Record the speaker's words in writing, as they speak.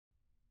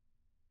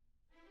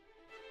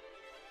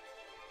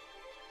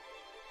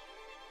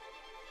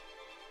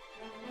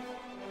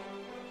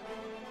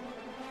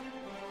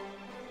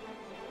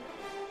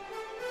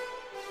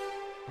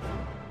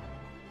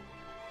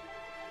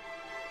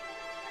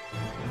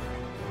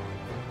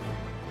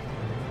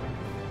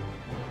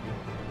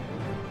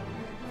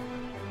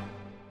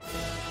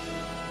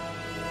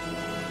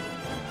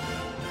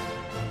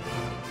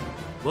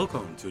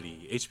Welcome to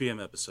the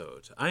HBM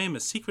episode. I am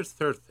a secret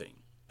third thing,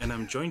 and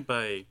I'm joined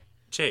by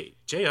Jay.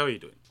 Jay, how are you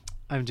doing?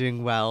 I'm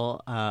doing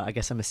well. I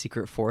guess I'm a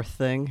secret fourth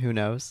thing. Who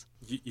knows?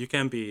 You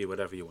can be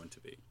whatever you want to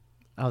be.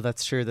 Oh,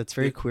 that's true. That's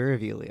very queer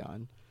of you,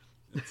 Leon.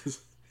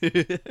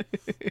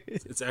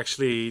 It's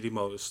actually the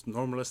most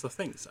normalist of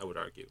things, I would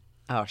argue.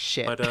 Oh,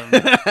 shit. But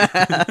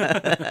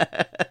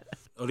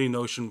only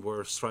notion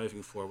we're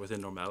striving for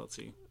within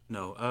normality.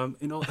 No,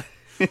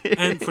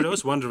 and for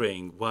those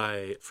wondering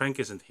why Frank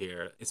isn't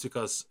here, it's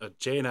because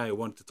Jay and I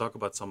want to talk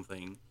about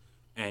something,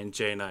 and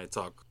Jay and I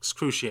talk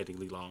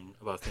excruciatingly long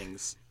about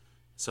things.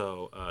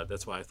 So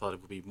that's why I thought it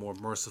would be more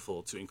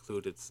merciful to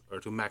include it, or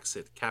to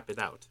cap it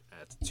out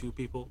at 2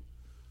 people.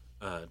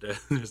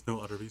 There's no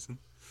other reason.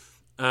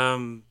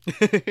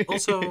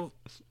 Also,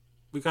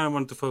 we kind of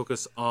wanted to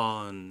focus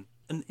on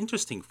an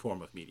interesting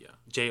form of media.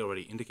 Jay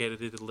already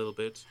indicated it a little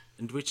bit,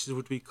 and which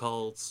would be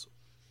called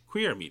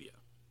queer media,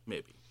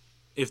 maybe,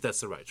 if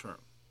that's the right term.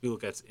 We will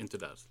get into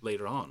that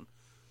later on.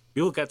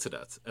 We will get to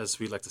that, as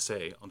we like to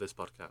say on this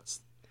podcast.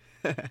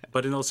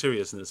 But in all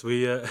seriousness,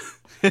 we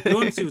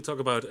wanted to talk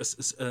about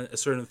a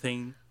certain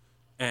thing,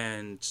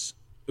 and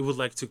we would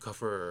like to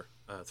cover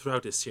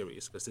throughout this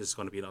series, because this is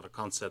going to be another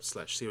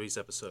concept/series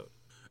episode,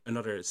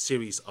 another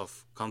series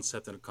of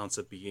concept, and a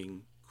concept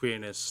being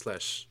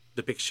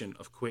queerness/depiction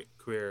of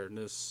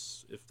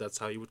queerness, if that's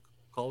how you would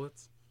call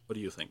it. What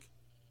do you think?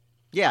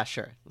 Yeah,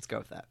 sure. Let's go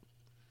with that.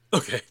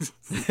 Okay.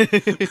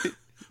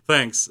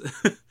 Thanks.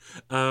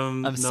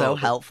 I'm so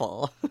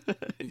helpful.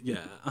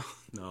 Yeah.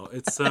 No,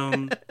 it's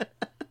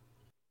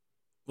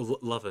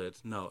love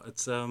it. No,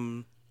 it's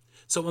so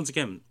once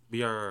again,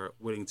 we are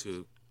willing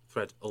to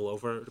thread all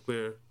over the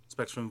queer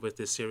spectrum with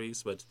this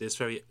series, but this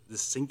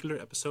singular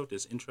episode,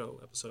 this intro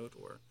episode,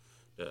 or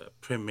the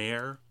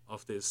premiere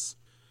of this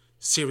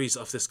series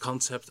of this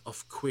concept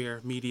of queer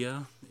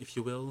media, if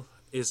you will,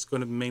 is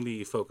going to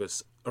mainly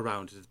focus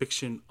around the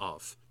depiction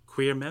of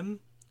queer men,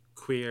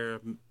 queer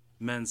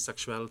men's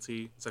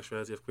sexuality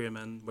of queer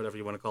men, whatever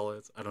you want to call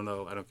it. I don't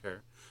know. I don't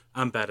care.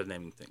 I'm bad at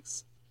naming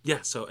things.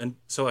 Yeah. So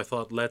I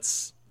thought,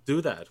 let's do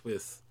that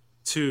with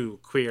 2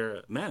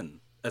 queer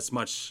men, as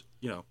much,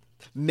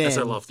 Men. as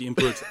I love the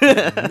input.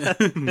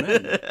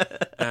 Men.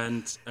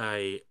 And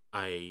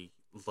I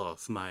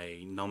love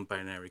my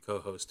non-binary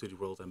co-host to the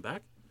world and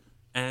back.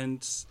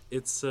 And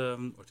it's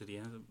or to the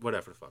end,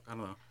 whatever the fuck, I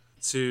don't know.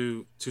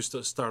 To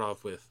start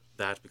off with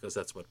that, because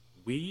that's what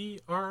we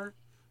are.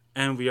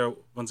 And we are,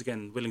 once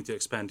again, willing to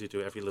expand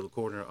into every little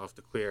corner of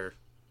the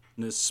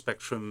queerness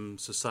spectrum,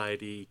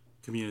 society,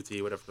 community,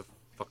 whatever the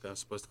fuck I'm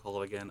supposed to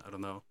call it again. I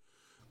don't know.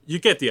 You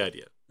get the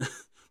idea.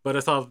 But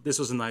I thought this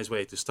was a nice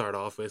way to start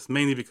off with,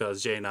 mainly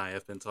because Jay and I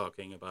have been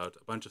talking about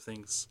a bunch of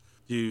things.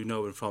 You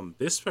know him from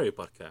this very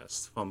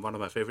podcast, from one of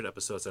my favorite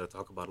episodes that I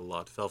talk about a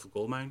lot, Velvet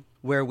Goldmine.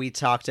 Where we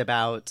talked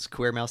about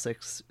queer male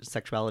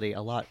sexuality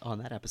a lot on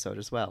that episode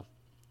as well.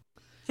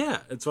 Yeah,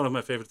 it's one of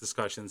my favorite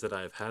discussions that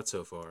I've had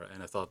so far,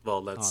 and I thought,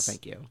 well, let's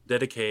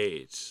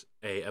dedicate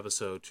a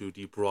episode to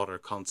the broader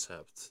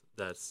concept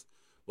that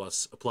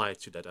was applied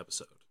to that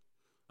episode.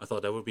 I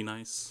thought that would be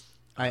nice.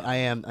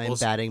 I'm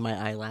also batting my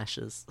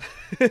eyelashes.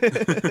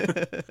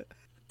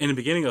 In the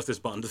beginning of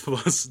this month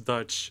was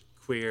Dutch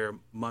Queer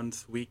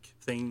Month Week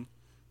thing,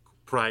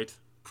 Pride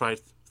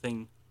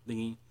thing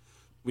thingy.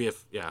 We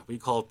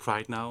call it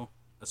Pride now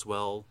as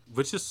well,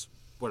 which is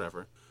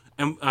whatever.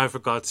 And I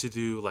forgot to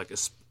do like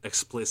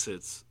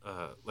explicit,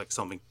 like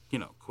something,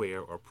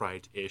 queer or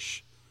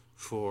pride-ish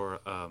for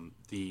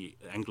the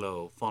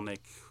Anglophonic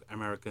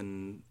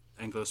American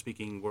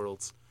Anglo-speaking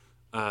world's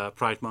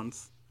Pride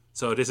Month.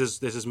 So this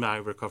is my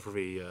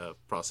recovery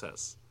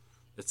process.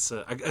 It's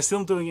I still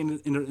am doing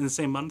it in the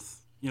same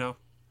month,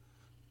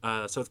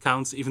 so it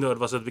counts, even though it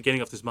was at the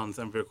beginning of this month,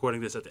 and we're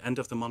recording this at the end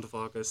of the month of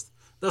August.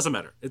 Doesn't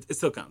matter. It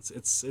still counts.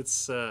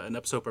 It's an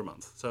episode per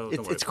month. So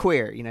it's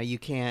queer. You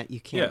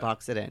can't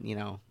box it in.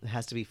 It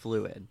has to be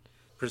fluid.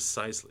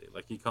 Precisely.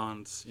 Like, you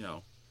can't.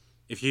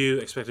 If you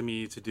expected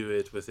me to do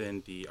it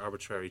within the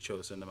arbitrary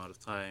chosen amount of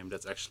time,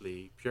 that's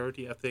actually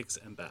purity ethics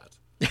and bad.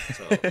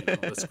 So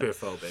that's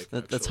queerphobic.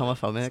 That's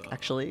homophobic, so,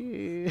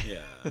 actually.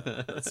 Yeah,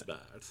 that's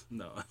bad.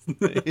 No.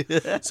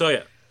 So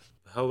yeah.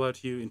 How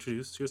about you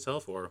introduce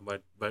yourself, or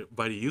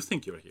why do you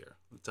think you're here?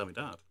 Tell me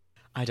that.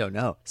 I don't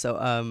know. So,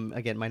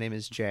 again, my name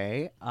is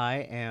Jay. I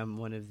am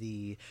one of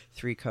the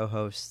 3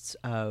 co-hosts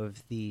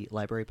of the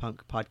Library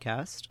Punk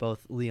podcast.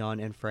 Both Leon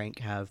and Frank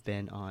have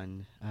been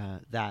on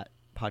that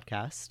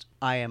podcast.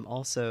 I am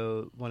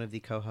also one of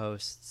the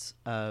co-hosts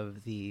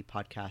of the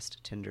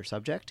podcast Tinder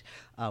Subject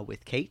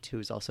with Kate,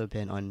 who's also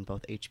been on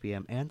both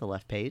HBM and The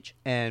Left Page.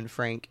 And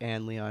Frank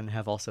and Leon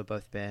have also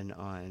both been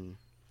on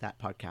that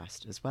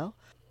podcast as well.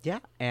 Yeah,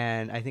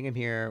 and I think I'm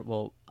here.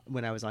 Well,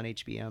 when I was on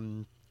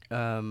HBM,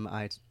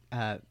 I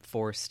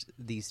forced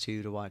these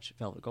 2 to watch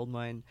Velvet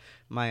Goldmine,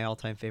 my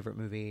all-time favorite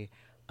movie,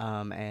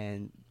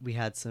 and we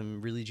had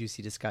some really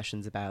juicy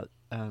discussions about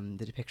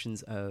the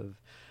depictions of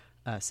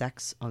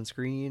sex on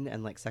screen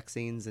and like sex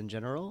scenes in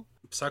general.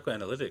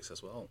 Psychoanalytics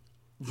as well.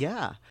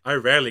 Yeah. I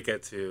rarely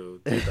get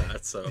to do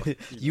that, so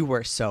You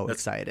were so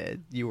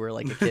excited. You were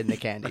like a kid in a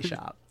candy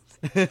shop.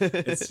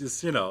 it's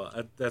just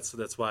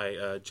that's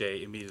why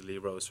Jay immediately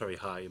rose very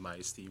high in my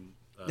esteem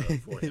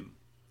for him.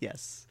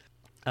 Yes.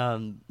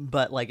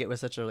 But like it was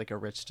such a like a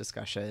rich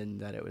discussion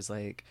that it was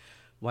like,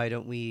 why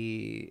don't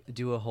we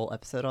do a whole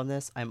episode on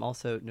this? I'm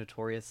also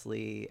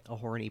notoriously a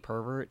horny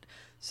pervert,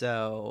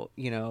 so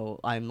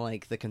I'm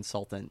like the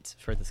consultant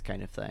for this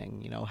kind of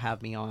thing.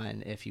 Have me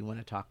on if you want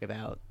to talk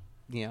about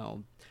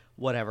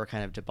whatever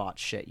kind of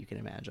debauched shit you can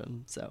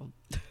imagine. So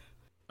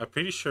I'm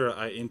pretty sure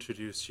I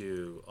introduced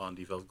you on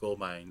the Velvet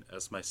Goldmine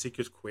as my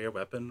secret queer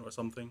weapon or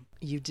something.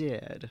 You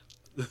did.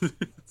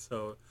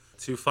 So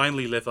to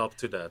finally live up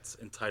to that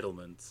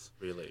entitlement,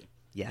 really.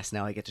 Yes,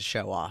 now I get to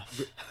show off.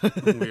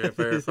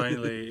 We're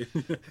finally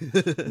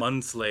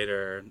months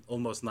later,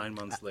 almost 9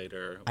 months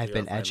later. I've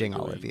been edging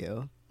all of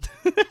you.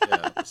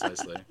 Yeah,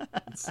 precisely.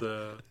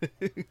 So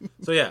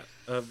yeah,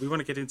 we want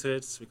to get into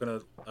it. We're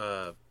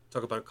gonna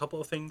talk about a couple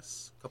of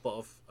things, a couple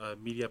of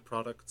media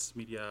products,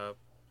 media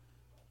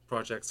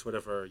projects,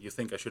 whatever you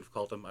think I should have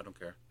called them. I don't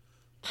care.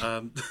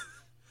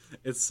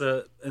 It's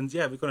and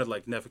yeah, we're gonna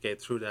like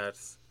navigate through that.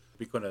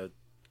 We're gonna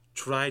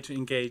try to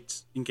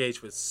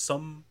engage with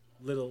some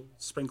little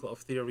sprinkle of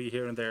theory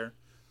here and there.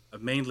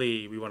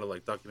 Mainly, we want to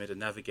like document and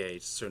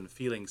navigate certain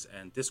feelings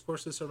and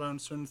discourses around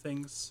certain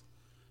things,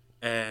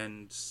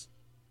 and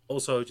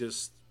also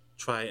just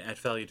try and add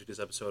value to this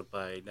episode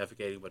by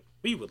navigating what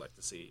we would like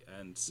to see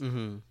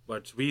and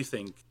what we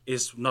think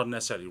is not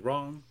necessarily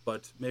wrong,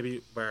 but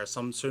maybe where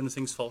some certain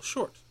things fall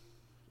short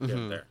here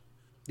and there.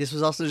 This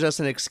was also just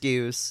an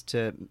excuse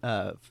to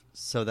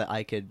so that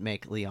I could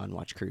make Leon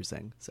watch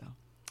Cruising. So.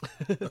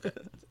 Okay.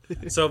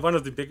 So one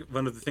of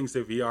the things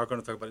that we are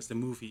going to talk about is the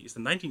movie. It's the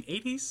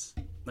 1980s,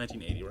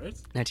 1980, right?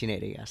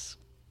 1980, yes.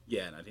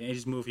 Yeah,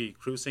 1980s movie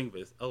Cruising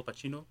with Al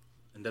Pacino,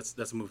 and that's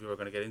a movie we're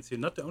going to get into.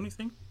 Not the only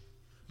thing,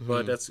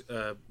 but that's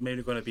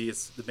mainly going to be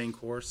the main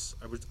course,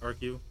 I would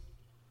argue.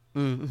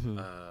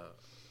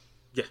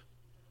 Yeah.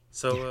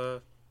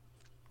 So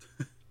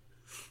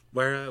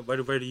where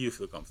do you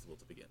feel comfortable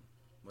to begin?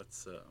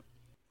 What's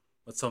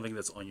something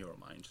that's on your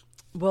mind?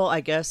 Well,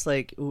 I guess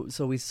like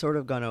so we've sort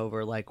of gone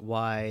over like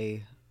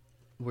why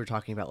we're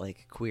talking about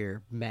like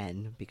queer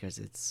men because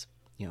it's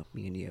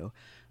me and you,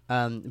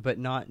 but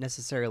not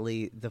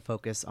necessarily the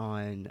focus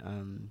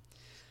on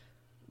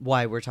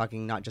why we're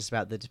talking not just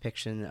about the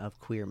depiction of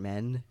queer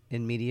men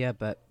in media,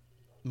 but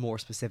more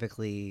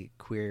specifically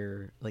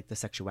queer, like the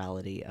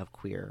sexuality of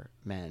queer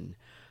men,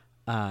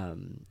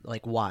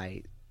 like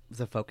why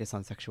the focus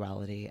on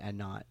sexuality and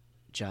not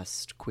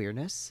just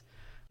queerness.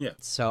 Yeah.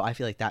 So I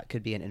feel like that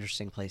could be an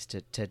interesting place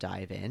to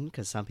dive in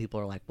because some people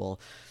are like, well,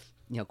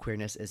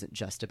 queerness isn't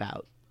just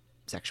about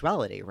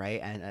sexuality, right?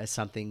 And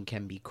something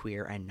can be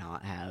queer and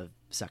not have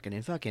sucking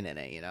and fucking in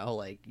it,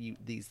 like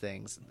these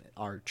things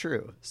are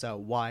true. So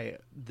why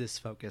this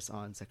focus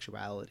on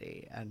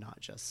sexuality and not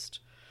just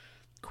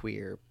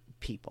queer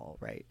people,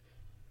 right?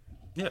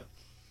 Yeah.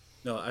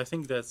 No, I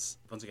think that's,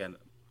 once again,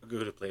 a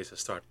good place to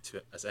start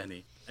as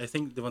any. I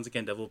think that, once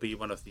again, that will be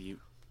one of the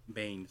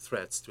main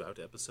threads throughout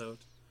the episode.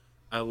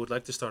 I would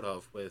like to start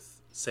off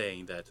with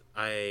saying that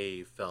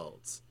I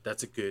felt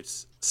that's a good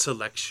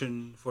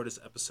selection for this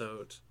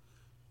episode,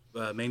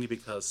 mainly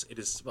because it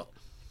is,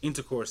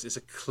 intercourse is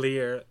a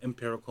clear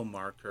empirical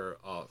marker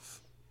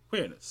of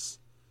queerness.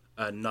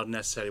 Not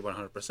necessarily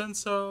 100%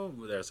 so,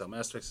 there are some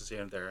asterisks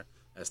here and there,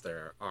 as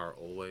there are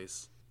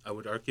always. I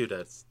would argue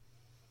that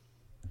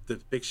the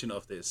depiction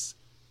of this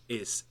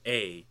is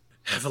A,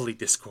 heavily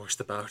discoursed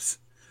about,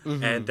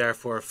 and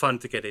therefore fun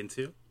to get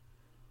into,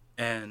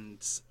 and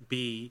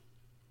B,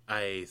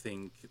 I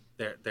think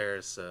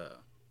there's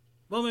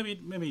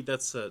maybe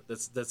that's a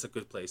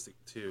good place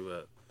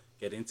to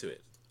get into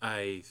it.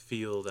 I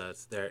feel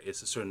that there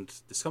is a certain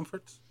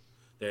discomfort.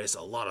 There is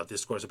a lot of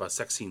discourse about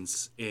sex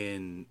scenes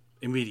in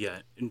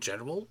media in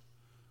general.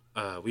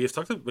 We've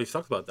talked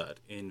about that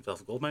in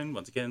Velvet Goldmine.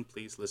 Once again,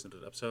 please listen to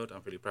the episode.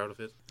 I'm really proud of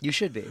it. You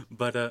should be.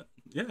 But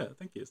yeah,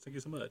 thank you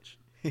so much.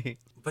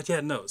 But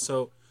yeah, no.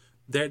 So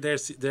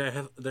there's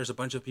a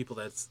bunch of people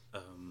that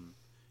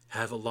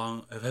have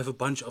a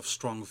bunch of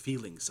strong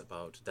feelings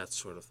about that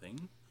sort of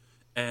thing,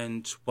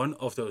 and one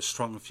of those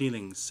strong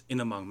feelings, in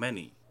among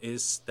many,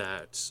 is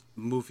that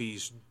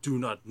movies do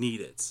not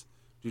need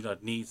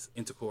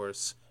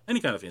intercourse, any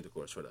kind of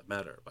intercourse for that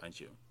matter, mind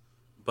you,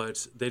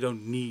 but they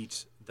don't need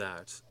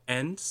that.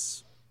 And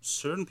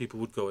certain people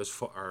would go as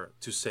far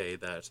to say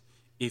that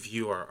if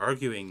you are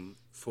arguing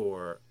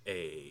for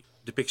a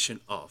depiction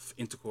of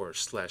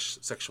intercourse /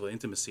 sexual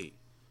intimacy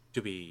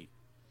to be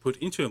put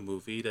into a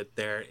movie, that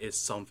there is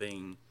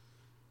something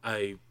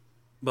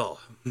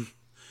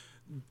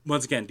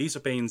once again, these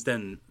opinions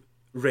then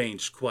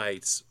range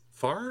quite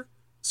far.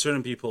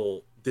 Certain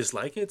people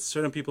dislike it.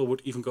 Certain people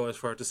would even go as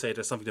far to say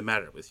there's something the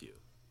matter with you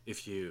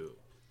if you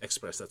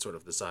express that sort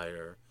of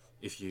desire,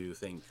 if you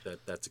think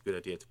that that's a good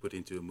idea to put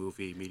into a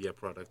movie media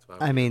product.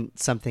 I mean,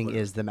 something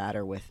whatever. is the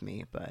matter with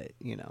me, but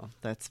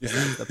that's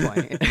besides the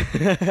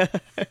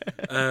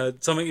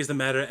point. Something is the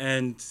matter,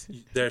 and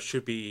there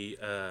should be,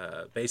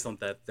 based on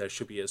that, there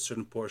should be a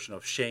certain portion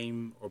of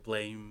shame or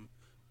blame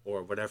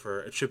or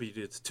whatever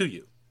attributed to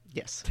you.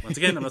 Yes. Once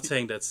again, I'm not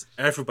saying that's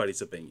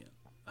everybody's opinion.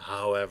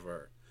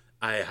 However,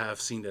 I have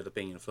seen that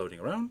opinion floating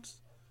around.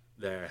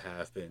 There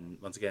have been,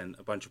 once again,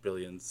 a bunch of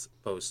brilliant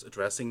posts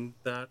addressing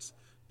that.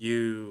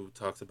 You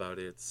talked about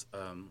it.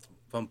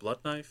 Von Blood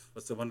Knife,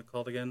 what's the one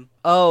called again?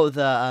 Oh,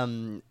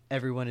 the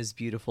everyone is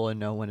beautiful and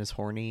no one is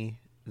horny.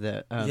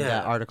 That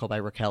article by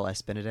Raquel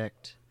S.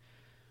 Benedict.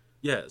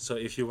 Yeah, so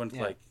if you want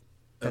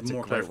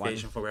more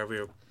clarification for where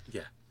we're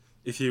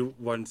if you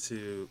want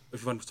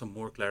some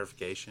more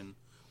clarification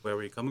where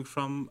we're coming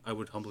from, I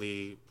would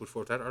humbly put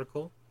forward that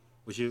article.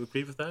 Would you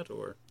agree with that,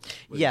 or?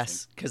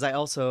 Yes, because I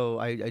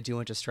do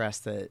want to stress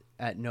that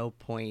at no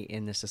point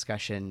in this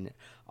discussion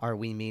are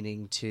we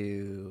meaning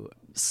to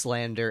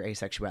slander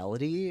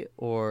asexuality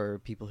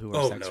or people who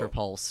are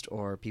repulsed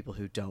or people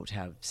who don't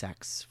have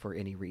sex for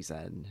any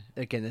reason.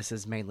 Again, this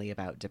is mainly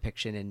about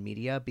depiction in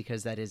media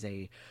because that is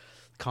a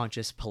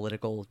conscious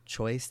political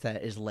choice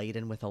that is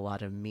laden with a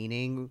lot of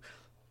meaning,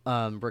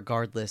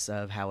 regardless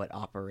of how it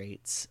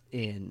operates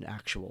in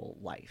actual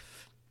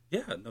life.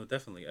 Yeah, no,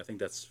 definitely. I think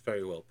that's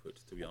very well put,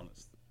 to be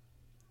honest.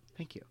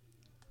 Thank you.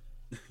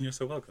 You're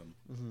so welcome.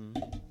 Mm-hmm.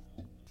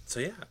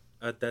 So yeah,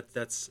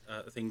 that's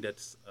a thing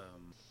that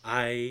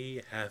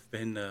I have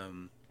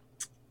been,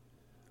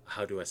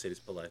 how do I say this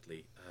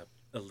politely,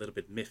 a little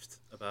bit miffed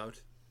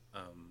about.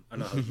 I don't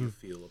know how you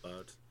feel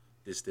about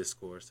this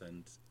discourse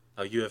and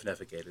how you have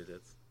navigated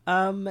it.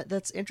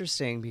 That's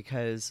interesting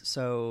because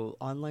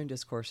online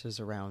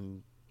discourses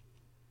around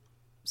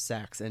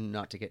sex, and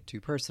not to get too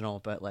personal,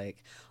 but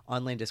like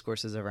online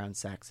discourses around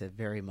sex have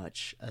very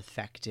much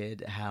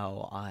affected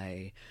how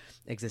I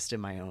exist in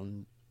my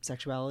own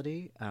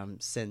sexuality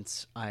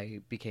since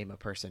I became a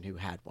person who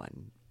had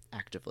one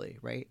actively,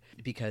 right?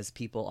 Because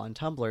people on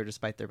Tumblr,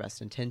 despite their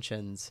best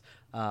intentions,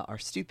 are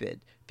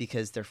stupid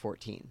because they're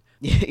 14.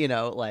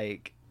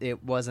 Like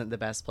it wasn't the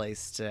best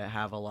place to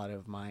have a lot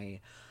of my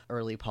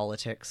early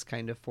politics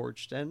kind of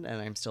forged in,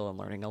 and I'm still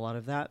learning a lot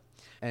of that.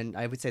 And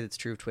I would say that's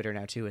true of Twitter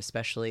now too,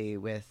 especially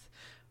with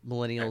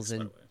millennials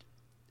and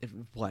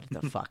what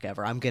the fuck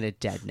ever. I'm gonna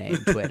dead name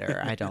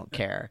Twitter. I don't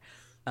care.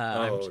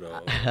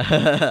 No.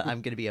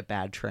 I'm gonna be a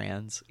bad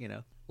trans.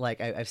 Like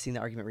I've seen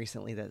the argument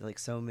recently that like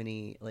so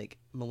many like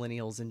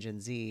millennials and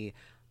Gen Z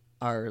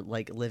are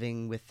like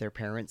living with their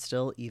parents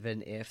still,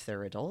 even if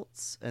they're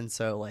adults. And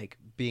so like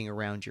being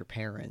around your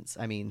parents,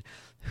 I mean,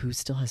 who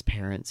still has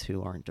parents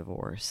who aren't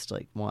divorced?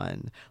 Like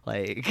one,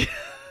 like,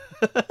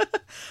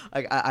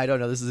 I don't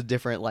know. This is a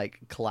different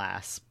like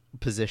class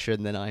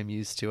position than I'm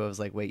used to. I was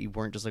like, wait, you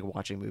weren't just like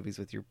watching movies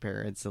with your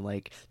parents and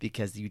like,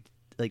 because you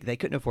like, they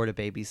couldn't afford a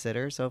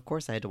babysitter. So of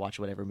course I had to watch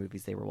whatever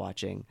movies they were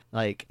watching.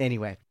 Like,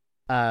 anyway.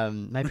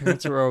 My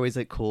parents were always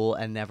like cool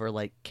and never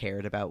like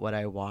cared about what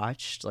I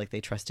watched. Like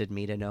they trusted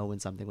me to know when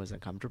something was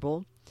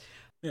uncomfortable.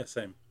 Yeah,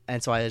 same.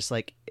 And so I just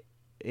like,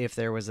 if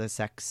there was a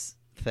sex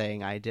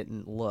thing, I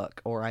didn't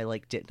look, or I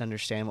like didn't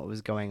understand what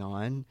was going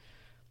on,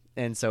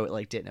 and so it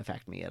like didn't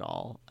affect me at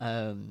all.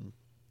 And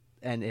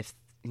if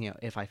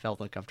I felt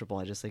uncomfortable,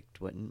 I just like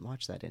wouldn't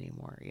watch that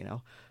anymore.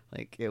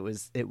 Like it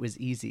was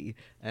easy,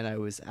 and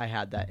I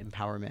had that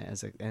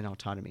empowerment and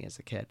autonomy as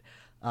a kid.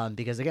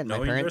 Because again,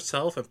 knowing my parents,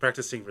 yourself and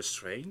practicing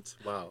restraint.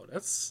 Wow,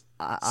 that's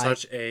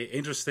such a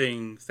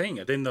interesting thing.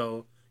 I didn't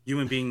know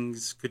human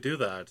beings could do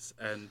that,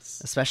 and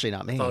especially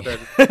not me.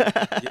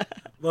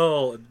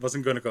 Well, it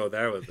wasn't going to go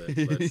there with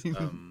it, but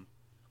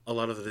a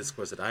lot of the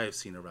discourse that I have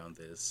seen around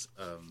this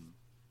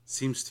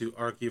seems to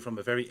argue from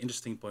a very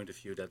interesting point of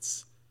view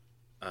that's,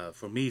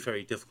 for me,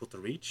 very difficult to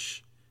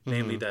reach.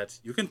 Namely, that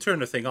you can turn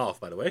the thing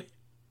off. By the way.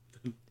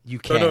 You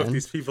can. Don't know if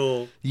these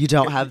people. You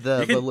don't have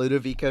the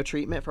Ludovico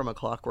treatment from A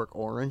Clockwork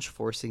Orange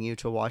forcing you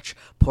to watch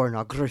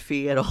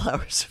pornography at all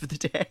hours of the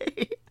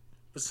day.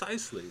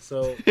 Precisely.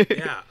 So,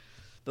 yeah.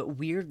 But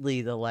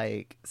weirdly, the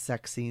like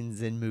sex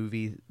scenes in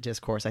movie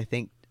discourse, I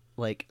think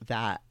like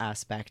that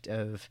aspect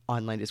of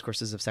online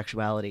discourses of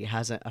sexuality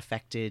hasn't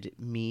affected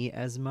me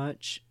as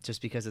much,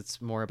 just because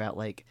it's more about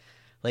like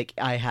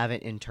I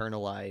haven't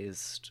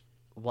internalized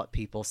what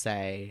people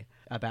say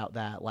about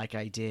that like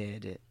I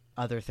did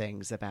other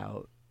things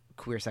about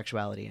queer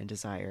sexuality and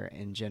desire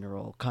in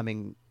general,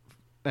 coming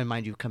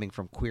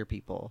from queer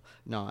people,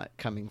 not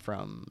coming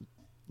from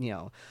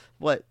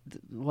what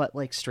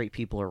like straight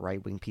people or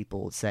right-wing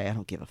people say. I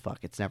don't give a fuck.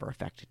 It's never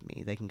affected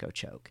me. They can go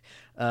choke.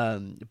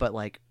 But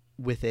like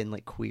within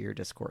like queer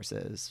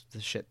discourses, the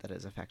shit that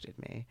has affected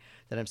me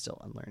that I'm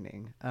still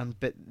unlearning.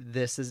 But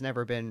this has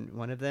never been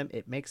one of them.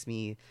 It makes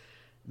me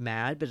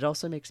mad, but it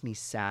also makes me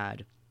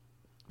sad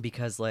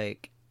because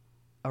like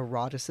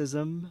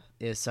eroticism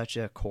is such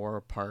a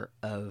core part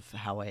of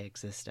how I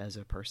exist as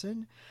a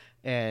person,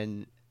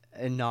 and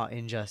not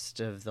in just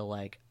of the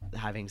like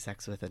having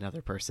sex with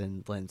another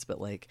person lens,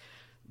 but like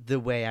the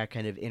way I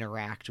kind of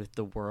interact with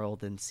the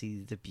world and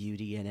see the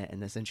beauty in it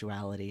and the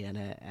sensuality in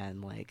it,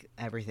 and like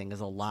everything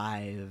is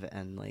alive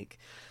and like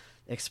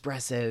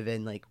expressive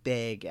and like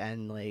big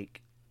and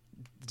like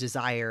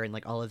desire and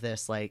like all of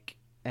this, like,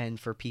 and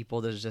for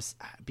people to just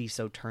be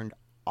so turned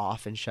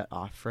off and shut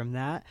off from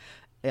that,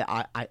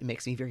 it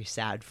makes me very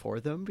sad for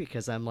them,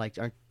 because I'm like,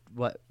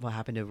 what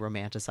happened to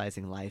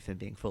romanticizing life and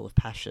being full of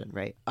passion,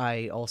 right?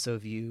 I also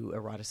view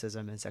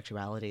eroticism and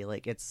sexuality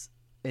like it's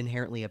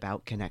inherently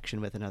about connection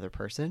with another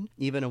person.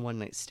 Even a one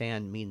night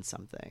stand means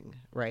something,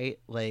 right?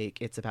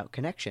 Like it's about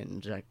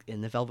connection. Like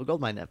in the Velvet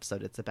Goldmine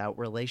episode, it's about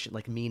relation,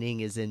 like meaning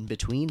is in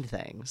between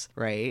things,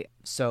 right?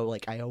 So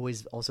like I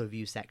always also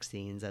view sex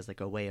scenes as like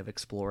a way of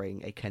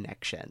exploring a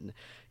connection.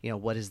 You know,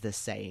 what is this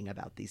saying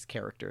about these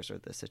characters or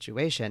the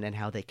situation and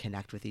how they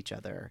connect with each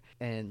other?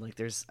 And like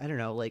there's, I don't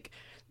know, like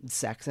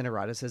sex and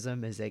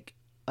eroticism is like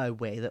a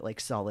way that like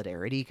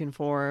solidarity can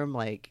form.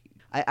 Like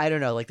I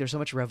don't know, like there's so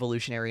much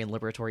revolutionary and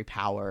liberatory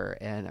power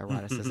in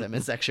eroticism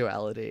and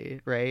sexuality,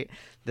 right?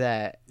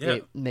 That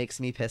it makes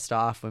me pissed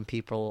off when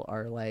people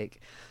are like,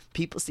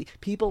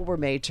 people were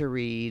made to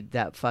read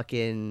that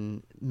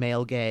fucking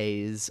male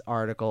gaze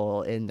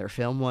article in their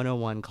film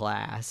 101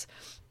 class,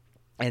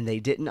 and they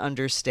didn't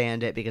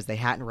understand it because they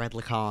hadn't read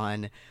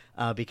Lacan,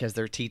 because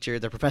their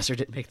professor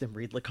didn't make them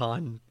read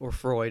Lacan or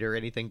Freud or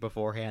anything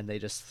beforehand. They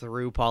just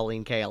threw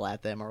Pauline Kael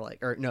at them,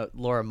 or no,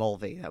 Laura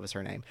Mulvey, that was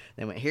her name.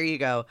 They went, here you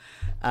go.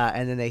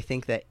 And then they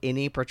think that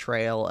any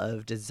portrayal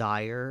of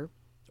desire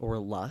or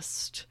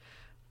lust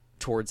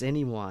towards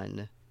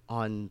anyone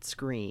on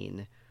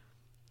screen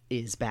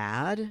is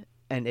bad,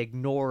 and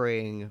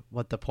ignoring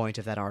what the point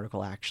of that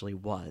article actually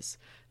was.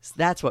 So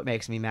that's what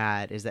makes me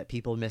mad, is that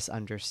people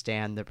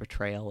misunderstand the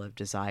portrayal of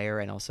desire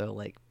and also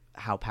like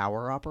how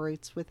power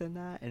operates within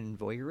that and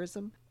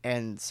voyeurism.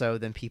 And so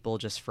then people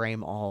just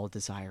frame all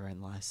desire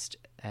and lust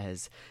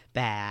as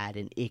bad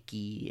and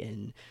icky,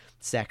 and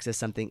sex as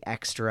something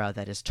extra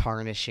that is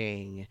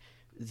tarnishing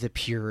the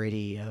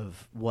purity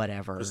of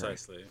whatever.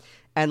 Precisely.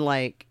 And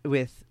like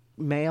with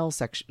male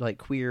sex, like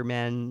queer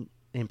men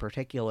in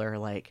particular,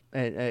 like,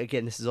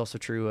 again, this is also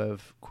true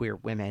of queer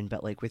women,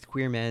 but like with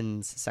queer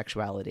men's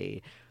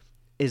sexuality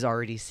is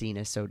already seen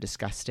as so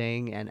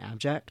disgusting and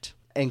abject,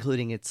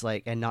 including it's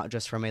like, and not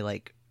just from a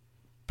like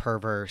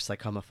perverse,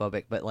 like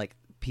homophobic, but like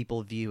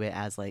people view it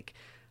as like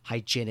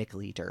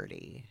hygienically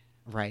dirty,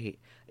 right?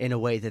 In a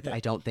way that I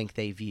don't think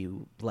they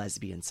view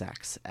lesbian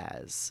sex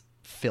as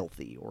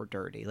filthy or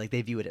dirty. Like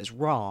they view it as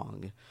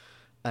wrong,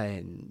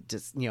 and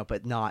just, you know,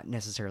 but not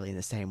necessarily in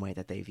the same way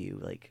that they view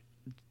like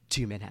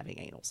two men having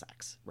anal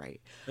sex,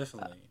 right?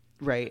 Definitely.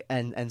 Right.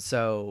 And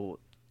so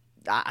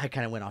I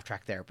kind of went off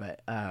track there, but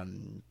I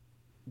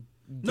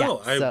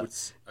would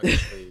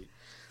actually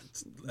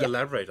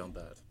elaborate on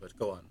that, but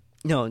go on.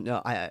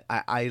 No,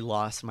 I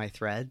lost my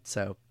thread,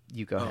 so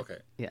you go ahead. Okay.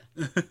 Yeah.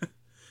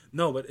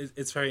 No, but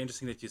it's very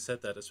interesting that you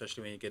said that,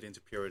 especially when you get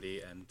into purity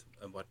and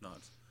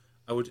whatnot.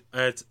 I would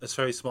add a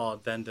very small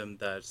addendum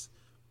that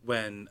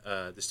when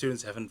the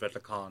students haven't read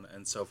Lacan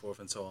and so forth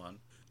and so on,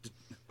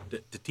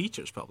 the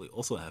teachers probably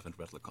also haven't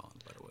read Lacan,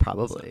 by the way.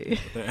 Probably.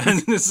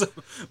 So,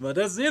 but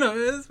that's, you know,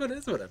 it's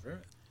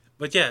whatever.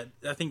 But yeah,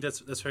 I think that's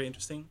very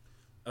interesting.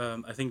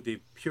 I think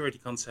the purity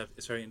concept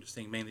is very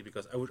interesting, mainly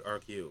because I would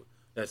argue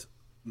that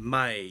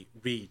my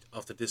read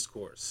of the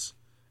discourse,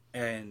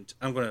 and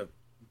I'm going to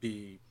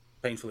be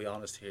painfully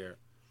honest here,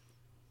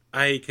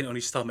 I can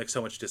only stomach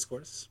so much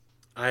discourse.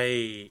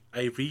 I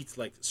read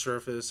like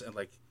surface and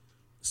like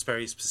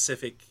very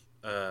specific,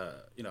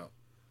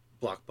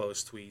 blog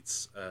post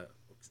tweets,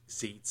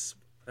 seats,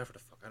 whatever the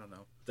fuck, I don't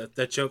know.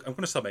 That joke, I'm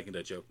gonna stop making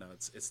that joke now.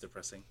 It's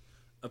depressing,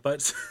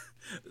 but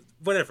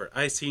whatever.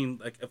 I've seen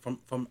like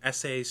from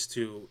essays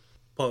to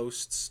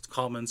posts,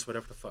 comments,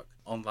 whatever the fuck,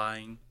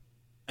 online,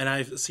 and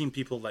I've seen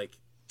people like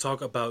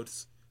talk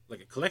about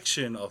like a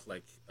collection of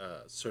like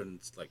certain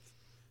like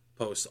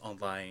posts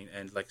online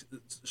and like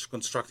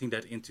constructing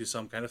that into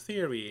some kind of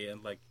theory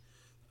and like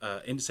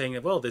in saying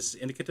that, well, this is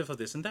indicative of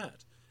this and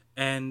that.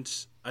 And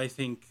I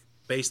think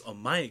based on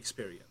my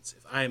experience,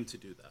 if I am to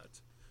do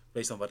that,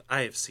 based on what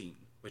I have seen,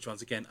 which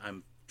once again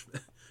I'm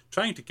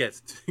trying to get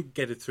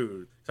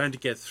through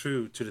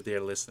to the dear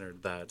listener,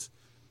 that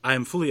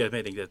I'm fully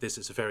admitting that this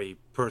is a very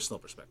personal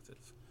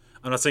perspective.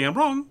 I'm not saying I'm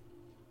wrong,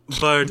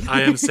 but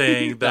I am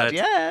saying that not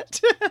yet.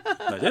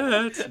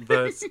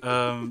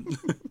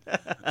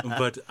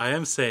 But I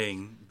am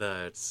saying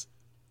that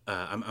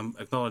I'm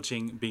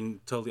acknowledging, being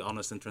totally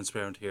honest and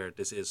transparent here.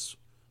 This is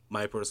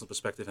my personal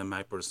perspective and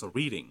my personal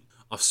reading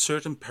of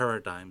certain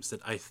paradigms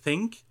that I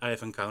think I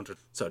have encountered.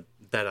 So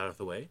that out of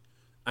the way,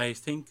 I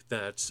think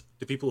that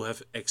the people who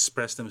have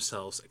expressed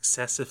themselves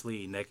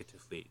excessively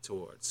negatively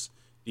towards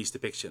these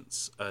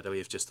depictions that we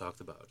have just talked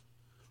about,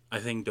 I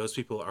think those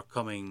people are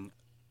coming...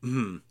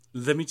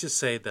 Let me just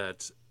say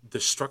that the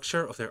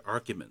structure of their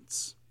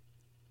arguments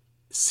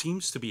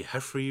seems to be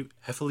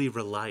heavily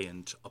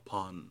reliant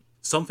upon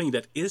something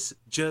that is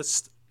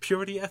just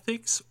purity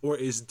ethics or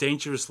is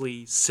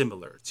dangerously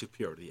similar to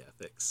purity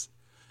ethics.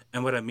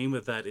 And what I mean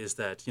with that is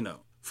that, you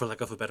know, for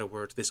lack of a better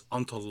word, this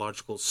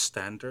ontological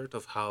standard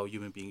of how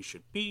human beings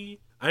should be.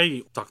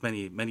 I talked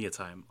many a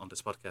time on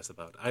this podcast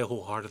about I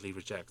wholeheartedly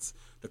reject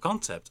the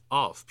concept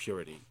of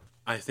purity.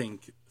 I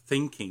think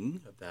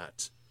thinking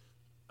that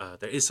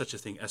there is such a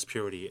thing as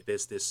purity,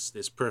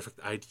 this perfect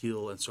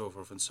ideal and so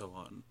forth and so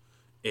on,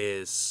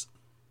 is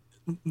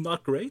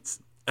not great.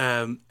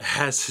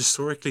 Has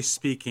historically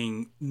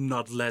speaking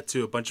not led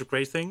to a bunch of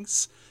great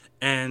things,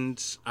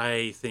 and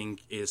I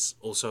think is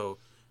also,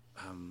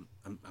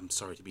 I'm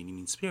sorry to be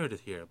mean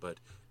spirited here, but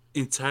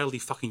entirely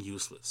fucking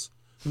useless.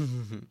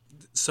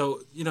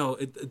 So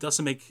it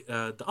doesn't make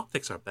the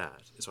optics are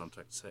bad. Is what I'm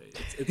trying to say.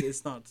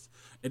 It's not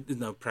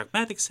no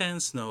pragmatic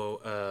sense,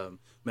 no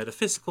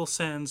metaphysical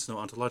sense, no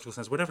ontological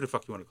sense, whatever the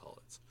fuck you want to call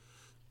it.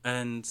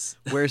 And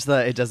Where's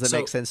the it doesn't so,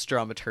 make sense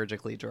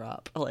dramaturgically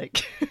drop?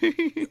 Like,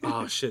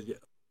 oh shit, yeah.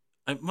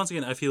 Once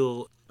again, I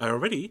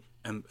already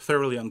am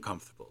thoroughly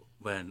uncomfortable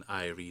when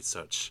I read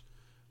such,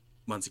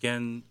 once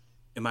again,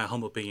 in my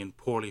humble opinion,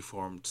 poorly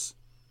formed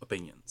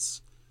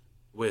opinions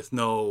with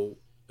no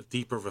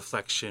deeper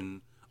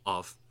reflection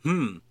of,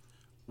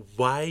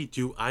 why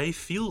do I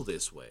feel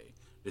this way?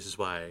 This is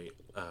why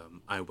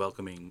I'm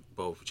welcoming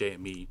both Jay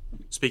and me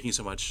speaking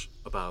so much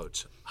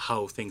about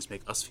how things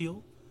make us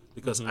feel,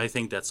 because I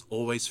think that's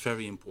always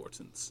very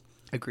important.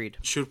 agreed.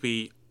 Should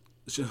we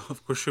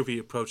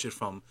approach it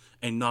from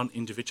a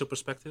non-individual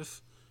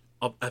perspective?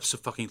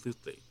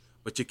 Absolutely.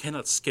 But you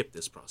cannot skip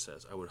this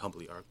process, I would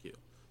humbly argue.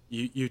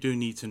 You do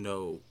need to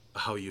know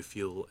how you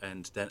feel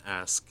and then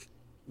ask,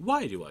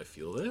 why do I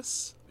feel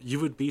this? You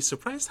would be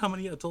surprised how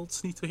many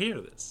adults need to hear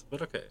this.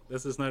 But okay,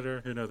 this is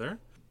neither here nor there.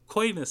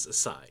 Coyness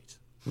aside,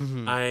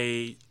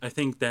 I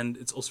think then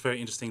it's also very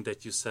interesting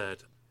that you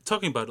said,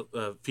 talking about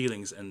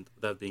feelings and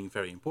that being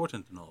very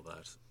important and all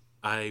that,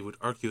 I would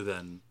argue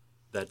then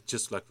that,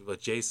 just like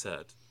what Jay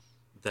said,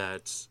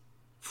 that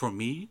for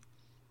me,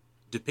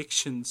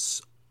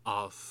 depictions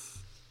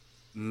of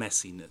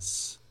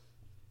messiness,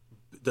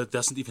 that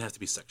doesn't even have to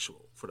be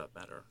sexual for that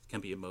matter. It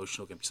can be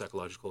emotional, can be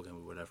psychological, can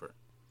be whatever.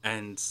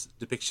 And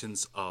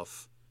depictions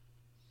of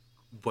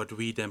what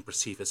we then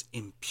perceive as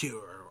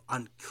impure,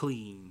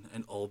 unclean,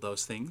 and all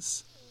those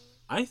things,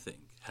 I think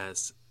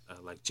has,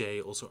 like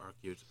Jay also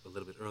argued a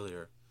little bit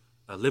earlier,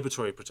 a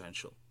liberatory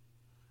potential.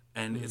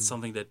 And it's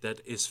something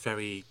that is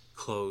very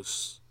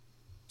close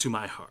to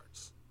my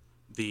heart.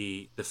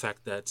 The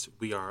fact that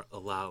we are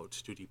allowed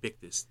to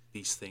depict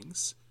these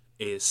things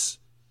is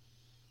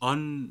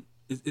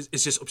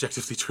it's just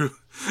objectively true.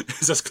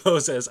 It's as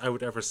close as I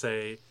would ever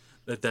say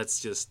that's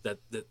just that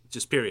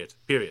just period.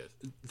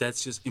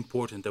 That's just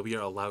important that we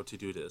are allowed to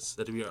do this,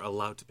 that we are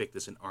allowed to pick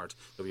this in art,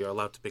 that we are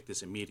allowed to pick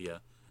this in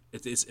media.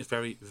 It is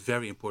very,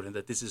 very important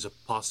that this is a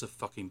positive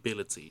fucking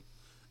ability.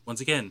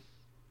 Once again,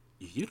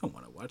 if you don't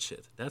want to watch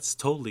it, that's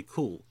totally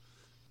cool.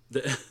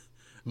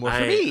 More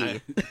for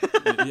me.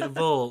 Yeah,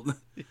 well,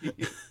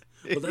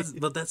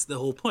 but that's the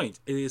whole point.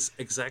 It is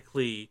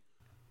exactly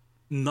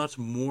not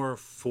more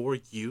for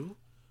you,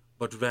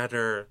 but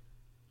rather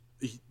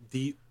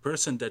the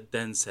person that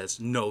then says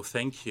no,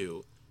 thank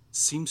you,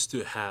 seems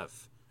to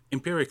have,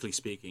 empirically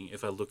speaking,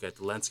 if I look at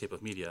the landscape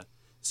of media,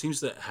 seems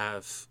to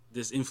have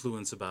this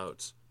influence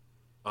about,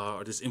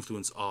 or this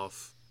influence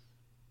of,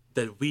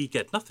 that we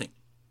get nothing.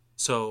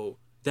 So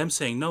them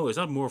saying no is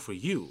not more for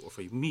you or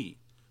for me,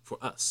 for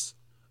us,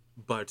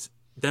 but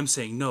them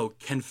saying no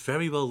can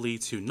very well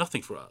lead to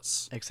nothing for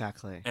us.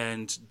 Exactly.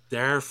 And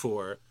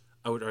therefore,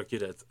 I would argue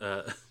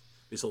that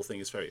this whole thing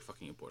is very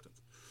fucking important.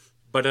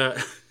 But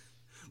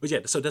but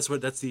yeah, so that's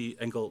the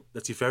angle.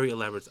 That's the very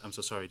elaborate. I'm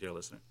so sorry, dear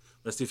listener.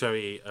 That's the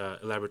very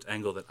elaborate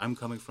angle that I'm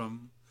coming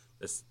from.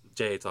 As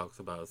Jay talked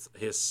about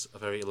his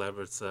very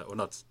elaborate, or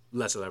not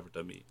less elaborate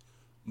than me,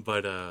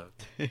 but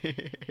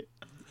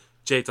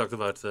Jay talked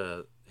about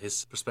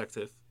his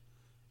perspective,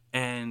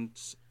 and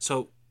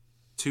so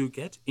to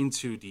get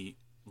into the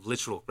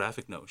literal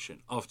graphic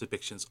notion of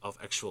depictions of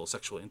actual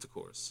sexual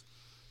intercourse,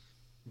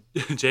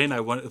 Jay and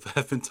I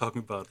have been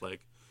talking about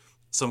like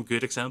some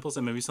good examples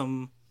and maybe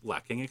some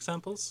lacking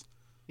examples.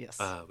 Yes.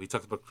 We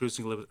talked about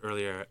cruising a little bit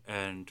earlier,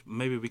 and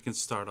maybe we can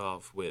start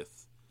off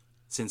with,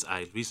 since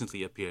I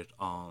recently appeared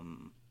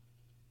on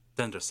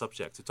Tender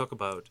Subject, to talk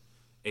about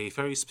a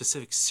very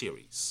specific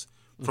series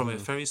from a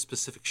very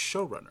specific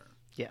showrunner.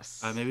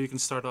 Yes. Maybe we can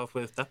start off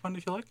with that one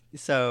if you like.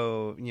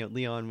 So,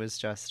 Leon was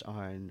just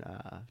on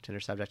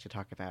Tender Subject to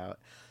talk about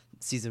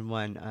season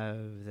 1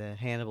 of the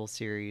Hannibal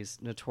series,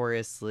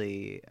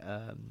 notoriously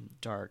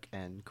dark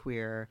and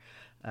queer.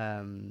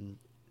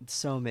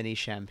 So many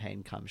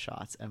champagne cum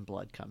shots and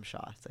blood cum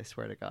shots, I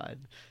swear to God.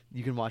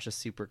 You can watch a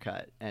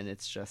supercut, and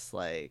it's just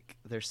like,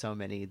 there's so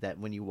many that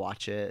when you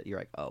watch it, you're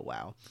like, oh,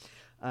 wow.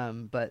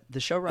 But the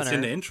showrunner... It's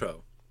in the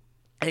intro.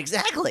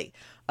 Exactly.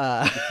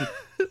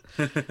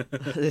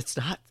 It's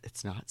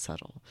not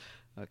subtle.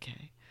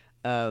 Okay.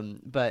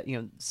 But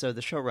so the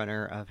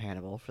showrunner of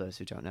Hannibal, for those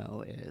who don't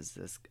know, is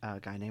this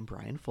guy named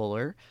Brian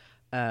Fuller,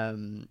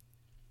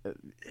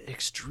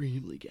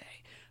 extremely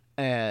gay,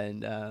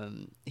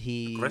 And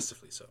he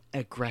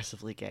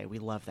aggressively gay. We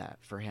love that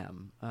for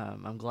him.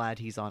 I'm glad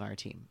he's on our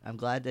team. I'm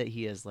glad that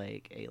he is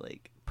like a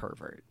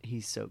pervert.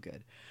 He's so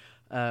good.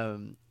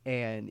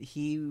 And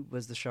he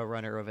was the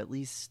showrunner of at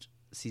least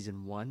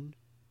season 1.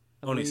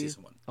 Only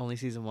season 1. Only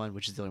season 1,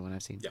 which is the only one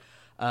I've seen. Yeah.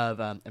 Of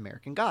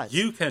American Gods.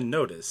 You can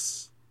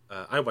notice.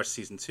 I watched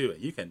season 2,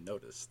 and you can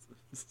notice.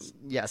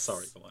 Yes.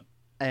 Sorry, go on.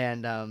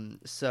 And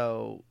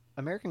so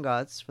American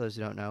Gods, for those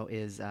who don't know,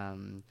 is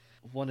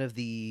one of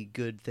the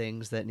good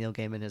things that Neil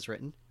Gaiman has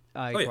written.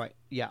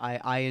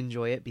 I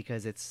enjoy it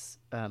because it's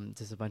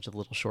just a bunch of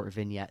little short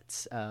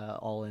vignettes,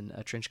 all in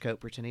a trench coat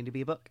pretending to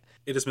be a book.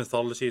 It is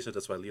mythology, so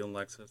that's why Leon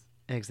likes it.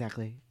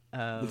 Exactly.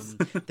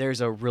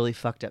 There's a really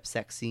fucked up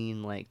sex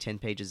scene 10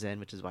 pages in,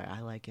 which is why I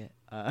like it.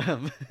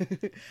 I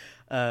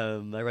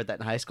read that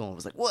in high school and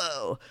was like,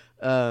 whoa.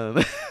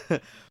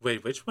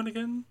 Wait, which one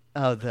again?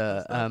 Oh,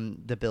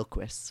 the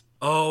Bilquis.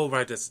 Oh,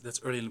 right. That's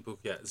early in the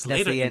book. Yeah, it's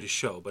later in the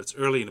show, but it's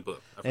early in the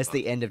book. That's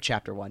the end of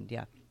chapter 1.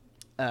 Yeah.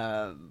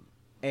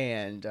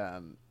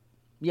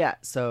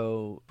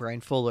 So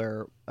Brian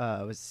Fuller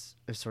was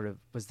the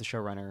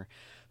showrunner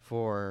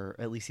for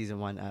at least season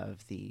 1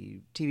 of the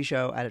TV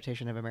show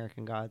adaptation of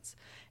American Gods.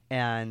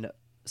 And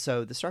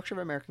so the structure of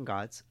American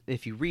Gods,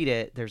 if you read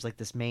it, there's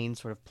this main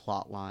sort of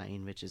plot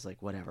line, which is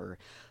whatever.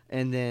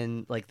 And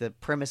then the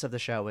premise of the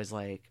show is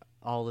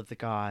all of the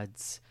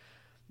gods,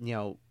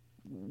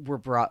 were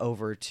brought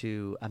over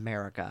to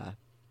America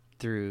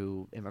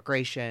through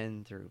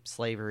immigration, through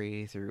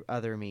slavery, through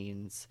other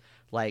means,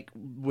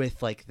 with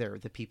they're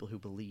the people who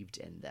believed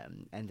in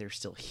them, and they're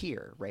still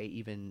here, right?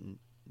 Even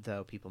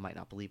though people might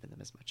not believe in them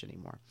as much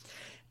anymore.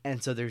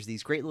 And so there's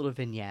these great little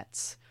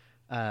vignettes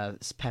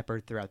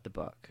peppered throughout the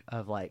book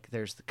of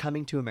there's the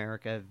coming to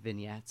America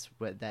vignettes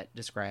that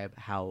describe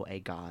how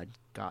a god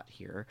got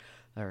here,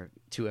 or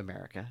to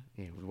America,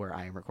 where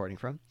I am recording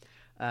from.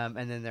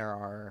 And then there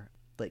are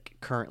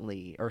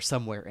currently or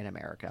somewhere in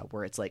America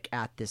where it's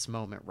at this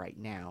moment right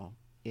now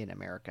in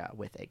America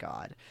with a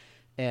god.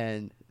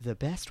 And the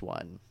best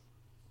one,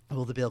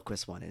 well, the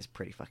Bilquis one is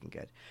pretty fucking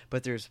good,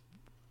 but there's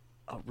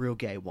a real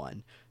gay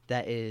one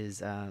that is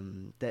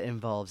that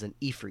involves an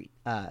Ifrit,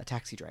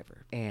 taxi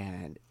driver,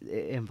 and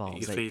it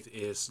involves Ifrit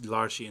is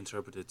largely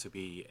interpreted to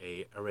be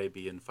a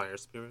Arabian fire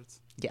spirit.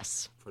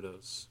 Yes. For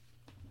those,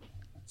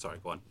 sorry,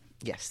 go on.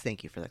 Yes,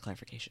 thank you for that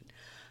clarification.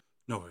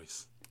 No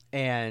worries.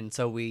 And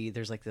so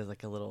there's a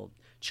little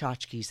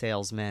tchotchke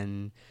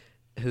salesman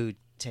who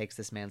takes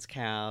this man's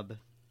cab,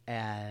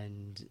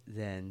 and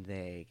then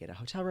they get a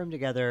hotel room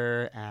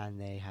together and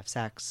they have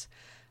sex.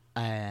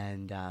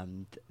 And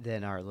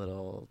then our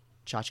little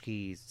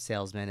tchotchke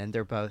salesman, and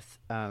they're both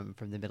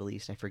from the Middle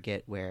East. I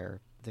forget where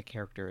the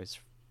character is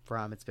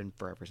from. It's been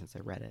forever since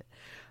I read it.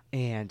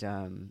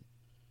 And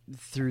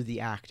through the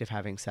act of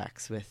having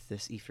sex with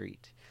this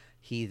Ifrit,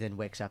 he then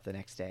wakes up the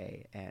next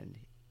day and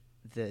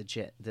the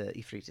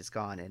Ifrit is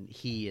gone, and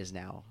he is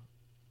now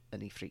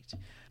an Ifrit.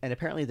 And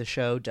apparently the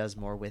show does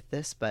more with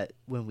this, but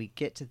when we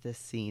get to this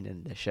scene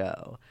in the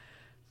show,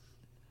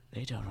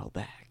 they don't hold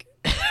back.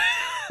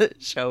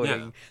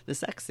 Showing the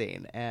sex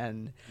scene,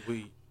 and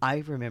I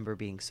remember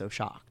being so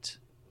shocked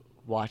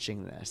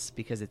watching this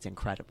because it's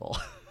incredible.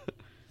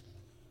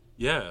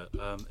 It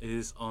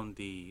is on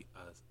the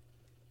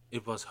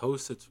it was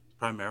hosted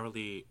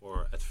primarily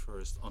or at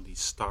first on the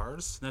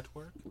Stars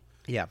network.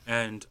 Yeah.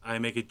 And I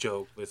make a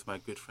joke with my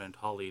good friend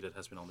Holly that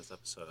has been on this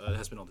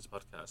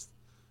podcast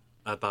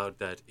about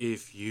that.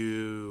 If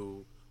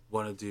you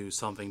want to do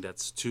something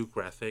that's too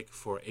graphic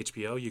for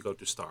HBO, you go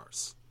to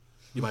Stars.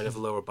 You might have a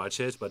lower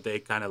budget, but they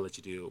kind of let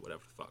you do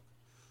whatever the fuck.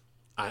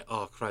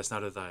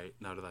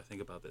 Now that I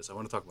think about this, I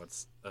want to talk about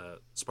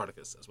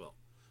Spartacus as well,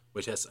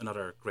 which has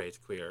another great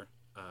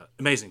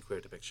amazing queer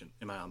depiction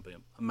in my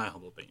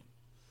humble opinion.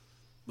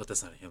 But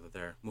that's not here or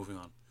there. Moving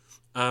on.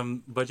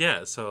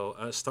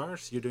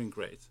 Stars, you're doing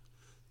great.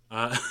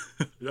 I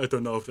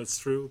don't know if that's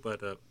true, but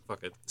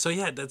fuck it. So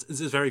yeah,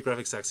 it's a very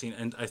graphic sex scene,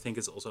 and I think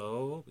it's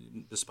also,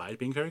 despite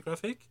being very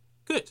graphic,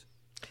 good.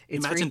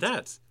 Imagine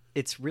that.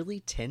 It's really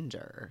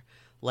tender.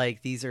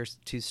 These are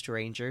two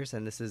strangers,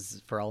 and this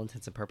is, for all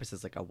intents and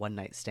purposes, a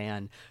one-night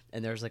stand.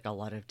 And there's a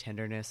lot of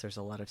tenderness. There's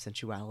a lot of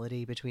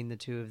sensuality between the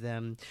two of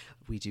them.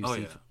 We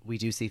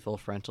do see full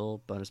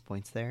frontal. Bonus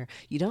points there.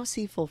 You don't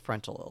see full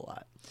frontal a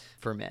lot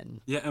for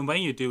men. Yeah, and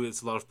when you do,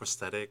 it's a lot of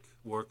prosthetic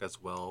work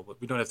as well. But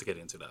we don't have to get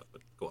into that.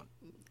 But go on.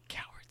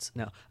 Cowards.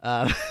 No.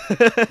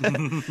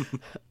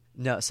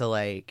 No.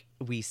 So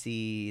we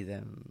see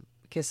them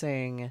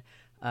kissing.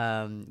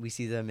 We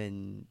see them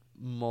in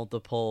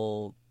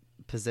multiple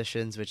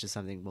positions, which is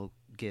something we'll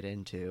get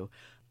into,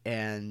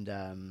 and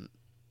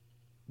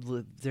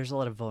there's a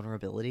lot of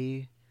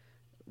vulnerability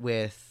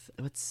with,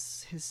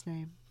 what's his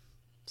name?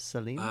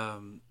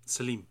 Salim.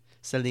 Salim.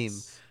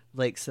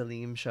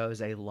 Salim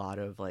shows a lot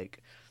of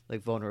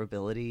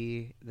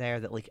vulnerability there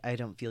that I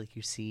don't feel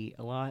you see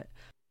a lot.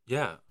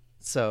 Yeah.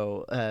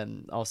 So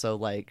also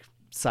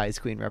size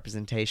queen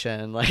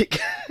representation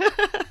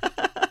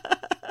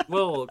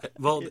Well,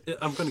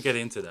 I'm going to get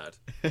into that.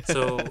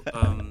 So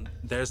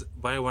there's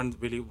why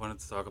really wanted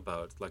to talk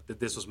about, like,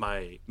 this was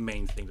my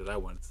main thing that I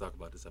wanted to talk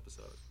about this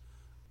episode,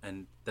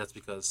 and that's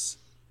because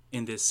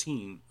in this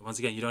scene, once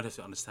again, you don't have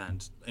to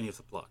understand any of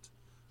the plot,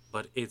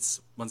 but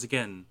it's once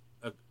again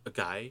a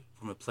guy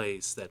from a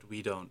place that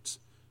we don't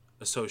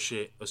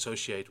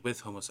associate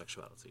with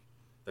homosexuality,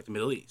 like the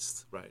Middle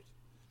East, right?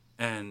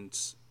 And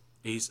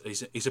he's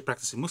a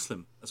practicing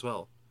Muslim as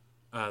well,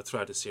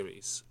 throughout the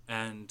series,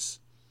 and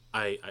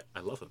I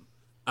love him.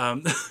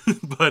 Um,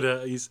 but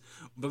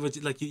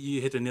like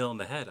you hit the nail on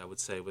the head, I would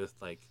say, with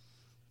like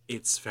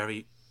it's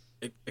very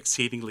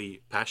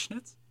exceedingly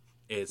passionate.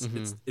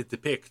 It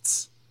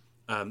depicts.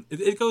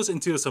 It goes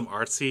into some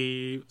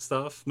artsy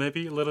stuff,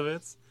 maybe a little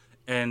bit,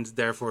 and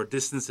therefore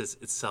distances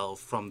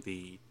itself from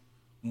the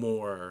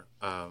more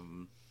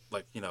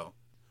like,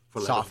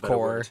 for lack of a better Softcore.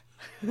 word.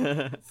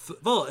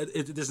 Well, it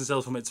distances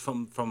itself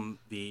from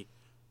the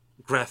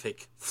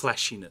graphic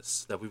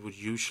flashiness that we would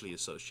usually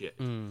associate,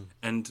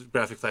 and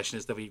graphic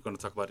flashiness that we're going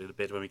to talk about in a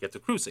bit when we get to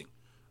cruising.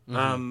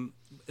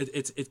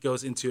 It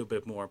goes into a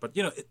bit more, but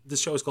the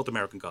show is called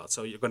American Gods,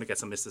 so you're going to get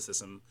some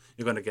mysticism,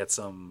 you're going to get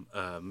some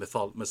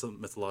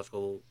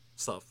mythological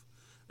stuff.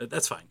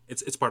 That's fine.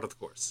 It's part of the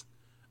course.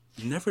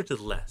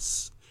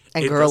 Nevertheless,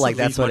 And it girl, doesn't like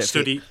that's leave what much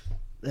it to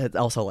feels. the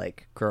Also,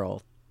 like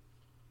girl,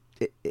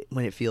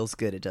 when it feels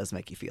good, it does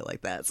make you feel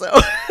like that. So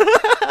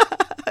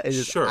it's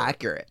just Sure.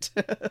 accurate.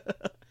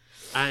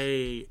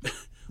 I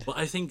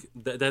think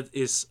that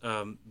is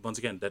once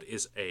again, that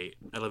is a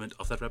element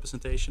of that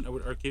representation, I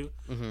would argue.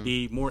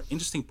 The more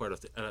interesting part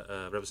of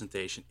the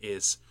representation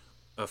is,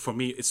 for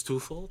me, it's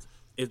twofold.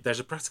 There's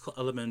a practical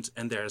element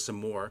and there's a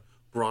more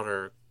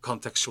broader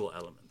contextual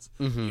element.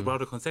 The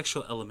broader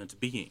contextual element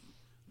being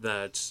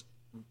that,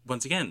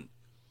 once again,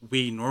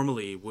 we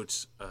normally would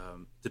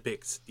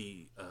depict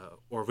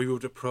or we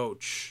would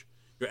approach,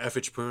 your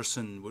average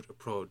person would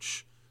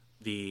approach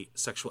the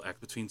sexual act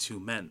between two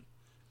men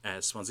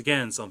as, once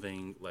again,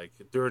 something like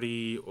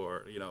dirty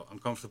or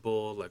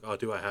uncomfortable, like, oh,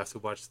 do I have to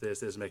watch this?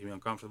 This is making me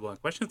uncomfortable, and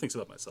question things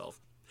about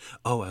myself.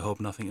 Oh, I hope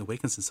nothing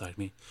awakens inside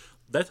me.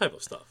 That type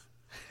of stuff.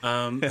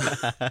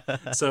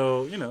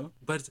 So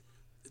but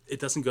it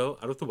doesn't go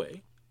out of the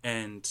way,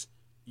 and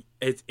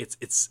it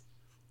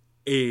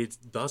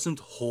doesn't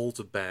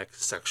hold back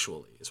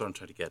sexually. Is what I'm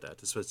trying to get at.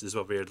 This is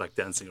what we're like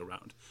dancing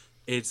around.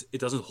 It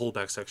doesn't hold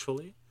back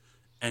sexually,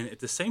 and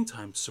at the same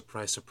time,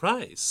 surprise,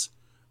 surprise,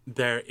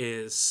 there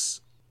is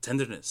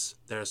tenderness.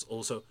 There's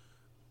also,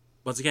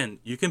 once again,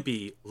 you can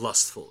be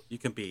lustful, you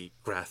can be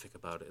graphic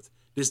about it.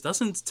 This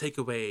doesn't take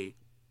away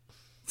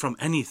from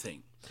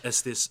anything,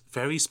 as this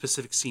very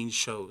specific scene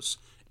shows,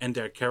 and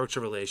their character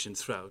relation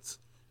throughout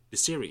the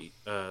series,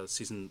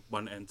 season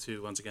 1 and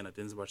 2. Once again, I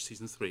didn't watch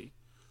season 3.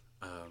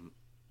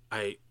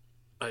 I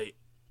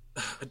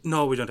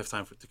no, we don't have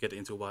time to get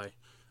into why.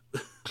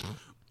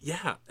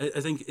 Yeah, I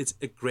think it's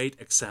a great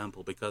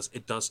example because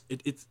it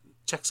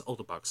checks all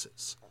the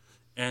boxes.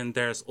 And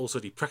there's also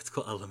the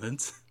practical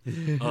element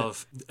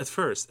of, at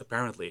first,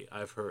 apparently,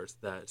 I've heard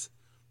that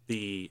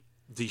the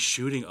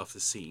shooting of the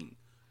scene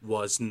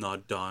was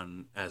not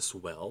done as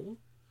well,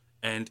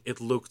 and it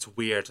looked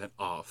weird and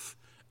off.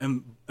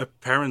 And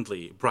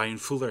apparently, Brian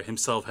Fuller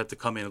himself had to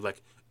come in and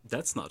like,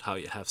 that's not how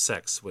you have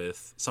sex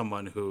with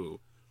someone who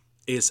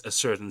is a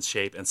certain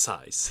shape and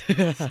size.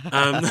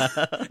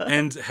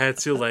 And had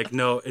to like,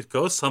 no, it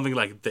goes something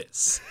like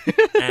this.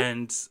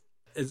 And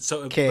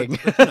so, King.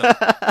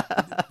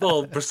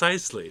 well,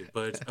 precisely.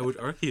 But I would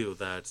argue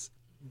that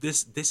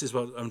this is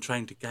what I'm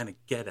trying to kind of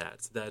get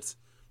at. That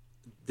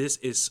this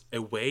is a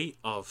way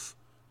of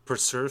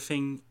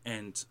preserving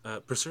the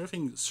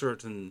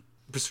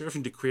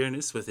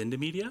queerness within the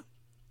media,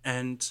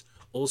 and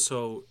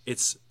also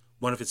it's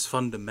one of its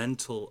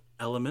fundamental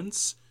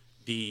elements,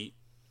 the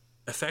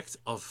effect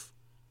of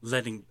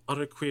letting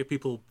other queer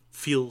people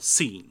feel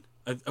seen.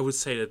 I would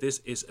say that this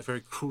is a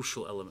very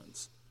crucial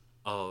element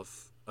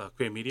of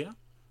queer media,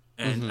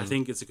 and I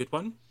think it's a good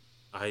one.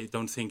 I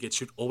don't think it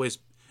should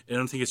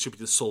be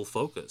the sole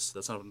focus.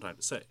 That's not what I'm trying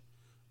to say,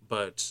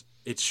 but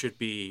it should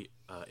be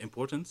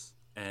important,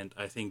 and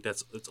I think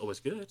it's always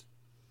good,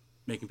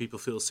 making people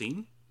feel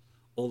seen,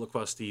 all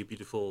across the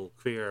beautiful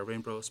queer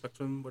rainbow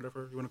spectrum,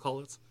 whatever you want to call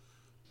it.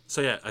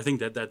 So yeah, I think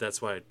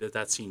that's why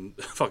that scene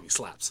fucking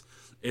slaps.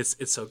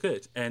 It's so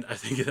good, and I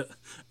think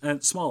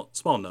and small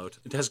note,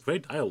 it has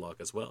great dialogue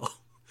as well.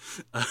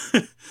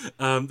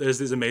 There's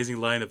this amazing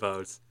line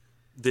about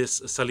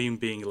this Salim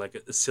being like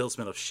a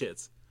salesman of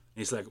shit. And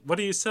he's like, "What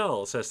do you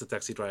sell?" says the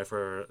taxi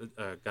driver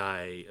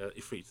guy,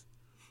 Ifrit.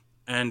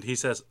 And he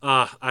says,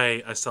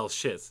 I sell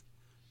shit.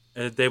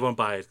 And they won't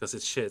buy it because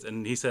it's shit.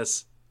 And he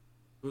says,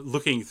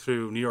 looking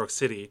through New York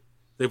City,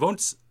 they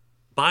won't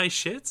buy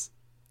shit?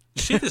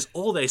 Shit is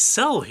all they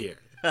sell here.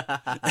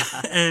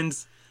 And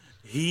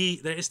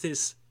there is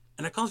this,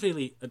 and I can't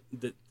really,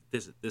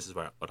 this is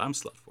what I'm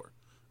slut for.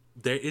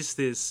 There is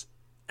this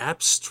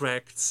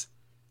abstract,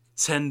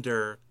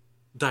 tender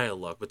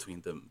dialogue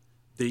between them.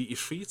 The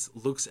Ifrit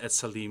looks at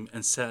Salim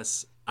and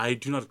says, "I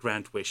do not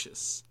grant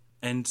wishes."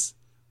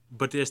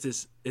 But there's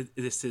this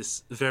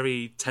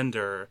very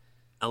tender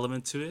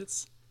element to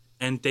it,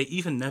 And they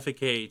even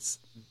navigate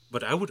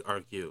what I would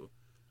argue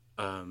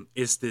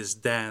is this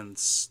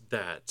dance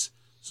that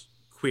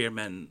queer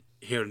men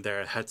here and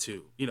there had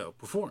to,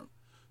 perform.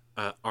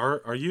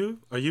 Are you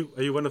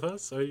one of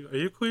us? Are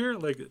you queer?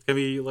 Like, can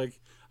we like?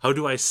 How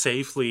do I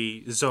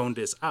safely zone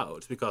this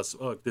out? Because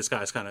this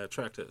guy's kind of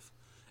attractive,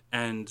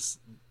 and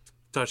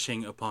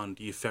touching upon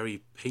the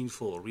very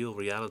painful real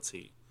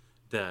reality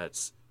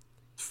that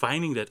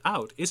finding that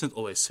out isn't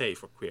always safe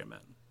for queer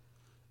men,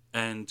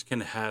 and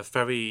can have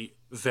very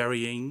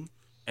varying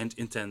and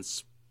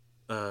intense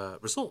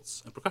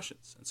results and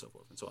repercussions and so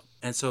forth and so on.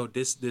 And so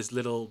this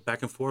little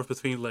back and forth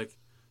between like,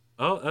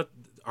 are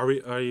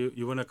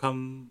you want to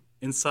come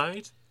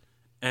inside?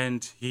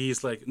 And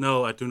he's like,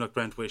 no, I do not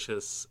grant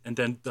wishes, and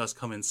then does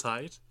come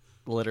inside.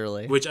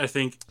 Literally. Which I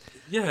think,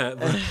 yeah,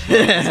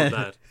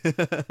 that.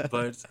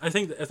 But I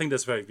think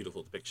that's a very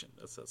beautiful depiction.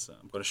 That's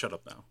I'm going to shut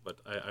up now, but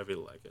I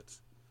really like it.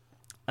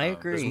 I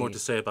agree. There's more to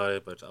say about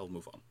it, but I'll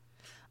move on.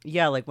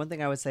 Yeah, like one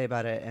thing I would say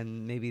about it,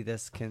 and maybe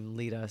this can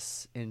lead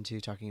us into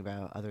talking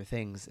about other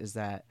things, is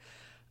that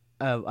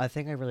I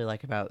think I really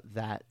like about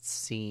that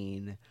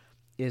scene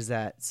is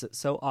that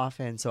so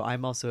often. So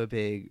I'm also a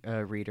big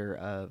reader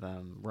of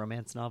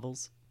romance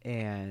novels,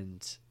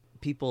 and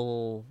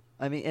people.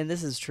 I mean, and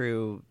this is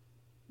true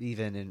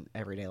even in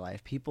everyday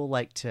life. People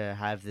like to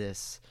have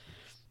this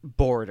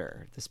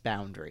border, this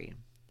boundary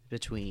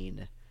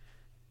between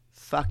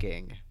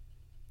fucking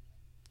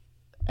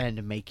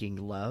and making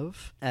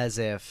love, as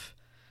if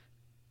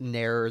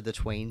ne'er the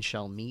twain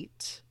shall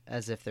meet,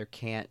 as if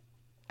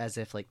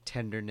like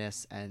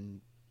tenderness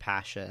and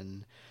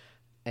passion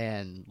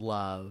and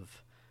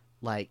love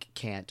like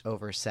can't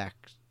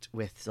intersect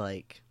with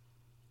like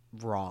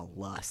raw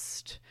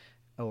lust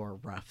or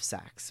rough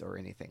sex or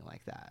anything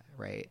like that,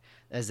 right?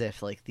 As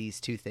if like these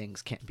two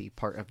things can't be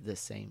part of the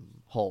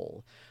same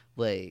whole,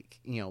 like,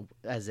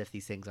 as if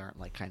these things aren't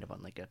like kind of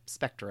on like a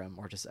spectrum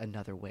or just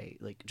another way,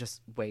 like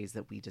just ways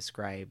that we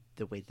describe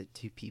the way that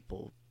two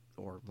people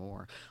or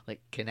more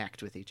like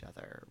connect with each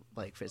other,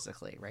 like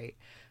physically, right?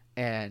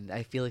 And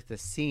I feel like the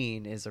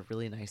scene is a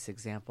really nice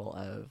example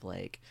of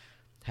like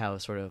how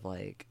sort of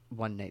like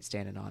one night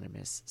stand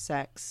anonymous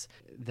sex,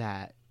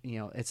 that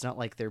it's not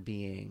like they're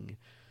being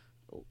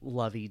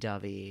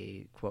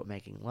lovey-dovey, quote,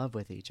 making love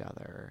with each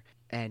other,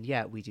 and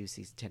yet we do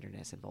see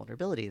tenderness and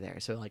vulnerability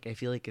there. So like I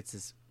feel like it's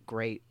this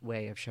great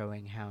way of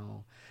showing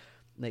how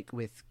like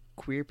with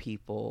queer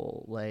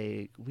people,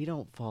 like we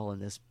don't fall in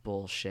this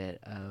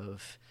bullshit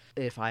of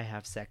if I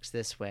have sex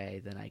this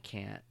way then I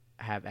can't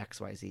have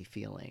XYZ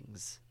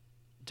feelings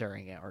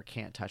during it, or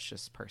can't touch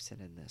this person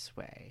in this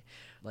way.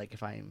 Like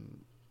if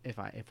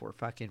we're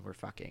fucking, we're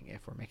fucking.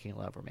 If we're making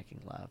love, we're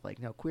making love. Like,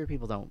 no, queer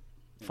people don't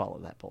follow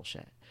that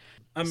bullshit.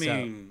 I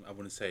mean, I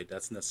wouldn't say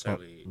that's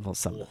necessarily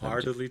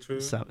wholeheartedly true.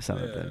 Some of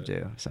them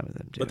do. Some of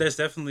them do. But there's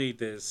definitely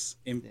this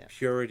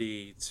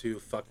impurity to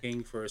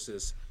fucking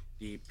versus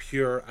the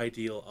pure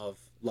ideal of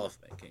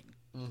lovemaking.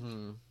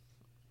 Mm-hmm.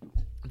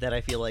 That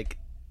I feel like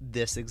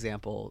this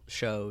example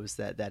shows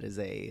that is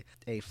a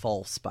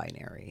false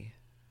binary,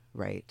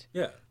 right?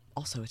 Yeah.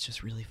 Also, it's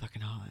just really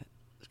fucking hot.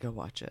 Go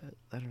watch it.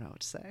 I don't know what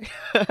to say.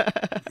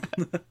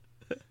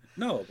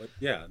 No, but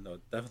yeah, no,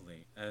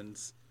 definitely. And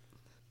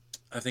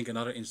I think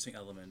another interesting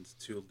element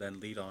to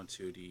then lead on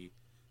to the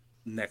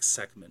next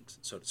segment,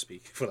 so to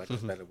speak, for lack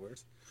of a better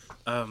word,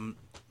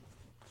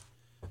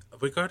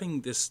 regarding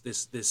this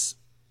the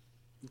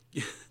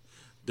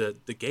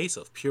gaze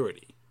of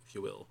purity, if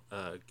you will,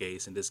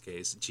 gaze in this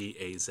case,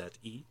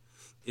 GAZE,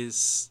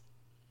 is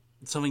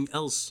something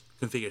else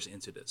configures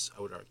into this,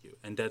 I would argue,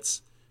 and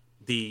that's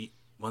the,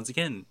 once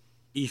again,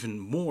 even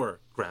more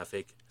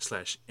graphic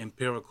 /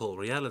 empirical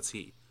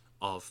reality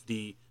of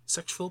the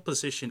sexual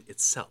position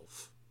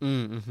itself.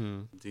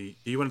 Mm-hmm. Do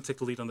you want to take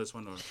the lead on this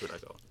one, or should I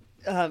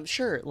go?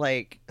 Sure.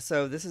 Like,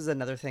 so this is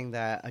another thing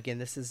that, again,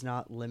 this is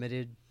not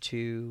limited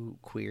to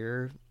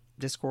queer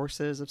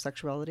discourses of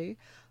sexuality.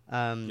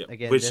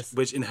 Again,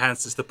 which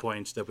enhances the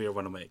point that we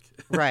want to make.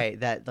 Right.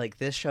 That like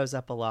this shows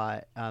up a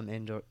lot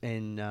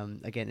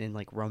in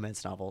like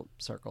romance novel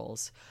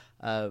circles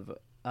of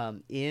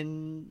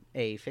in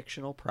a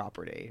fictional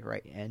property,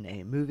 right, in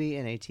a movie,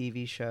 in a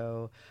TV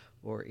show,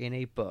 or in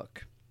a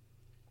book,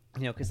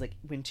 because like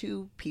when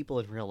two people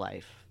in real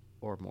life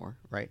or more,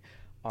 right,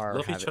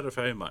 love each other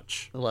very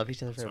much. When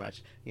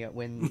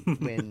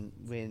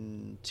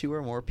two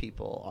or more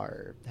people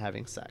are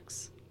having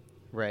sex,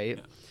 right,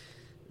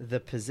 the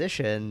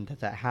position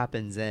that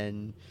happens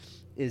in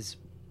is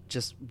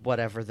just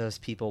whatever those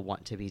people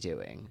want to be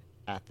doing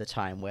at the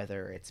time,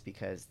 whether it's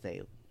because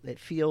it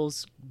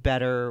feels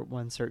better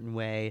one certain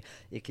way.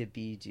 It could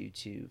be due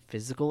to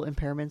physical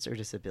impairments or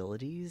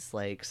disabilities,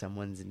 like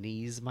someone's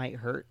knees might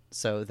hurt,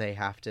 so they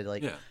have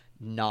to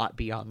not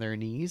be on their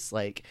knees.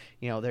 Like,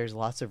 there's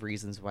lots of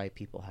reasons why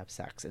people have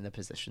sex in the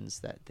positions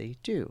that they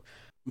do.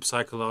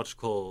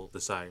 Psychological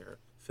desire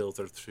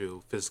filtered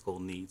through physical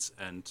needs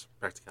and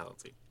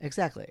practicality.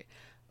 Exactly.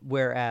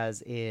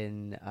 Whereas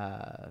in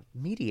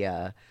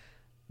media,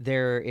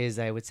 there is,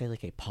 I would say,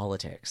 like a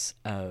politics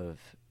of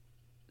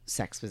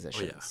sex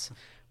positions,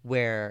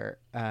 where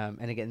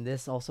and again,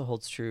 this also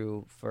holds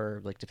true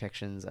for like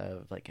depictions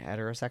of like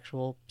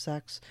heterosexual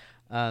sex,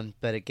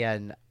 but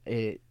again,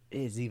 it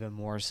is even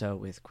more so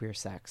with queer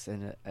sex,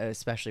 and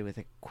especially with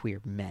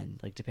queer men,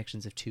 like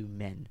depictions of two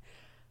men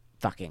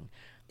fucking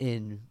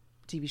in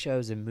TV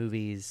shows and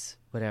movies,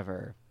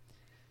 whatever.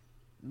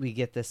 We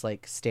get this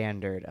like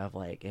standard of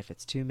like, if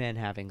it's two men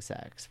having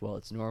sex, well,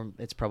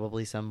 it's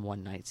probably some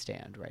one night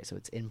stand, right? So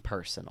it's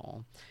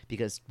impersonal,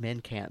 because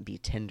men can't be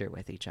tender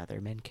with each other,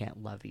 men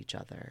can't love each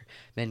other,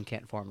 men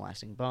can't form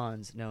lasting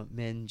bonds. No,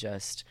 men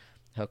just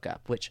hook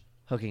up, which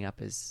hooking up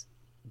is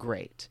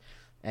great,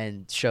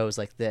 and shows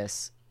like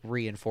this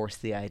reinforce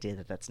the idea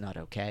that that's not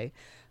okay.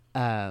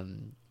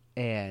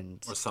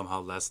 And or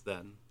somehow less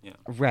than, yeah.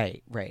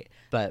 Right, right.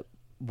 But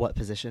what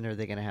position are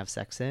they going to have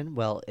sex in?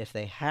 Well, if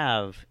they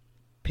have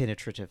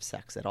penetrative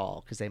sex at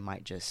all, because they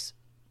might just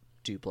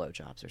do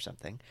blowjobs or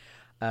something,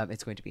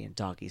 it's going to be in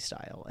doggy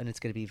style, and it's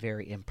going to be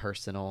very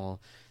impersonal,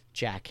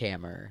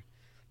 jackhammer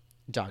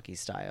doggy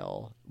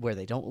style, where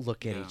they don't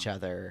look at each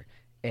other,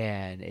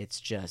 and it's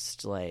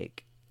just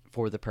like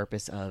for the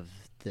purpose of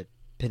the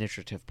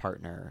penetrative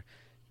partner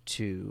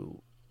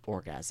to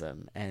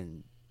orgasm,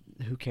 and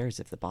who cares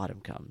if the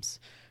bottom comes,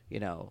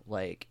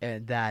 like,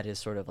 and that is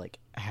sort of like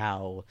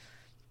how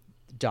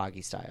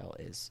doggy style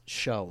is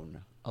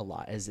shown a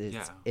lot, as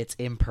it's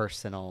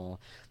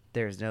impersonal,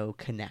 there's no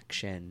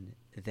connection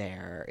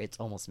there, it's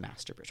almost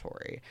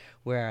masturbatory,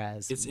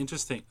 whereas it's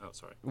interesting.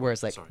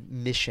 Like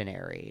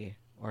missionary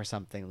or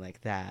something like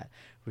that,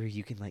 where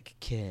you can like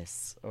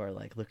kiss or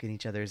like look in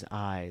each other's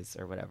eyes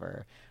or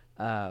whatever,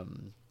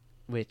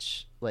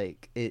 which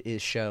like it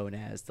is shown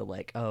as the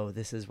like, oh,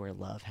 this is where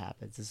love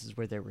happens, this is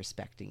where they're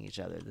respecting each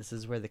other, this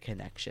is where the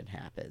connection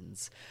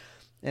happens.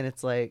 And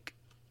it's like,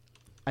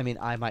 I mean,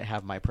 I might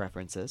have my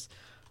preferences,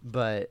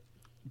 but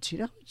do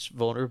you know how much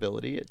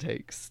vulnerability it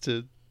takes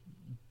to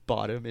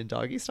bottom in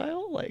doggy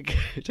style? Like,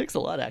 it takes a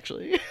lot,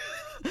 actually.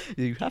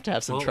 You have to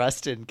have some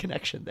trust and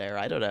connection there.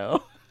 I don't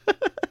know.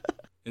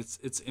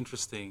 It's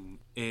interesting.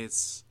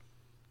 It's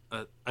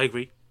I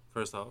agree.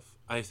 First off,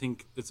 I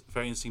think it's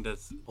very interesting that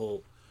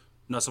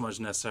not so much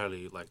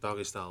necessarily like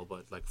doggy style,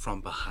 but like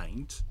from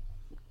behind,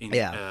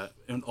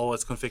 in all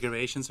its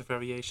configurations and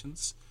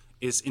variations,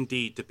 is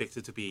indeed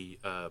depicted to be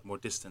more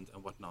distant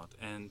and whatnot.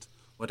 And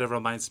whatever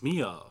reminds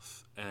me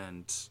of,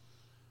 and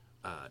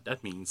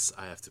that means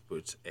I have to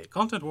put a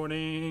content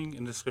warning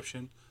in the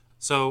description.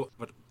 So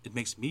what it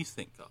makes me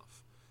think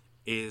of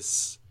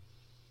is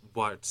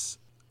what,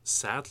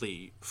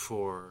 sadly,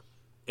 for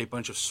a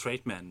bunch of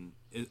straight men,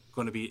 is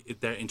going to be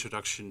their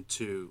introduction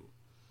to,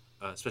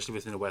 especially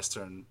within the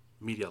Western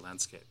media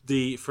landscape.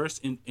 The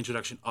first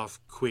introduction of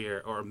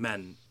queer or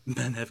men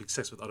having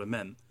sex with other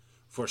men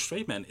for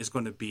straight men is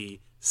going to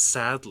be,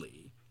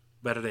 sadly,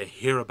 whether they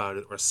hear about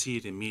it or see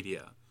it in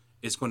media,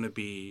 is going to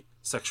be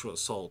sexual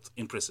assault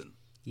in prison.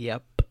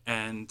 Yep.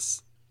 And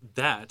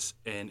that,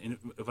 in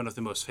one of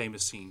the most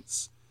famous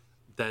scenes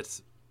that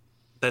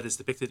is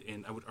depicted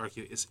in, I would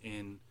argue, is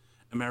in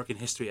American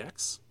History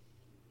X.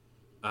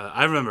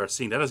 I remember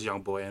seeing that as a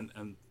young boy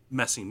and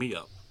messing me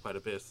up quite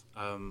a bit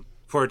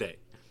for a day.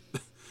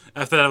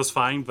 After that, I was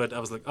fine, but I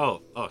was like,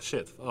 oh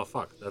shit, oh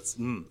fuck, that's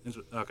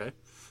okay.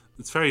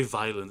 It's very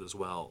violent as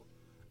well,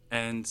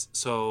 and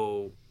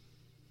so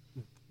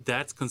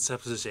that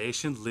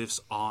conceptualization lives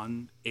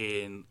on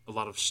in a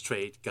lot of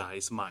straight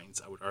guys'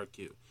 minds, I would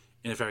argue,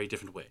 in a very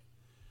different way.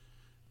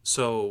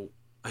 So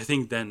I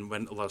think then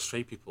when a lot of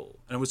straight people,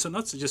 and I would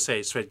not just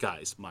say straight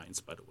guys' minds,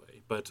 by the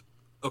way, but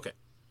okay,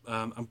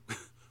 I'm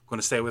going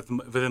to stay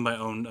within my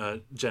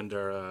own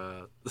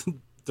gender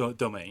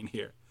domain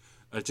here,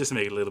 just to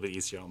make it a little bit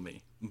easier on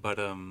me. But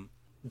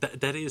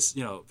that is,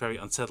 very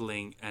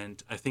unsettling,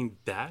 and I think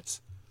that,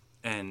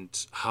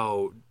 and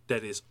how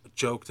that is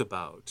joked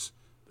about,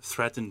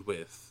 threatened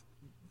with,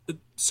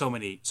 so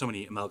many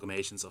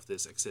amalgamations of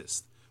this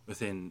exist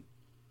within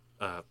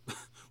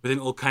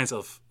all kinds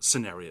of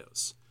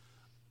scenarios,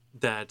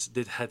 that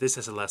this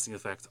has a lasting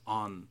effect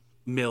on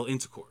male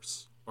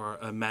intercourse, or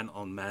a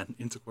man-on-man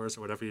intercourse,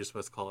 or whatever you're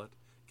supposed to call it,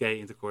 gay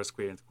intercourse,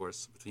 queer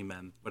intercourse between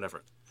men,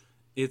 whatever.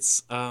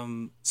 It's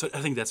so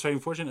I think that's very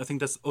important. I think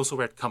that's also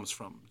where it comes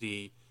from,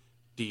 the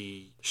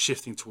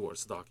shifting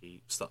towards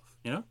doggy stuff,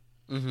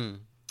 Mm-hmm.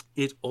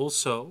 It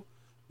also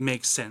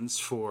makes sense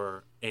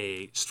for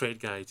a straight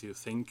guy to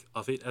think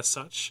of it as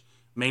such,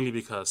 mainly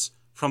because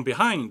from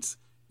behind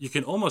you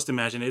can almost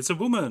imagine it's a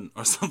woman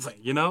or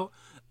something,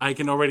 I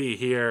can already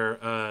hear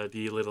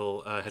the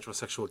little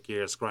heterosexual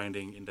gears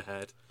grinding in the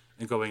head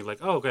and going like,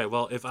 oh, okay,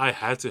 well, if I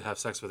had to have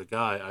sex with a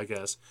guy, I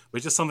guess,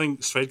 which is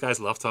something straight guys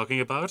love talking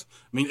about.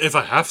 I mean, if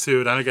I have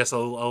to, then I guess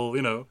I'll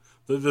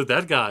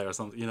that guy or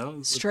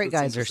something, Straight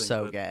guys are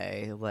so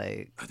gay,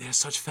 like, they're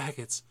such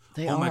faggots.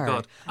 They are. My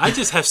god, I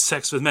just have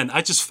sex with men.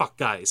 I just fuck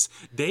guys.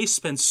 They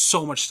spend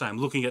so much time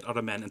looking at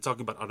other men and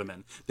talking about other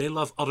men. They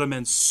love other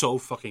men so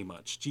fucking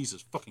much.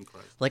 Jesus fucking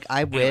Christ. Like,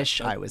 I wish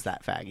I was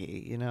that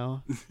faggy,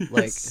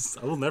 Like,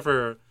 I'll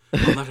never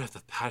have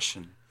the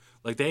passion.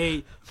 Like,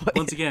 they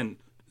once again,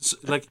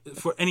 like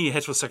for any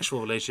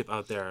heterosexual relationship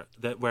out there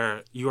that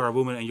where you are a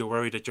woman and you're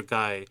worried that your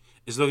guy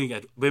is looking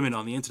at women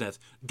on the internet,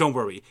 don't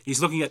worry.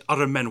 He's looking at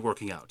other men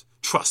working out.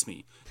 Trust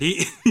me.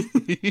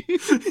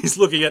 He's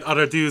looking at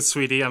other dudes,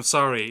 sweetie. I'm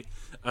sorry.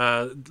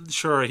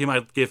 Sure, he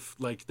might give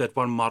like that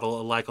one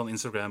model a like on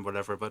Instagram,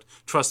 whatever. But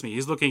trust me,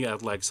 he's looking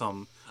at like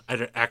some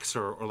either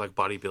actor or like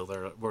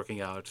bodybuilder working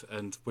out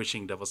and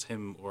wishing that was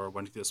him or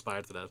wanting to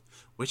aspire to that,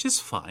 which is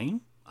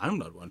fine. I'm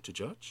not one to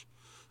judge.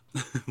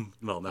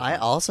 Well, I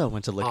also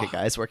want to look at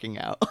guys working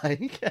out.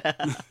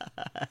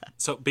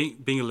 So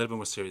being a little bit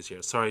more serious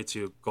here. Sorry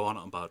to go on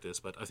about this,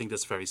 but I think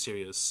that's a very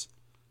serious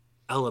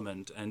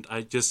element, and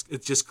it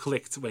just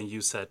clicked when you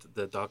said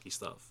the doggy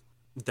stuff.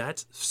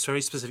 That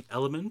very specific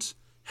element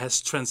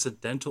has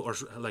transcendental or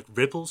like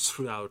ripples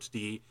throughout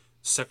the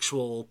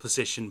sexual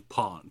position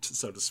pond,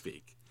 so to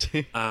speak.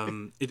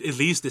 It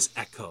leaves this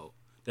echo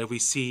that we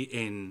see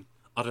in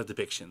other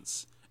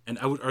depictions, and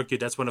I would argue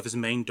that's one of his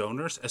main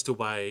donors as to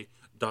why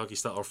doggy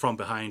style or from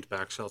behind,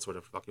 back shots,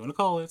 whatever the fuck you want to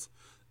call it,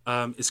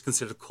 is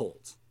considered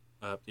cold.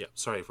 Yeah,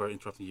 sorry for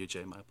interrupting you,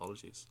 Jay. My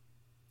apologies.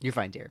 You're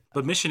fine, dear.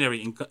 But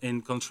missionary,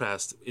 in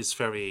contrast, is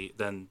very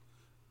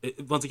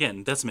once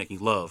again, that's making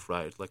love,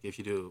 right? Like if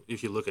you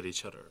look at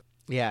each other.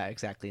 Yeah,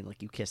 exactly. And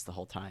like you kiss the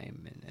whole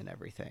time and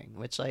everything,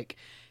 which like,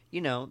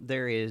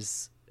 there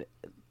is,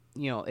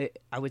 I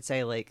would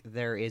say like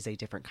there is a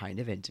different kind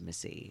of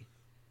intimacy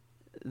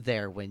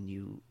there when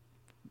you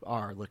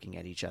are looking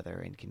at each other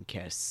and can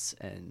kiss,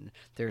 and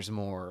there's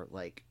more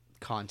like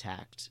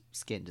contact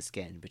skin to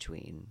skin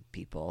between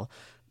people.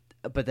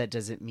 But that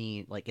doesn't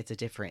mean like it's a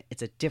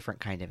different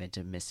kind of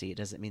intimacy. It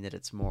doesn't mean that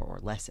it's more or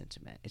less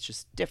intimate. It's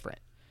just different.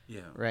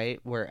 Yeah.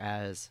 Right?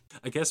 Whereas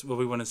I guess what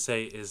we want to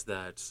say is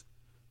that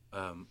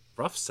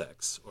rough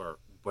sex, or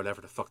whatever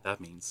the fuck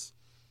that means,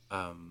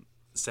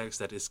 sex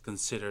that is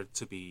considered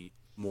to be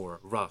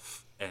more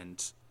rough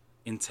and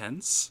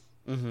intense,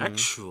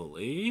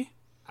 actually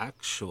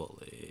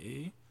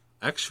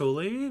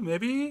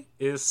maybe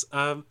is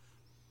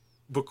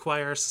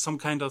requires some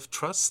kind of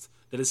trust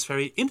that is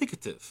very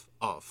indicative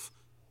of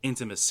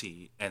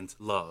intimacy and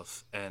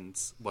love and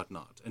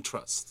whatnot and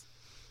trust.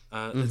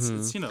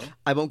 It's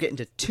I won't get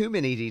into too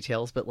many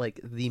details, but like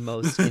the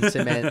most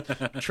intimate,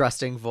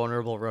 trusting,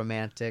 vulnerable,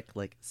 romantic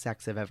like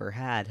sex I've ever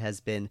had has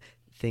been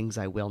things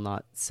I will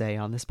not say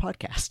on this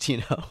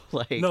podcast,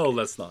 like no,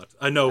 let's not.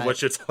 I know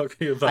what you're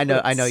talking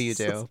about. I know you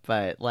do,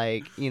 but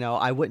like,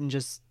 I wouldn't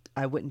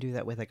do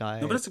that with a guy.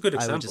 No, but it's a good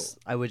example.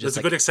 I would just It's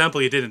a good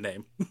example you didn't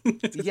name.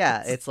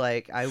 Yeah, it's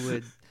like I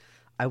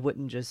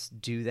wouldn't just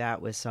do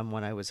that with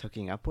someone I was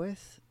hooking up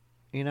with,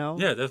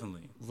 Yeah,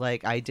 definitely.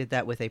 Like I did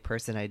that with a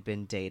person I'd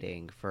been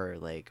dating for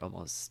like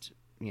almost,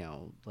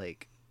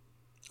 like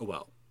a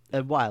while.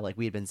 Like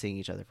we had been seeing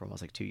each other for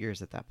almost like 2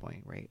 years at that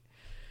point, right?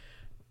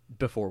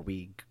 Before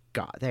we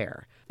got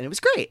there. And it was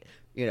great,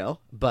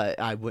 but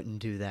I wouldn't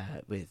do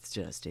that with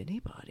just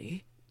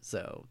anybody.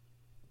 So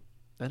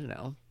I don't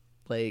know.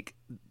 Like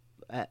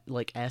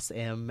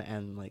SM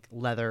and like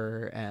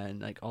leather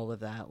and like all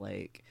of that,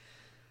 like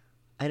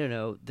I don't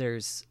know,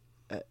 there's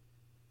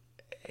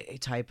a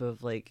type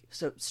of like,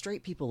 so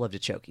straight people love to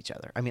choke each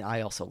other. I mean,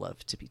 I also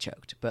love to be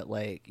choked, but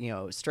like,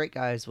 straight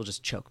guys will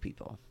just choke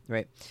people,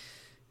 right?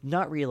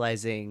 Not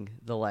realizing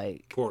the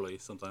like poorly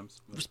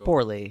sometimes. Just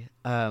poorly,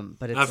 but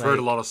it's I've heard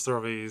a lot of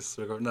stories.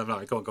 No,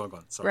 go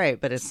on. Sorry. Right,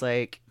 but it's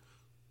like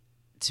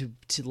to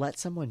let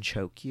someone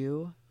choke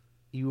you,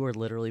 you are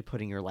literally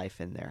putting your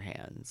life in their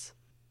hands,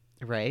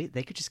 right?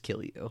 They could just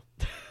kill you,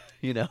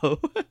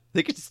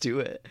 they could just do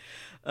it,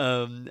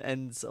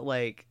 and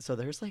so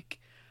there's like.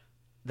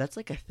 That's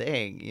like a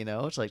thing,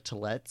 it's like to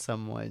let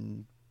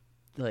someone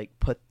like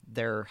put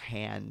their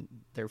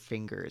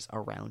fingers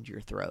around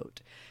your throat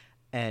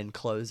and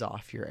close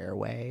off your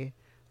airway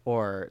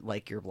or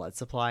like your blood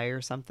supply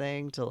or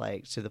something to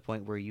the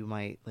point where you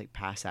might like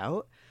pass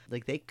out.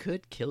 Like they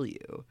could kill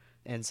you.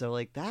 And so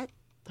like that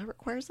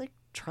requires like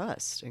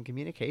trust and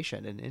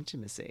communication and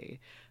intimacy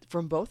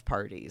from both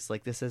parties.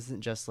 Like this isn't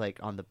just like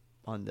on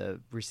the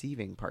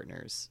receiving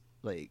partner's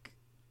like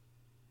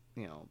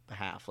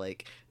behalf.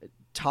 Like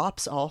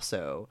tops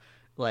also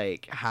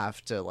like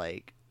have to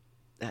like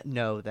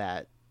know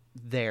that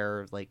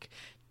their like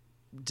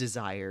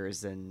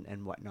desires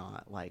and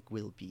whatnot like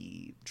will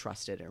be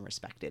trusted and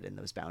respected, and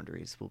those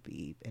boundaries will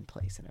be in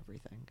place and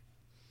everything.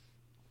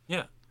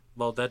 Yeah,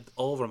 well, that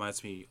all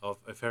reminds me of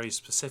a very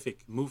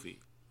specific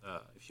movie,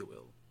 if you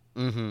will.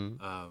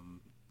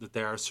 That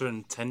there are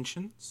certain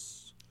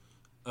tensions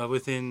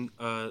within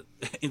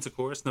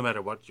intercourse, no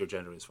matter what your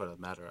gender is, for that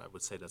matter. I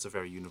would say that's a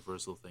very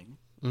universal thing.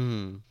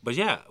 But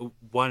yeah,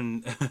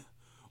 one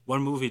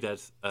movie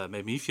that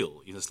made me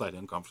feel slightly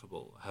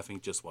uncomfortable, having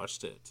just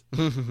watched it.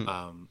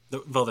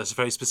 Well, there's a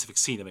very specific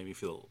scene that made me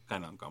feel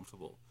kind of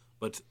uncomfortable.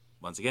 But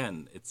once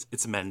again,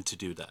 it's meant to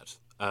do that.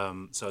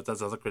 So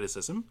that's not a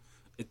criticism.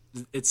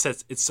 It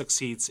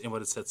succeeds in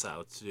what it sets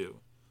out to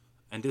do.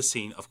 And this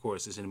scene, of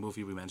course, is in a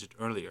movie we mentioned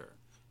earlier.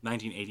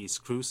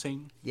 1980s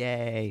cruising.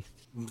 Yay.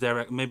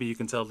 Maybe you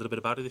can tell a little bit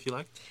about it if you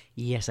like.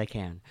 Yes, I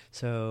can.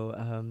 So,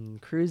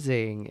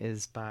 Cruising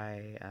is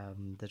by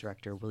the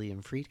director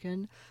William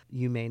Friedkin.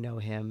 You may know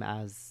him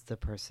as the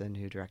person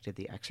who directed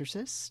The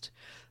Exorcist,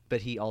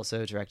 but he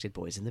also directed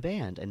Boys in the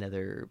Band,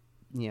 another,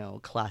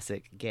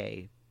 classic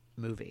gay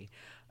movie.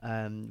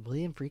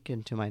 William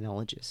Friedkin, to my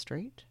knowledge, is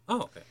straight.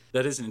 Oh, okay.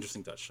 That is an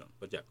interesting touchstone.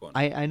 But yeah, go on.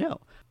 I know.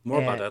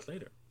 More about that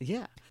later.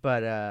 Yeah.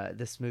 But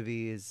this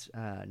movie is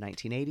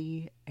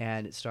 1980,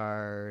 and it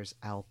stars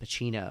Al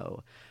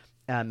Pacino.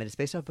 And it's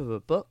based off of a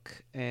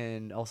book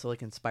and also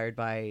like inspired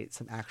by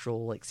some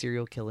actual like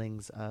serial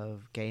killings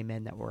of gay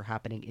men that were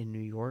happening in New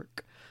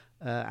York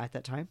at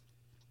that time.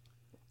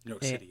 New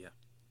York City, yeah.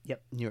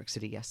 Yep, New York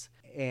City, yes.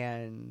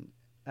 And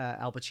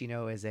Al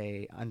Pacino is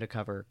a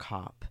undercover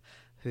cop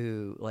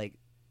who like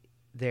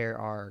there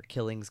are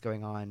killings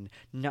going on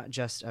not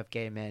just of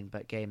gay men,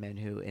 but gay men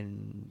who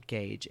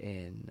engage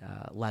in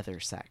leather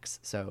sex.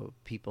 So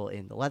people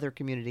in the leather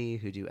community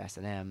who do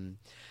S&M,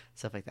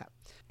 stuff like that.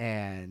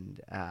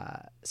 And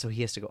so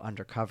he has to go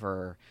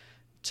undercover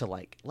to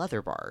like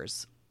leather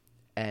bars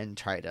and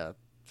try to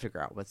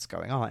figure out what's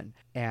going on.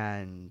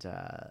 And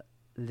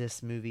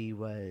this movie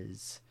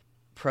was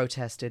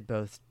protested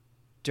both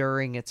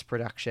during its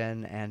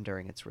production and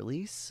during its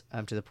release,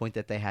 to the point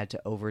that they had to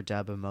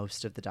overdub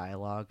most of the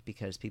dialogue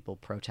because people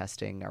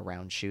protesting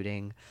around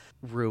shooting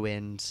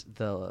ruined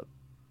the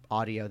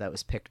audio that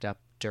was picked up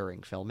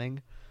during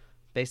filming,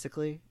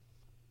 basically.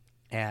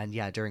 And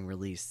yeah, during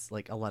release,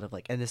 like a lot of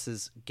like, and this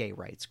is gay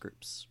rights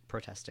groups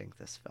protesting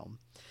this film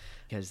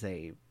because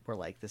they were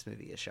like, this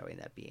movie is showing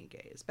that being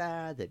gay is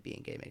bad, that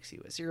being gay makes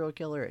you a serial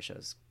killer, it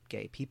shows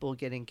gay people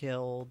getting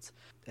killed,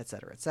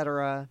 etc.,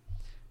 etc.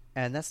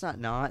 And that's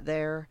not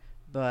there,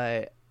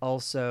 but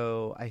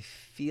also I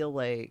feel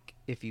like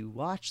if you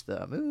watch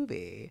the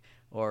movie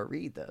or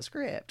read the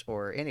script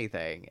or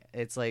anything,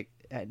 it's like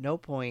at no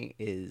point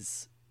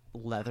is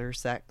leather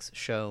sex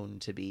shown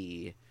to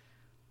be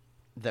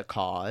the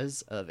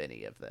cause of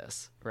any of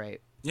this,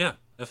 right? Yeah,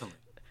 definitely.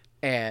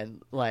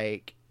 And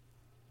like,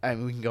 I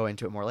mean, we can go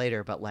into it more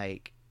later, but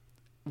like,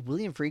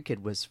 William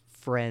Friedkin was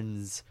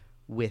friends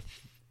with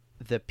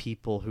the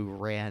people who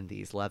ran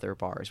these leather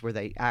bars, where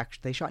they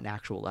shot in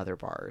actual leather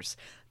bars.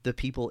 The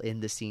people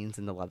in the scenes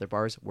in the leather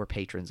bars were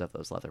patrons of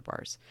those leather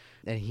bars,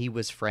 and he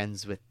was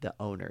friends with the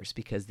owners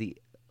because the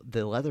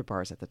leather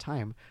bars at the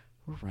time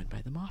were run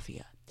by the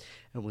mafia,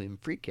 and William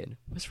Friedkin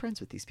was friends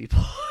with these people.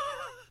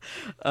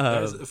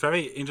 There's a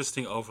very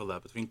interesting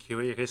overlap between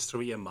queer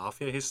history and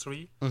mafia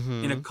history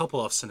in a couple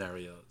of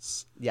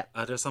scenarios. Yeah.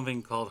 There's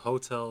something called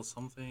Hotel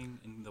something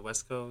in the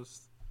West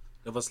Coast.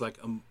 There was like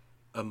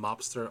a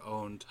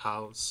mobster-owned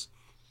house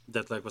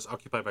that like was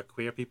occupied by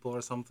queer people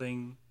or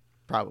something.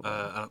 Probably.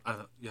 I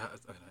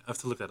have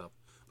to look that up.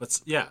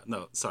 But yeah,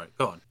 no, sorry,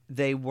 go on.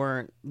 They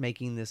weren't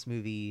making this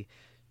movie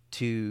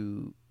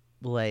to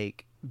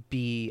like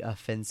be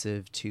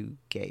offensive to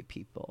gay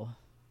people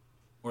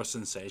Or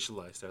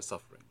sensationalize their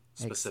suffering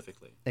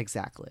specifically.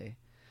 Exactly.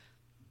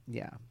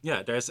 Yeah.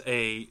 Yeah, there's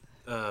a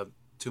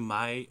to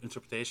my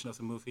interpretation of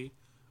the movie.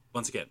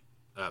 Once again,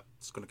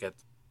 just gonna get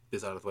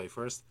this out of the way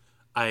first.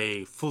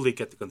 I fully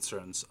get the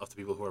concerns of the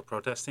people who are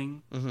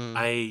protesting. Mm-hmm.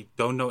 I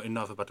don't know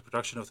enough about the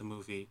production of the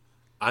movie.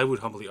 I would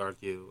humbly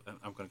argue, and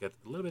I'm going to get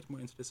a little bit more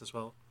into this as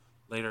well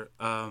later,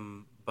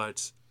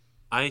 but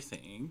I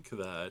think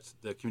that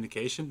the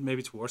communication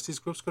maybe towards these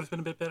groups could have been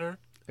a bit better.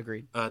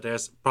 Agreed.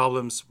 There's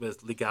problems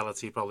with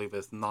legality, probably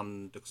with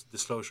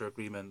non-disclosure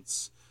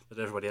agreements that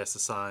everybody has to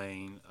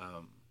sign.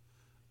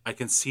 I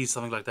can see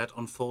something like that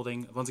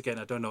unfolding. Once again,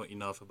 I don't know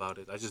enough about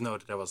it. I just know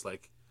that there was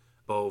like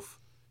both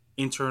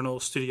internal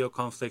studio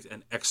conflict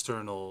and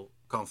external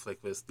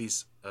conflict with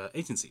these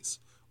agencies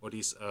or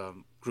these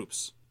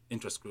groups,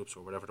 interest groups,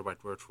 or whatever the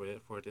right word for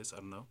it is. I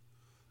don't know.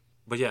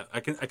 But yeah, I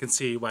can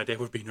see why they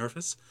would be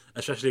nervous,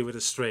 especially with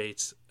a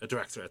straight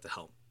director at the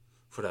helm,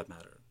 for that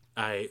matter.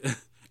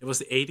 It was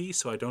the 80s,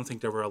 so I don't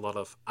think there were a lot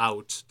of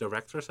out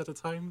directors at the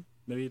time.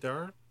 Maybe there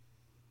are.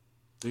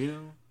 Do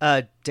you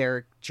know?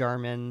 Derek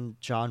Jarman,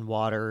 John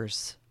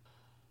Waters.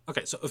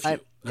 Okay, so a few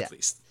yeah. at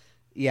least.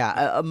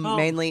 Yeah,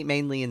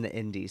 mainly in the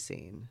indie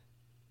scene.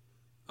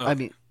 Okay. I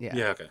mean, yeah.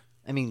 Yeah, okay.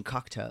 I mean,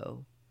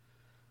 Cocteau.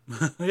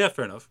 Yeah,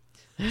 fair enough.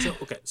 So,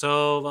 okay,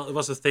 so well, it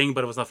was a thing,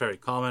 but it was not very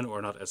common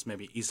or not as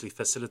maybe easily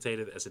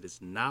facilitated as it is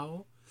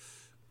now.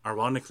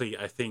 Ironically,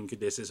 I think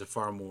this is a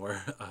far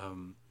more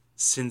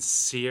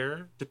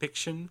sincere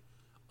depiction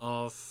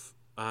of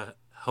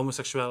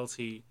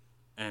homosexuality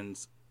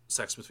and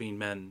sex between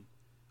men,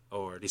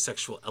 or the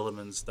sexual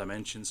elements,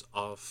 dimensions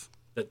of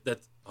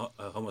that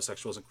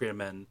homosexuals and queer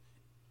men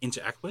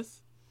interact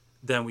with,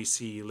 than we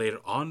see later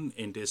on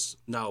in this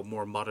now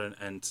more modern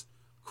and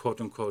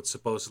quote-unquote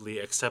supposedly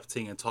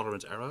accepting and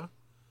tolerant era,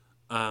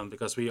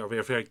 because we are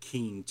very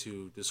keen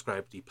to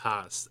describe the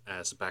past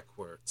as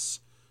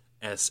backwards,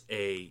 as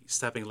a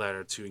stepping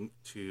ladder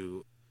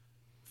to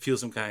feel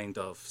some kind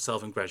of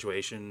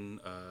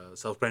self-graduation,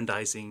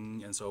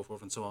 self-grandizing, and so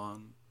forth and so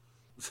on.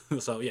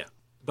 So yeah,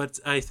 but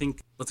I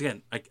think once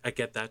again, I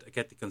get that, I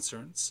get the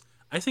concerns.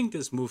 I think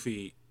this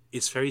movie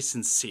is very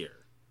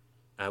sincere.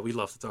 We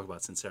love to talk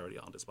about sincerity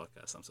on this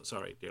podcast. I'm so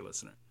sorry, dear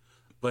listener.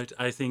 But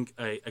I think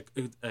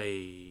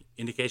a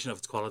indication of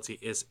its quality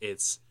is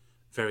its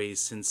very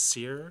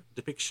sincere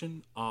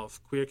depiction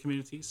of queer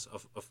communities,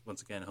 of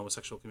once again,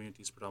 homosexual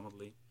communities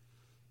predominantly.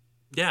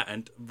 Yeah,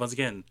 and once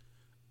again,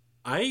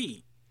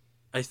 I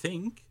I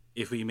think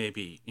if we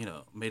maybe,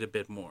 made a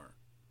bit more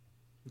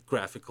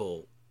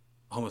graphical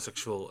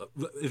homosexual,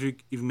 if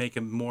you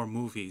make more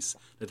movies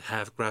that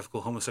have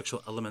graphical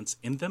homosexual elements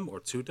in them or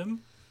to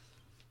them,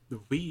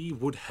 we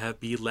would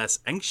be less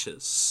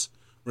anxious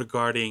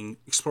regarding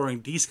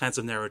exploring these kinds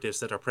of narratives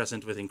that are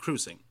present within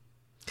cruising.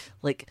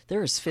 Like,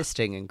 there is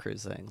fisting in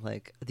cruising.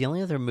 Like, the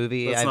only other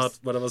movie That's not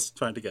what I was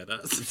trying to get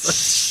at.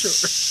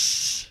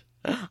 Sure.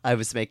 I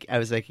was making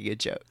a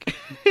joke.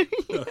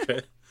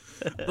 Okay.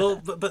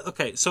 Well, but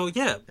okay. So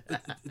yeah,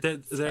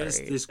 there's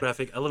this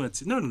graphic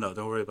element. No,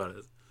 don't worry about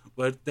it.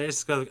 But there's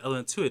this graphic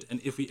element to it, and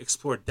if we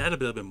explore that a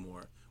little bit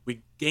more,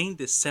 we gain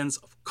this sense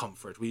of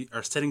comfort. We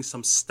are setting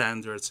some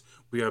standards.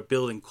 We are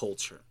building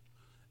culture,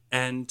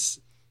 and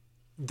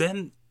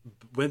then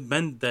when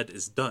that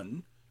is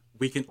done,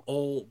 we can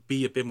all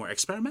be a bit more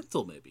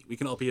experimental. Maybe we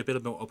can all be a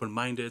bit more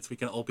open-minded. We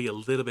can all be a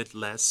little bit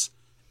less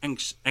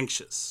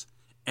anxious.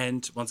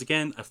 And once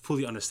again, I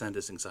fully understand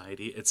this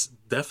anxiety. It's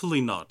definitely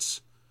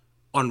not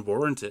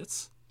unwarranted.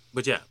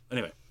 But yeah,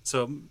 anyway.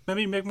 So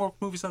maybe make more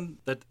movies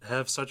that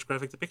have such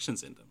graphic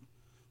depictions in them.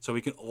 So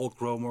we can all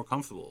grow more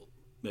comfortable.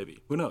 Maybe.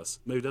 Who knows?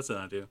 Maybe that's an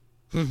idea.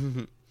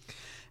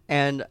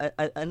 And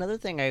another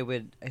thing I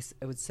would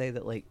say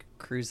that, like,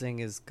 cruising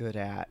is good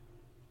at,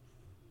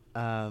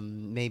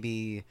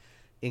 maybe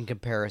in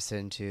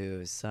comparison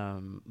to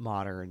some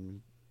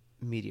modern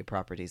media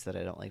properties that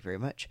I don't like very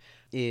much,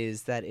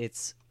 is that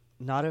it's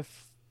not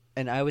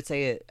and I would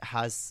say it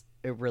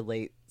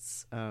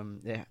relates,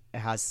 it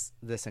has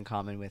this in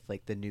common with,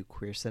 like, the new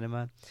queer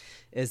cinema,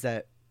 is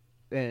that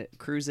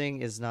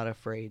cruising is not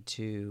afraid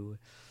to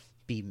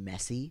be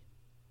messy,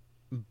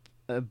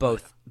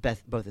 both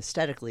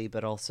aesthetically,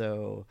 but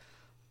also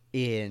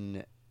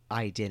in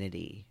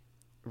identity,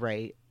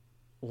 right?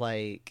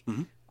 Like,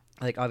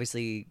 like,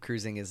 obviously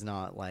cruising is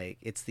not, like,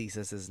 its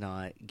thesis is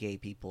not gay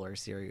people are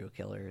serial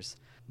killers,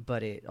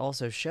 but it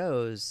also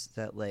shows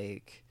that,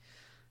 like,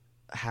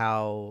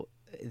 how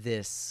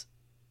this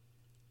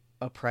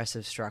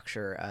oppressive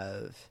structure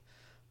of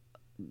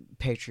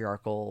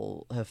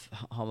patriarchal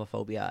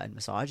homophobia and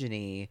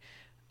misogyny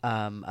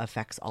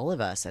affects all of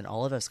us, and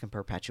all of us can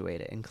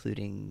perpetuate it,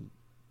 including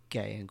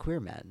gay and queer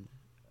men,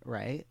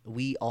 right?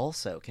 We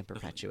also can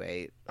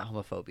perpetuate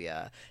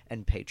homophobia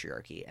and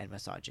patriarchy and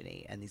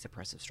misogyny and these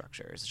oppressive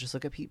structures. Just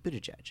look at Pete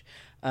Buttigieg.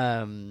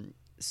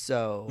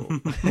 So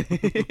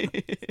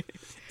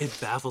it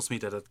baffles me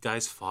that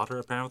guy's father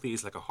apparently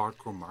is like a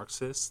hardcore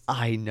Marxist.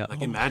 I know.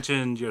 Like,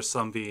 imagine your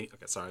son being...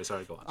 Okay, sorry,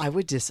 go on. I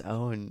would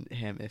disown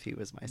him if he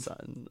was my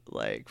son.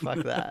 Like, fuck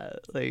that.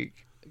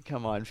 Like,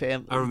 come on,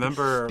 fam. I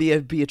remember... Be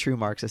a true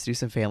Marxist. Do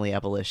some family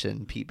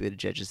abolition. Pete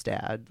Buttigieg's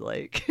dad.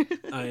 Like...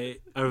 I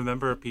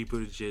remember Pete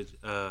Buttigieg,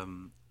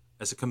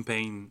 as a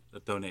campaign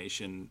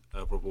donation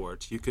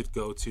reward, you could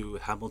go to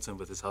Hamilton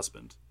with his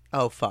husband.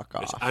 Oh, fuck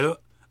off.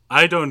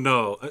 I don't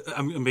know.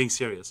 I'm being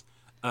serious.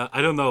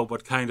 I don't know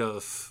what kind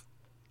of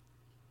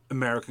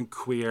American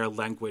queer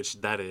language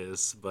that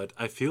is, but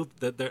I feel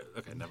that they're...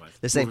 Okay, never mind.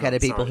 The same kind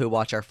of people who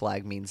watch Our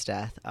Flag Means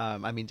Death.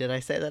 I mean, did I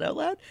say that out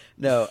loud?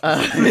 No.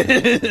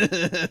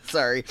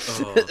 Sorry.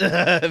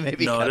 Oh.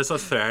 Maybe no, that's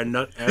not fair.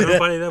 Not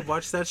everybody that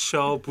watched that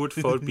show would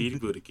vote Pete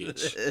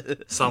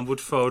Buttigieg. Some would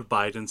vote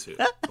Biden too.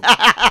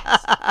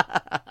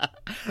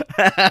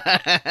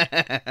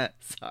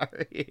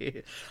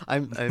 Sorry.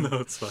 I'm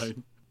No, it's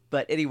fine.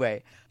 But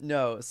anyway,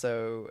 no,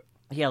 so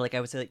yeah, like, I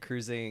would say, like,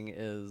 cruising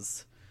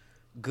is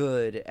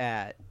good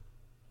at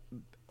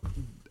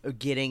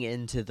getting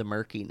into the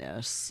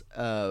murkiness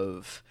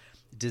of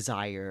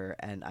desire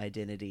and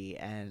identity,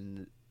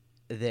 and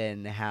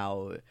then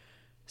how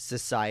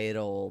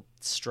societal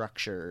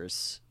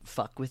structures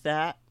fuck with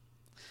that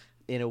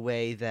in a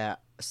way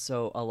that,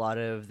 so a lot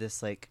of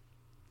this, like,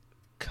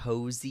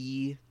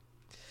 cozy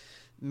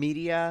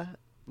media,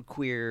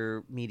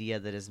 queer media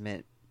that is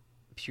meant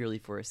purely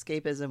for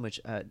escapism, which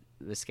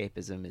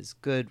escapism is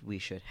good, we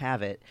should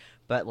have it,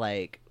 but,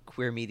 like,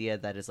 queer media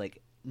that is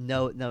like,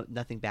 no,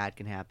 nothing bad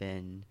can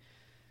happen,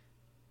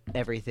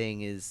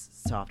 everything is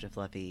soft and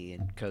fluffy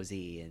and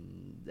cozy,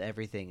 and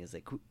everything is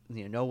like,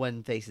 no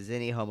one faces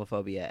any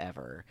homophobia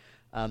ever,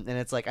 and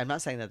it's like, I'm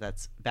not saying that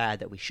that's bad,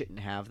 that we shouldn't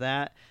have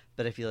that,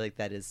 but I feel like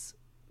that is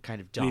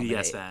kind of dominate.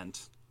 Yes and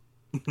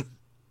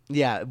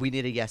yeah, we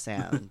need a yes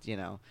and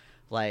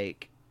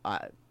like,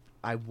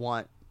 I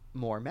want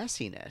more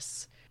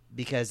messiness,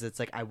 because it's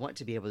like, I want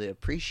to be able to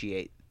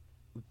appreciate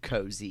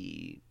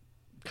cozy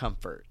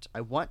comfort.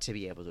 I want to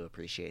be able to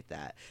appreciate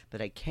that,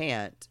 but I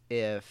can't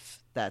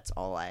if that's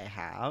all I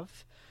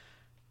have.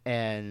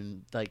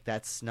 And, like,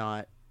 that's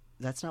not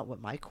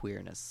what my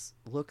queerness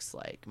looks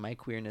like. My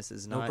queerness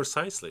is not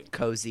precisely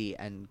cozy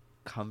and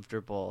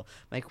comfortable.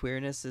 My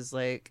queerness is,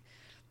 like,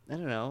 I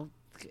don't know,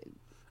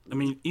 I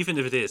mean, even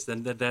if it is,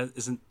 then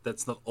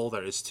that's not all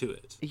there is to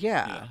it.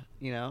 Yeah,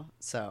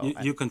 so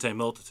you contain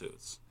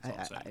multitudes.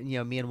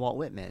 me and Walt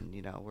Whitman,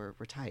 we're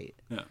tight.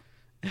 Yeah.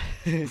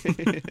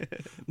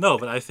 No,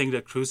 but I think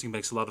that cruising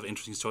makes a lot of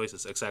interesting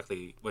choices.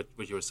 Exactly what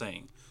you were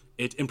saying.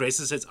 It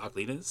embraces its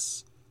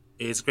ugliness.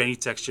 Its grainy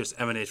textures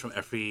emanate from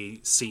every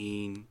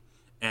scene,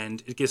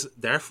 and it gives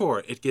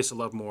a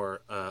lot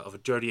more of a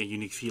dirty and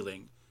unique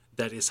feeling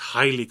that is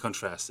highly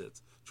contrasted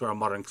to our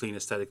modern, clean,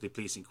 aesthetically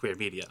pleasing queer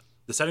media.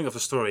 The setting of a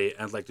story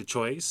and the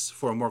choice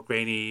for a more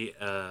grainy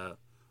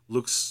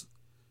looks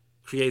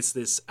creates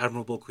this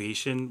admirable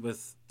cohesion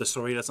with the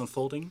story that's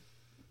unfolding.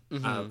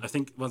 I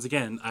think once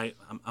again,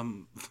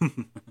 I'm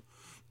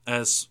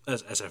as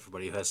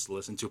everybody who has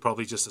listened to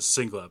probably just a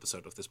single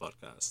episode of this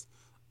podcast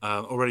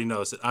already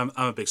knows that I'm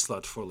a big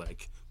slut for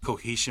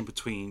cohesion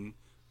between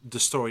the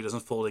story that's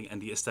unfolding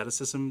and the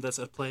aestheticism that's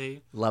at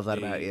play. Love that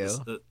about you.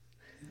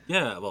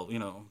 Yeah, well,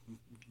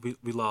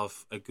 we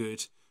love a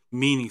good,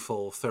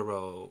 meaningful,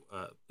 thorough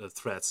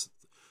threads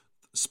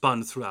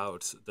spun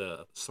throughout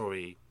the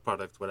story,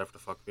 product, whatever the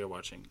fuck we are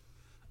watching,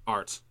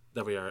 art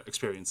that we are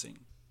experiencing.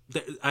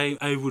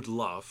 I would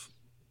love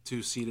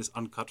to see this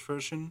uncut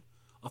version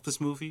of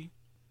this movie,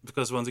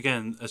 because once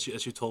again, as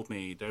you told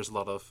me, there's a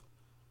lot of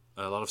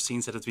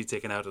scenes that have to be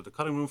taken out of the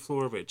cutting room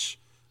floor, which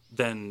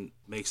then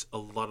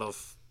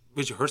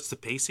which hurts the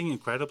pacing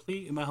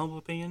incredibly, in my humble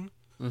opinion.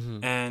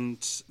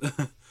 And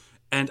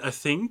and I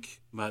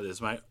think I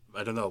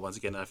don't know. Once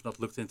again, I've not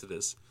looked into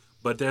this,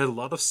 but there are a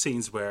lot of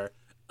scenes where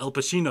Al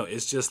Pacino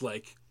is just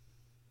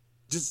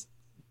just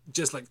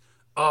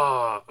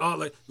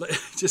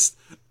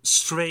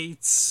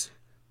straight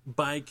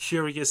by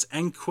curious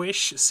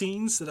anguish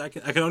scenes that I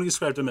can only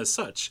describe them as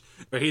such,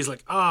 where he's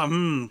like,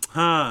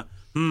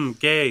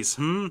 gays,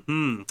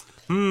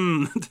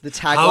 The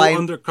tagline. How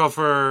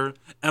undercover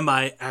am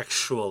I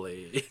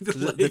actually?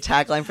 The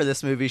tagline for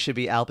this movie should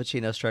be Al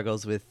Pacino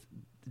struggles with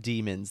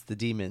demons, the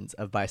demons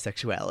of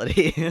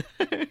bisexuality.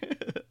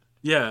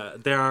 Yeah,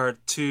 there are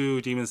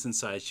two demons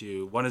inside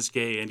you. One is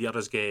gay and the other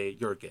is gay.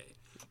 You're gay.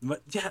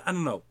 But yeah, I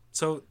don't know.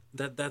 So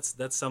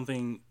that's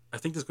something. I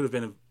think this could have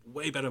been a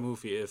way better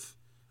movie if,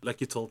 like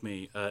you told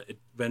me, it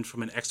went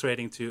from an X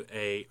rating to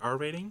a R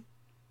rating,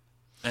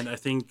 and I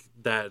think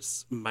that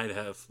might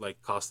have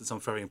costed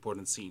some very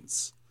important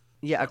scenes.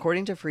 Yeah,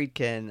 according to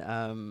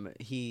Friedkin,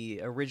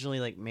 he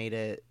originally made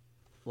it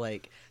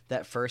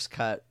that first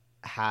cut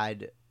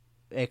had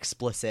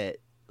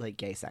explicit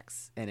gay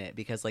sex in it,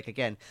 because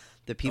again,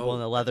 the people in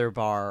the leather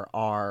bar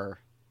are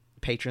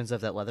patrons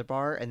of that leather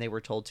bar, and they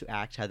were told to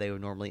act how they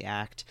would normally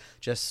act,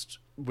 just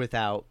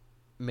without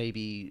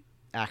maybe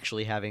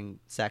actually having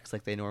sex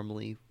like they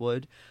normally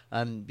would,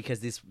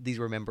 because these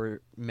were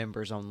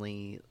members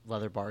only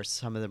leather bars.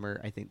 Some of them are,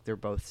 I think they're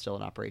both still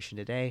in operation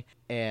today,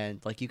 and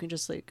you can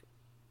just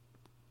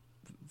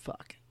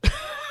fuck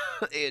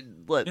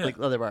in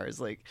leather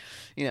bars,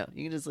 you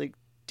can just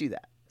do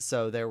that.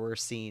 So there were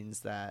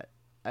scenes that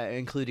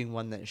including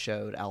one that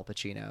showed Al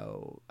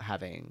Pacino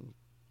having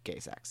gay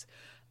sex,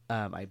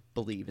 I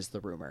believe is the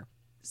rumor.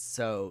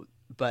 So,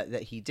 but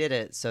that he did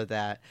it so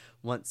that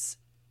once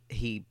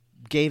he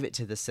gave it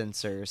to the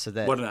censor, so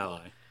that... What an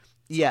ally.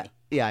 Yeah,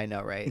 I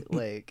know, right?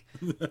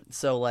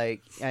 So I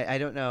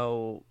don't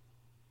know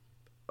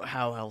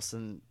how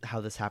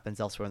this happens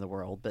elsewhere in the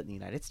world, but in the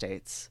United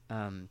States,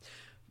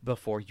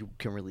 before you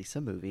can release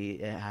a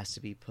movie, it has to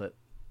be put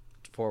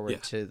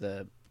forward to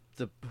the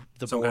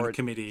some board, kind of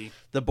committee,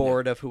 the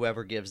board of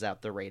whoever gives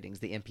out the ratings,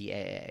 the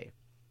MPAA,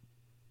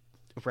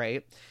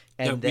 right?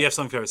 And we have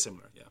something very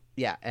similar.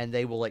 Yeah, and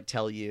they will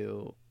tell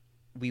you,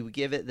 we would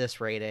give it this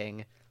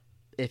rating.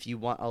 If you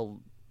want a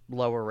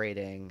lower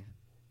rating,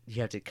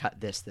 you have to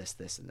cut this,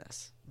 and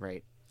this,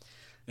 right?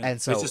 Yeah.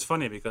 And so it's just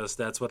funny because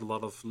that's what a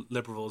lot of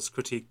liberals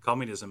critique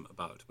communism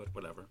about, but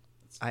whatever.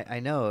 I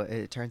know.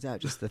 It turns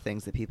out just the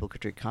things that people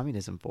critique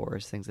communism for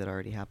is things that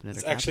already happen in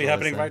It's actually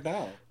happening right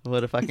now.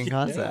 What a fucking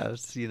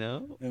concept,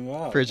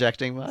 Wow.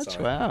 Projecting much?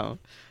 Sorry. Wow.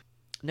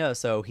 No,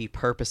 so he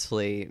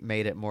purposefully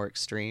made it more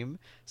extreme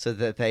so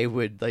that they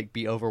would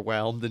be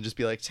overwhelmed and just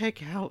be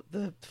take out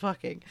the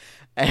fucking,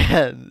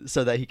 and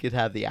so that he could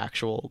have the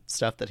actual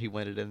stuff that he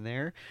wanted in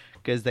there,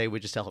 because they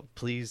would just tell him,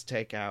 please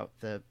take out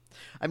the...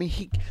 I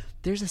mean,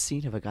 there's a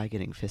scene of a guy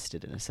getting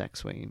fisted in a sex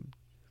swing.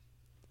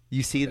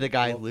 You see the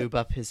guy lube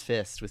up his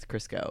fist with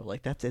Crisco.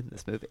 That's in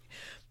this movie.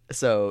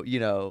 So, he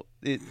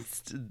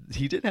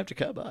didn't have to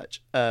cut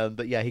much.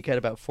 But yeah, he cut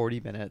about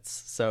 40 minutes.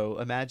 So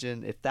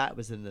imagine if that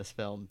was in this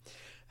film,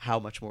 how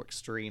much more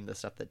extreme the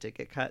stuff that did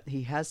get cut.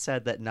 He has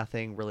said that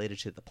nothing related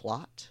to the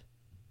plot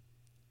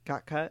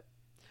got cut,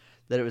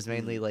 that it was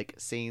mainly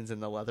scenes in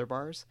the leather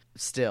bars.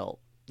 Still,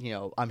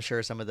 I'm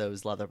sure some of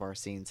those leather bar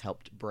scenes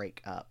helped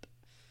break up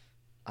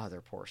other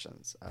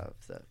portions of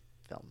the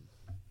film.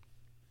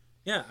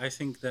 Yeah, I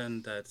think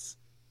then that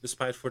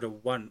despite for the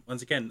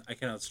once again, I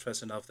cannot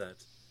stress enough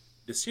that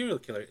the serial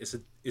killer is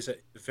a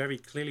very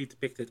clearly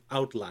depicted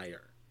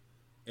outlier.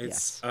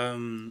 It's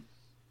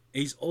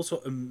he's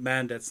also a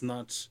man that's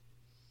not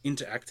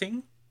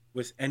interacting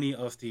with any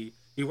of the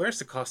he wears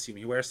the costume,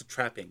 he wears the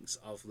trappings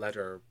of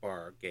leather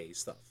bar gay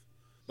stuff,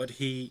 but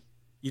you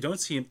don't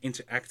see him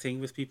interacting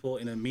with people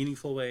in a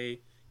meaningful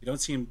way. You don't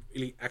see him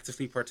really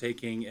actively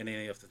partaking in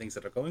any of the things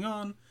that are going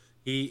on.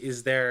 He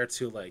is there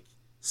to like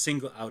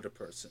single out a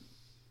person,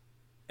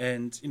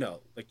 and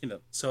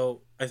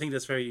so I think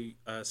that's very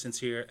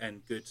sincere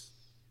and good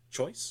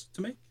choice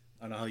to make.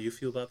 I don't know how you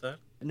feel about that.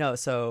 No,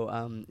 so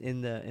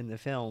in the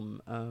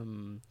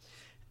film,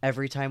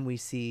 every time we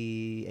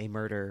see a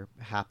murder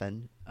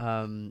happen,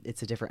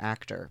 it's a different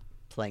actor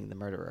playing the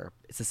murderer.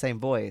 It's the same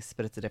voice,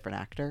 but it's a different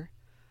actor.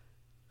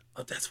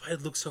 Oh, that's why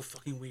it looks so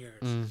fucking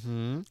weird.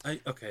 Mm-hmm.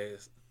 Okay.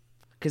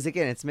 Because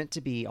again, it's meant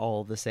to be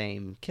all the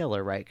same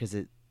killer, right? Because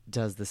it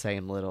does the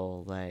same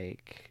little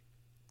like,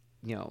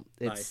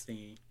 it's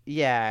Nice.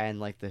 yeah, and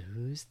like the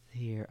 "Who's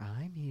here?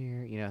 I'm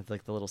here,"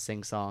 like the little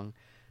sing song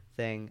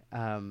thing.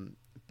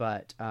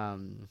 But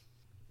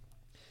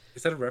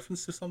Is that a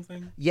reference to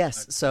something?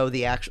 yes, so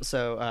the actual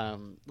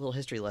little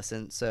history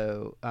lesson.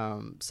 So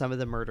some of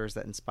the murders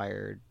that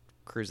inspired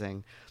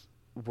Cruising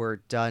were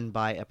done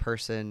by a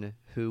person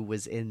who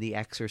was in the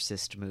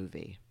Exorcist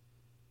movie.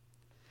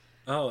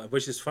 Oh,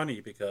 which is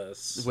funny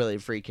because William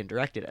Friedkin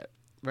directed it,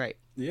 right?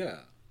 yeah.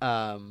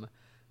 Um,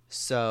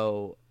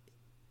 so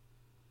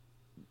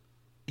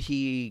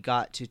he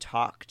got to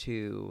talk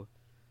to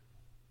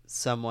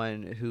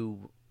someone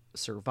who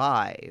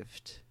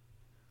survived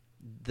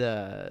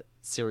the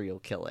serial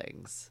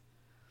killings,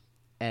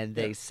 and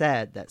they Yeah.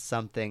 said that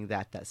something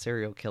that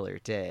serial killer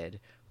did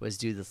was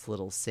do this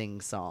little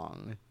sing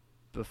song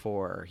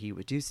before he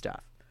would do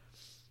stuff,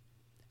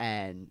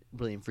 and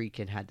William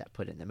Friedkin had that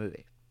put in the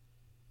movie.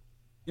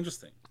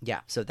 Interesting.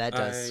 Yeah, so that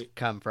does I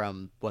come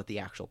from what the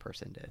actual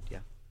person did.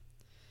 Yeah.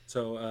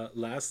 So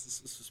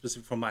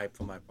specific from my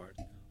part,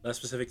 last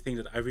specific thing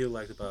that I really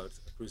liked about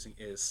Cruising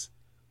is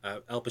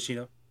Al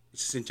Pacino,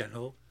 just in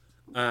general.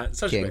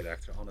 Such a King. great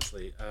actor,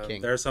 honestly.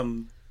 King. There's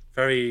some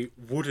very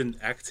wooden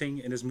acting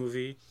in this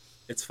movie.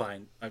 It's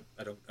fine. I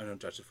don't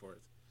judge it for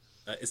it.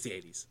 It's the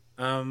 '80s.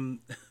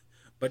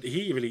 But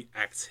he really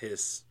acts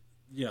his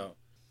you know.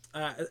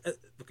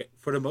 Okay,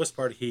 for the most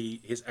part,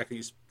 his acting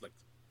is like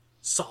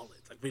solid,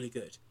 like really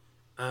good.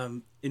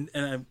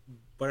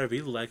 What I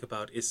really like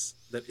about is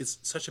that it's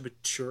such a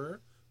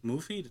mature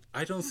movie that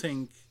I don't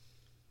think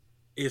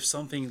if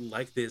something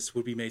like this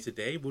would be made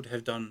today would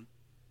have done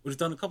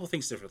a couple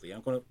things differently.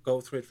 I'm going to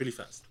go through it really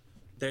fast.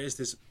 There is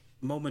this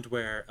moment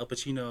where Al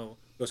Pacino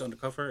goes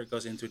undercover,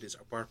 goes into this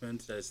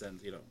apartment that is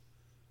then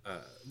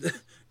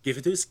give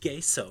it to his gay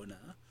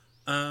sauna.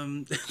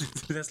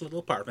 There's a little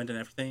apartment and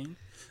everything,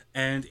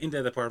 and in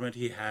that apartment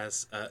he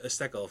has a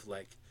stack of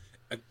like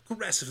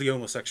aggressively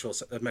homosexual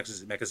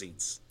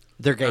magazines.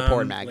 They're gay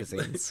porn Like,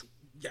 magazines.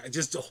 yeah,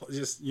 just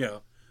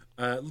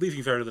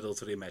leaving very little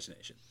to the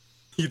imagination.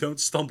 You don't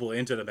stumble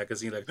into the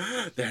magazine like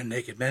there are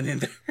naked men in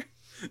there.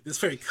 It's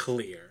very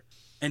clear,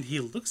 and he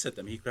looks at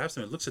them. He grabs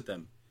them and looks at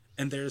them,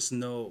 and there's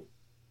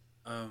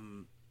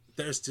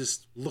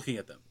just looking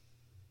at them,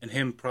 and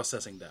him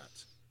processing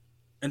that,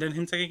 and then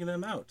him taking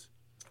them out.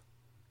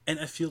 And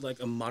I feel like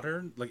a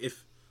modern, like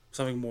if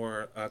something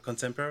more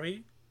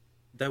contemporary,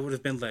 that would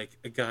have been like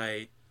a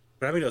guy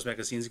grabbing those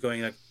magazines,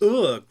 going like,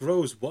 "Ugh,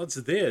 gross! What's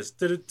this?"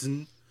 Like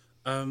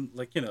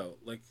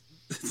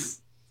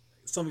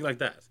something like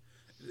that.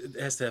 It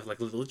has to have like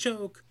a little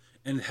joke,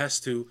 and it has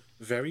to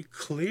very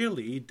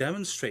clearly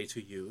demonstrate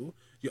to you,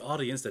 the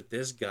audience, that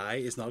this guy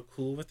is not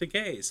cool with the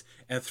gays,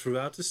 and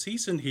throughout the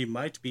season he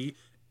might be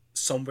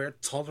somewhere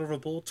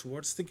tolerable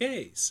towards the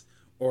gays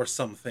or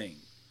something.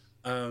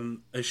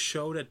 A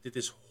show that did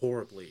this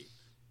horribly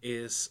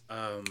is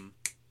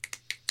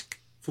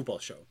football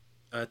show.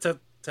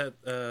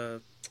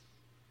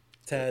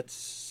 Ted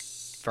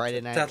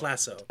Friday night. Ted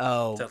Lasso.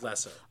 Oh, Ted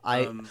Lasso.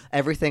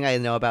 Everything I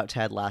know about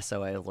Ted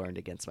Lasso, I learned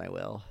against my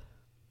will.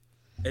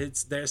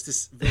 There's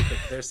this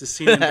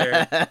scene in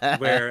there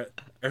where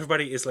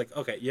everybody is like,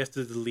 okay, you have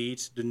to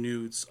delete the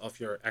nudes of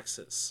your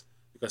exes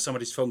because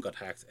somebody's phone got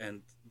hacked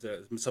and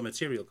some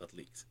material got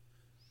leaked.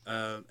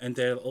 And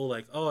they're all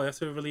like, oh, I have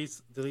to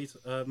delete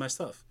my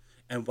stuff.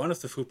 And one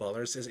of the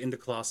footballers is in the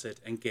closet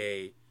and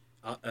gay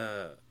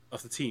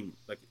of the team.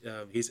 Like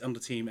he's on the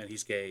team and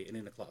he's gay and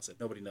in the closet.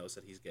 Nobody knows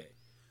that he's gay.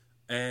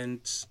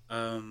 And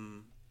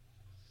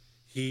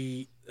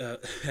he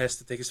has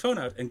to take his phone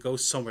out and go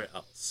somewhere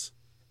else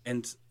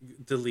and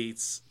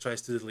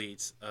tries to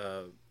delete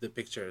the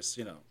pictures,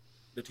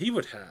 that he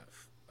would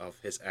have of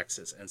his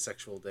exes and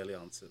sexual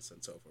dalliances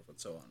and so forth and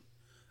so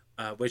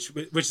on. Which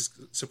is,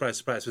 surprise,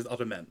 surprise, with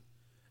other men.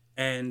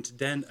 And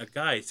then a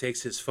guy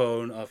takes his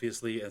phone,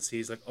 obviously, and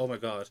sees like, oh my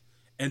God,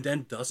 and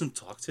then doesn't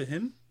talk to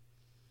him.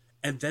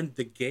 And then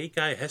the gay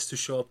guy has to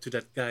show up to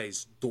that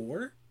guy's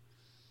door,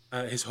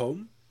 his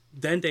home.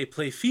 Then they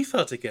play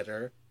FIFA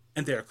together,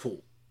 and they're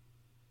cool.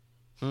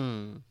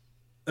 I'm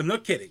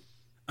not kidding.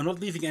 I'm not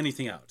leaving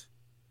anything out.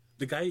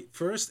 The guy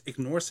first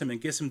ignores him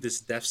and gives him this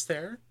death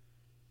stare,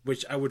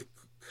 which I would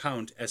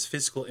count as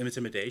physical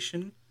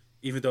intimidation,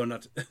 even though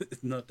not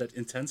that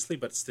intensely,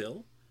 but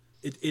still.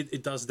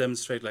 It does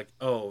demonstrate like,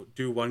 oh,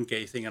 do one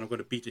gay thing and I'm going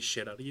to beat the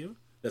shit out of you.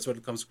 That's what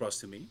it comes across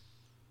to me,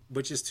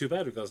 which is too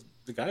bad because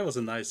the guy was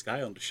a nice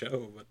guy on the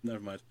show, but never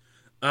mind.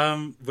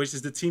 Which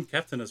is the team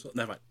captain as well.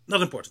 Never mind,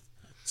 not important.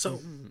 So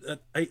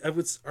I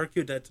would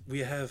argue that we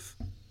have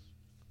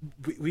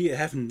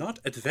not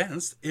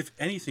advanced. If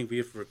anything, we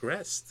have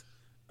regressed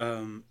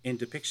in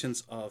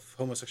depictions of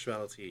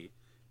homosexuality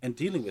and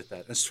dealing with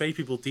that, and straight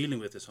people dealing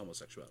with this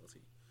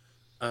homosexuality.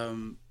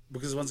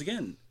 Because once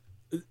again,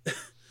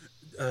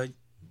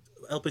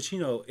 Al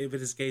Pacino with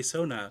his gay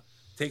sona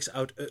takes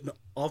out an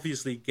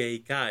obviously gay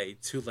guy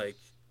to like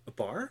a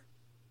bar,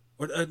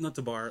 or not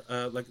the bar,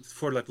 like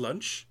for like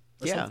lunch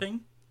or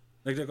something.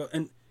 Like they go,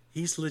 and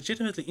he's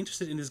legitimately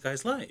interested in this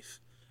guy's life,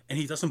 and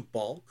he doesn't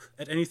balk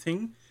at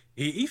anything.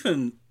 He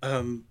even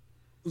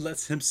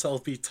lets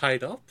himself be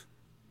tied up.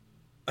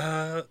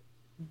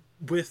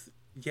 With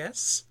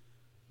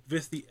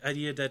the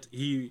idea that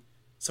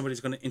somebody's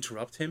going to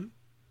interrupt him,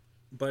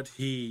 but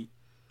you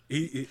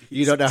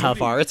don't know how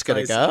far it's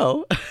going to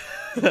go.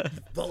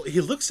 Well, he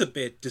looks a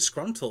bit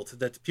disgruntled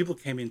that people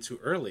came in too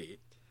early.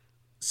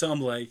 So I'm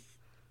like,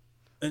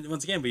 and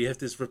once again, we have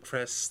this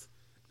repressed,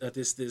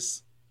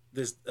 this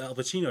Al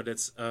Pacino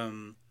that's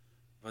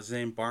what's his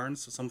name,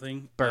 Barnes or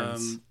something?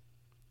 Burns,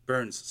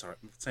 sorry,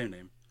 same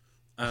name.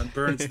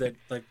 Burns that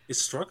like is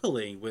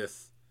struggling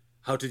with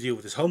how to deal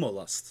with his homo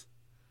lust,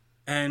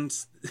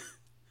 and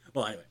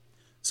well, anyway.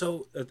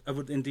 So I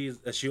would indeed,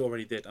 as you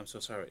already did, I'm so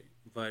sorry,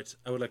 but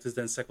I would like to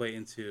then segue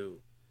into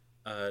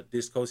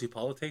this cozy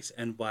politics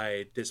and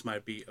why this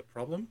might be a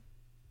problem.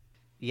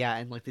 Yeah,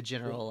 and like the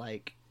general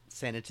like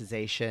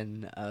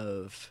sanitization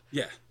of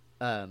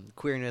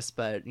queerness,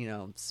 but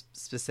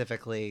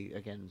specifically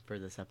again for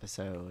this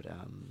episode,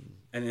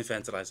 and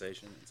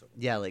infantilization and so on.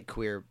 Yeah, like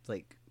queer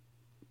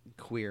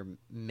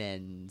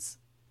men's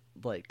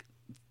like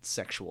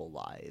sexual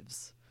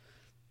lives.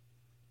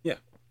 Yeah.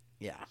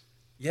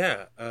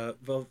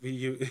 Well,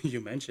 you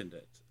mentioned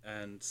it,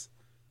 and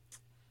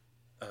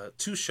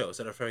two shows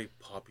that are very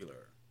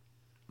popular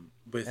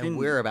and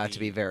we're about to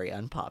be very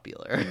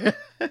unpopular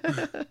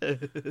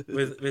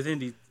within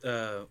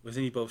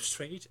the both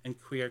straight and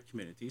queer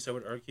communities. I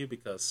would argue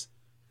because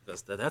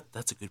that's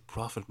a good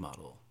profit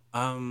model.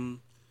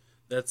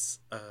 That's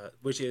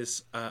which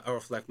is Our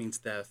Flag Means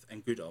Death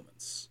and Good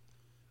Omens.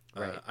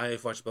 Right. I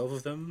have watched both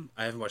of them.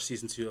 I haven't watched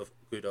season 2 of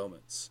Good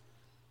Omens.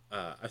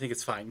 I think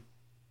it's fine.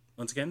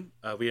 Once again,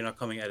 we are not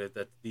coming at it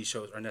that these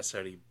shows are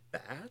necessarily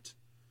bad.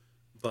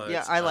 But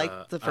yeah, I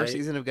like the first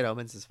season of Good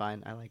Omens is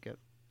fine. I like it.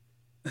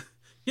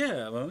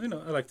 Yeah, well,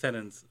 I like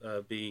Tennant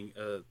being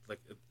a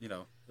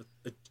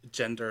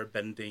gender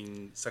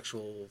bending,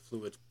 sexual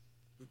fluid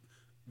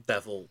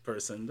devil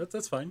person.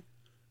 That's fine.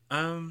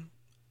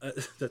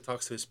 That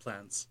talks to his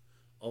plants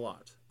a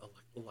lot. I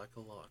like a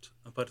lot.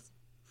 But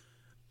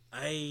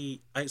I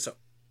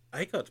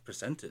got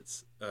presented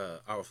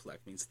Our Flag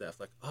Means Death.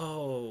 Like,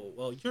 oh,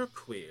 well, you're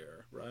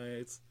queer,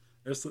 right?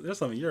 There's something there's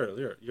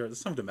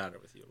something the matter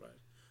with you, right?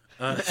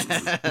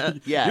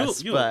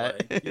 Yes,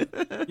 but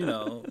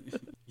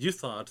you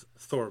thought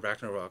Thor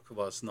Ragnarok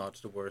was not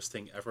the worst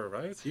thing ever,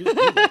 right? You liked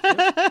it.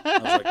 I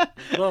was like,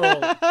 well,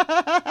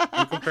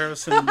 in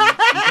comparison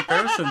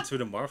to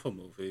the Marvel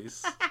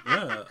movies,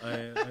 yeah,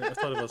 I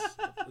thought it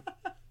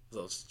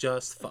was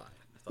just fine.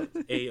 I thought it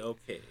was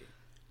A-okay.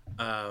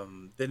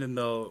 Didn't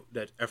know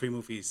that every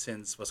movie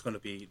since was going to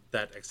be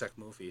that exact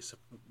movie. So,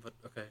 but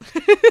okay.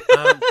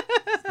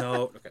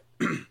 No, okay.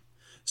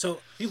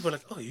 So people were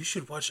like, "Oh, you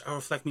should watch Our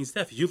Flag Means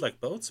Death. You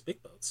like boats,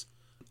 big boats,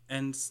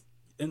 and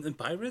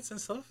pirates and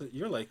stuff.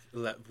 You're like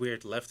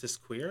weird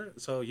leftist queer,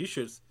 so you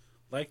should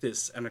like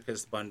this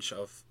anarchist bunch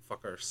of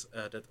fuckers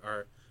that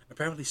are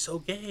apparently so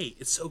gay.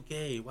 It's so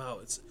gay. Wow,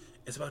 it's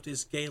about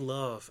this gay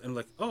love." And I'm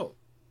like, oh,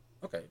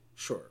 okay,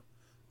 sure.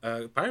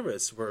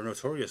 Pirates were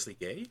notoriously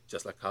gay,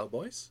 just like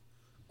cowboys.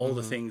 All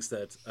the things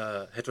that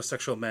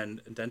heterosexual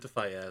men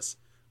identify as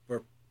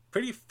were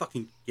pretty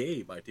fucking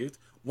gay, my dude.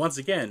 Once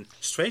again,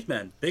 straight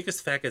men,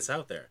 biggest faggots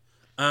out there.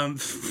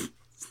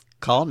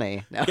 Call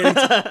me. No.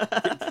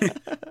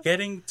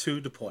 Getting to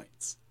the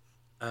point.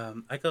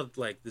 I got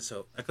like this.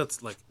 So I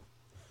got like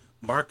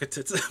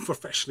marketed,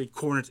 professionally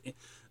cornered.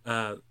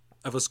 I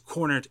was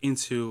cornered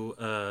into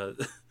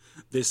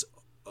this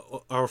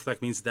Our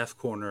Flag Means Death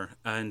corner,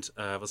 and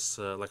I was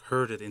like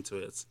herded into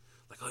it.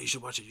 Like, oh, you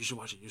should watch it. You should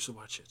watch it. You should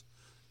watch it.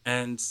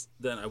 And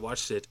then I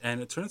watched it, and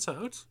it turns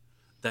out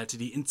that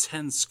the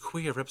intense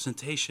queer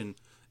representation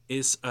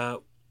is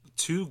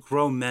two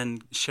grown men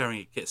sharing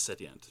a kiss at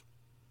the end.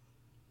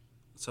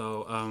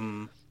 So,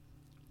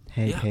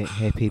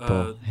 hey,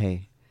 people,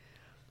 hey,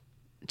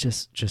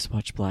 just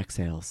watch Black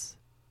Sails.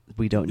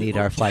 We don't need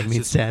Our Flag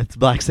Means Death.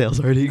 Black Sails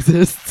already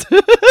exists.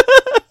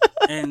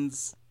 And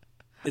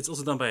it's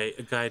also done by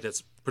a guy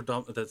that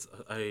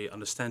I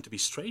understand to be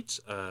straight,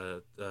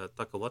 Taika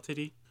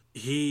Waititi.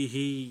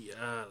 He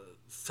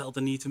felt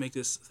the need to make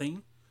this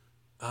thing.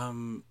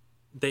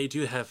 They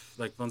do have,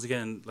 like, once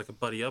again, like a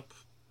buddy up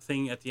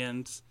thing at the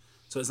end.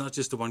 So it's not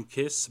just the one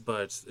kiss,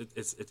 but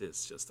it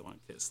is just the one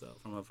kiss, though.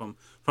 From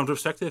the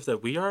perspective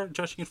that we are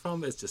judging it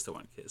from, it's just the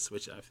one kiss,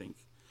 which I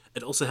think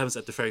it also happens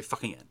at the very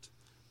fucking end.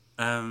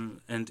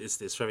 And it's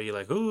this very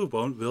like, oh,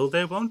 won't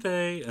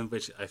they? And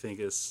which I think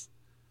is,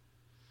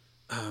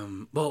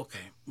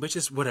 which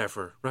is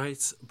whatever,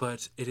 right?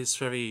 But it is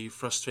very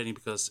frustrating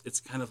because it's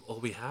kind of all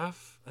we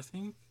have, I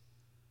think.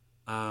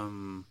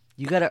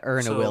 You got to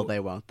earn a will So they,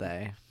 won't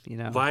they?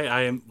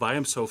 why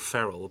I'm so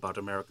feral about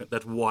American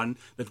that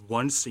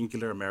one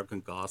singular American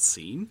God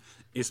scene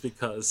is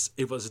because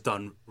it was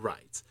done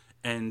right,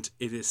 and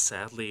it is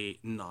sadly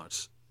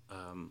not.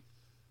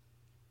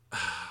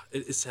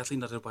 It is sadly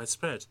not a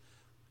widespread,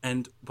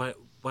 and why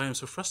I'm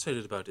so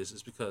frustrated about this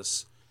is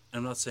because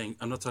I'm not talking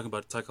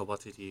about Taika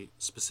Waititi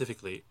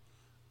specifically,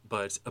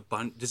 but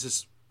this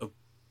is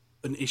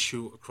an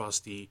issue across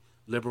the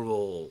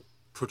liberal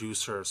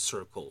producer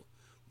circle.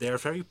 They are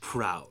very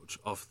proud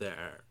of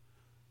their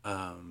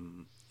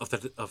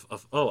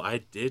oh, I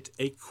did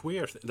a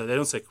queer they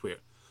don't say queer,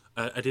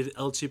 I did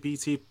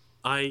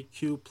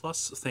LGBTIQ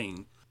plus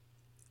thing,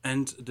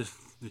 and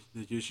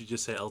you should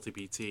just say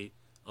LGBT.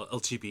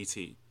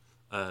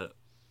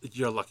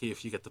 You're lucky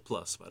if you get the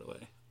plus, by the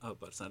way.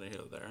 But it's not a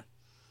here or there.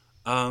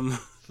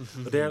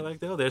 But they're like,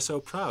 they're so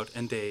proud,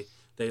 and they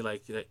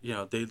like, they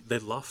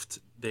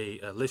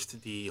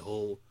lift the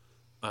whole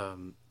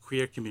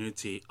queer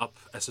community up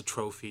as a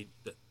trophy,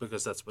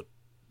 because that's what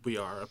we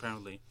are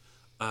apparently.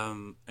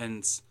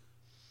 And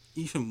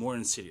even more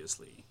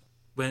insidiously,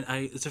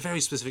 it's a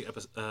very specific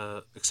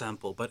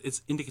example, but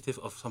it's indicative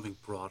of something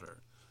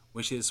broader,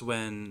 which is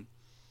when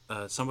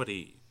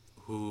somebody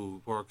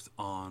who worked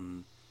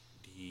on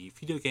the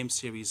video game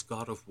series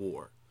God of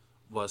War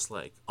was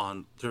like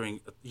during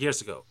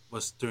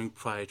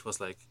Pride,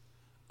 was like,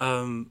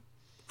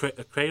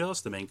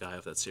 Kratos, the main guy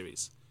of that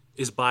series,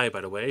 is by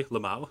the way,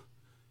 Lamau.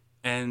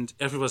 And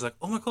everyone was like,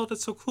 oh my god,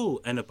 that's so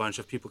cool. And a bunch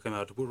of people came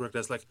out to woodwork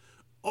that's like,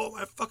 oh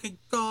my fucking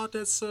god,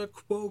 that's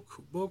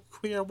woke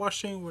queer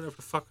washing, whatever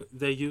the fuck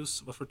they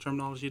use, whatever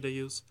terminology they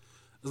use.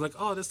 It's like,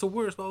 oh, that's the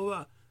worst, blah, blah,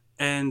 blah.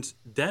 And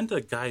then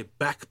the guy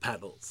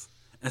backpedaled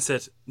and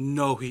said,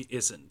 no, he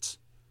isn't.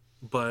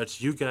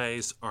 But you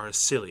guys are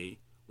silly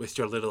with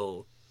your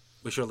little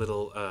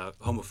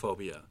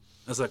homophobia.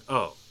 I was like,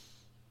 oh,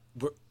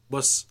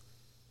 was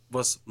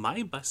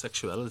my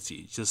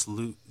bisexuality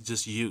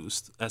just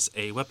used as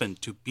a weapon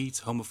to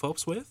beat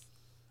homophobes with?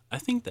 I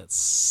think that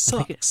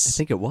sucks. I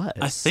think it was.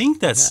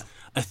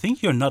 I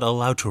think you're not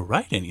allowed to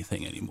write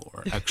anything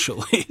anymore,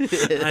 actually.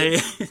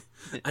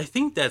 I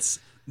think that's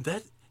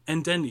that.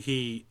 And then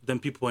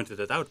people pointed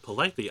it out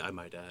politely, I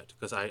might add,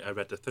 because I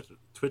read the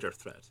Twitter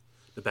thread,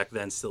 the back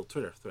then still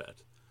Twitter thread,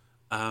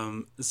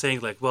 saying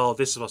like, well,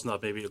 this was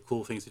not maybe a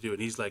cool thing to do.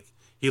 And he's like,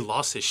 he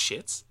lost his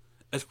shit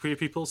at queer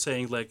people,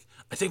 saying like,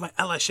 I take my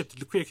allyship to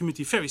the queer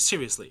community very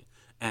seriously.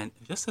 And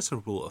just as a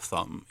rule of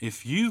thumb,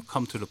 if you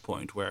come to the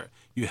point where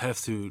you have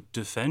to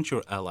defend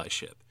your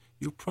allyship,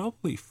 you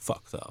probably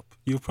fucked up.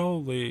 You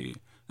probably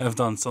have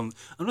done some...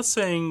 I'm not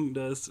saying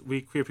that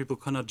we queer people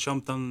cannot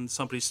jump down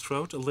somebody's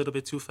throat a little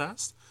bit too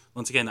fast.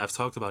 Once again, I've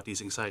talked about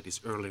these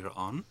anxieties earlier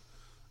on.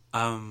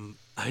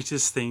 I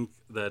just think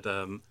that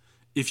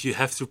if you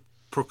have to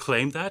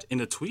proclaim that in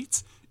a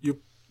tweet,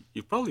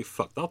 you probably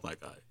fucked up, my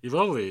guy. You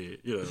probably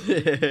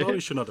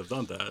should not have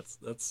done that.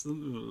 That's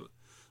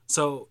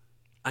so.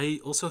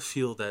 I also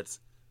feel that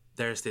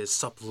there's this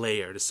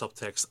sub-layer, the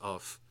subtext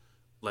of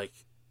like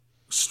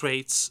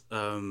straights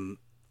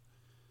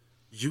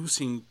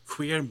using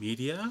queer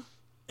media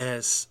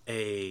as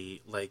a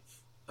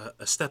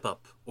step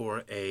up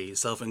or a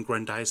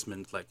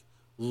self-aggrandizement. Like,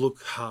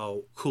 look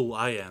how cool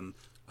I am.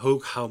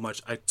 Look how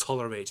much I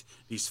tolerate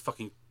these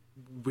fucking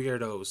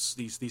weirdos,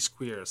 these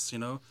queers.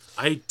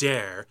 I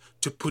dare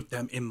to put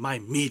them in my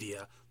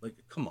media. Like,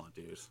 come on,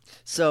 dude.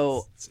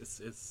 So,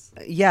 it's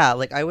yeah,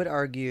 like I would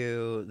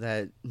argue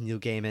that Neil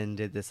Gaiman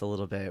did this a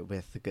little bit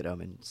with the Good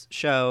Omens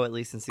show, at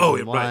least in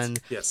season 1. Right.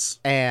 Yes.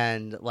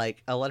 And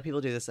like a lot of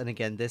people do this. And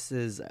again,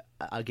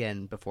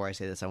 before I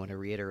say this, I want to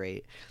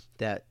reiterate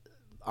that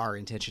our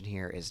intention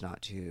here is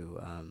not to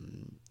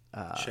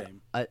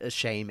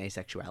shame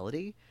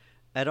asexuality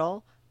at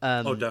all.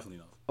 Definitely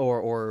not.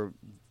 Or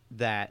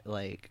that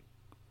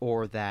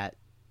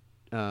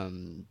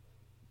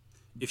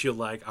if you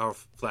like Our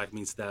Flag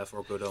Means Death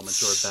or Good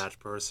Omens, you're a bad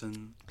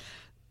person.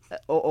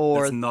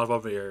 Or that's not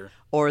what we're...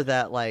 Or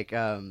that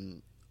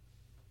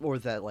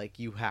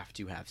you have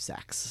to have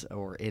sex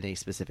or in a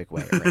specific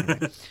way or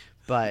anything.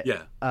 But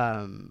yeah.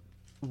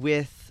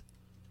 With,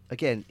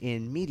 again,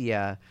 in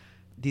media,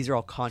 these are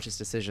all conscious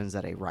decisions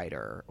that a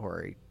writer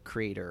or a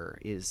creator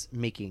is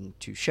making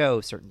to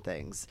show certain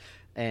things.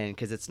 And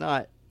because it's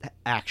not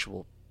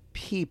actual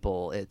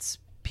people,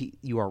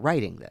 you are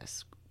writing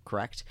this,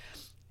 correct?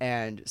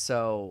 And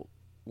so,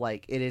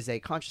 like, it is a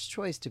conscious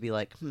choice to be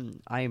like,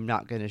 I am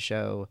not going to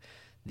show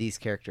these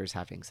characters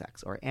having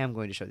sex, or am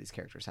going to show these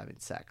characters having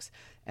sex.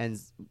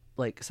 And,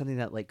 like, something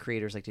that, like,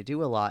 creators like to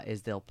do a lot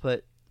is they'll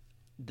put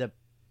the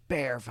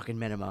bare fucking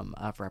minimum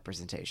of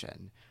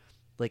representation.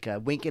 Like a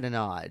wink and a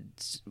nod,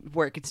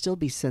 where it can still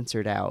be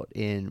censored out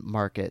in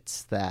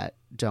markets that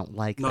don't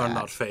like that.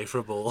 Not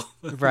favorable.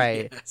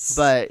 Right. Yes.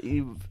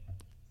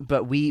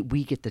 But we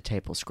get the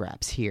table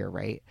scraps here,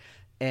 right?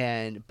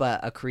 But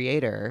a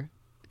creator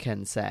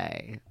can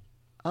say,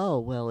 oh,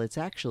 well, it's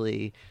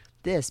actually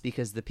this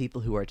because the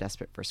people who are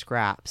desperate for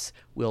scraps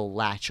will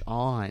latch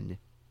on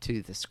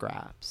to the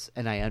scraps,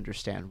 and I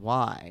understand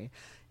why.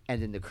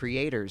 And then the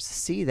creators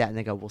see that and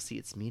they go, well, see,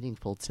 it's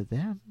meaningful to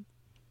them.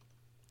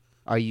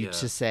 Are you Yeah.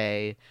 to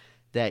say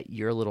that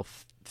your little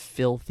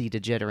filthy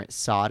degenerate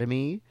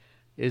sodomy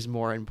is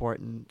more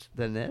important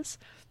than this?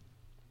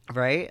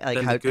 Right? Like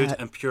Then the good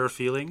and pure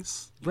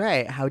feelings.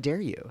 right, how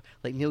dare you?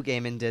 Like Neil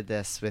Gaiman did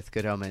this with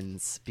Good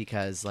Omens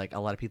because like a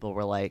lot of people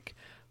were like,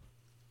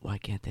 why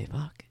can't they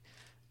fuck?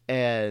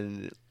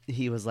 And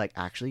he was like,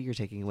 actually, you're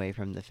taking away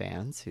from the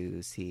fans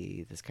who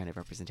see this kind of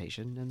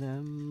representation in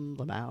them,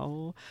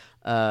 Lamau,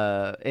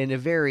 in a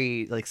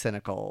very like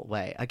cynical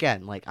way.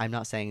 Again, like I'm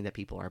not saying that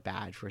people are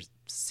bad for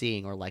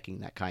seeing or liking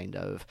that kind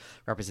of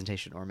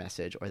representation or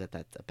message, or that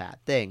that's a bad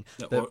thing.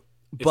 Yeah, But, or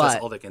if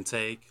that's all they can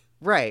take.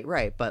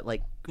 right. But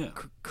like Yeah.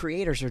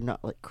 creators are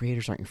not like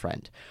creators aren't your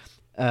friend.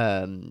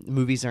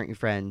 Movies aren't your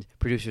friend.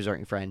 Producers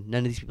aren't your friend.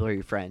 None of these people are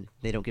your friend.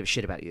 They don't give a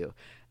shit about you.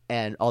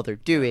 And all they're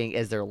doing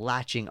is they're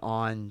latching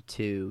on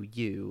to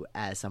you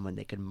as someone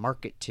they can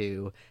market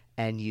to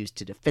and use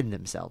to defend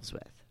themselves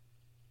with.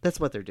 That's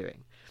what they're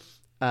doing.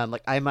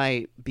 Like I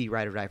might be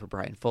ride or die for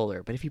Brian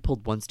Fuller, but if he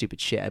pulled one stupid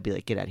shit, I'd be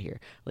like, get out of here.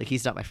 Like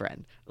he's not my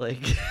friend.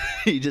 Like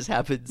he just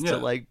happens to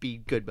like be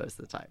good most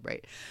of the time,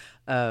 right?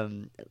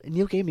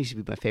 Neil Gaiman used to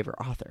be my favorite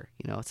author.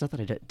 You know, it's not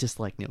that I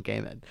dislike Neil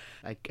Gaiman.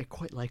 I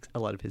quite like a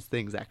lot of his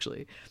things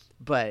actually,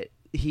 but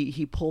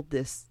he pulled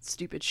this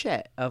stupid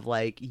shit of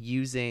like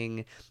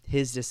using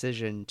his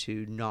decision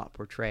to not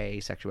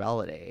portray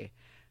sexuality,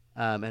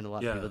 and a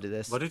lot of people do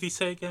this. What did he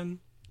say again?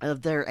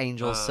 They're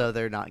angels, so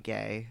they're not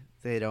gay.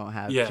 They don't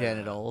have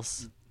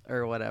genitals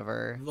or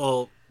whatever.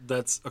 Well,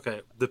 that's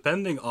okay.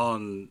 Depending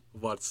on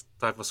what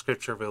type of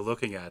scripture we're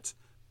looking at,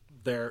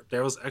 there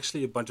was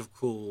actually a bunch of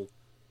cool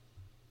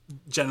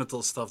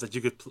genital stuff that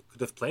you could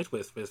have played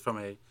with from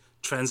a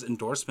trans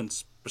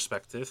endorsement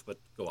perspective. But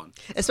go on.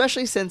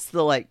 Especially since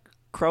the like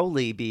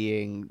Crowley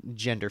being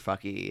gender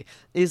fucky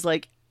is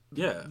like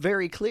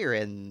very clear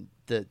in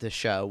the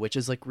show, which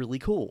is like really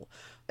cool.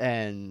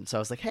 And so I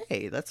was like,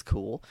 hey, that's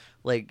cool.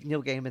 Like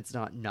Neil Gaiman's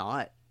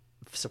not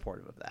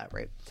supportive of that,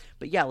 right?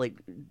 But yeah,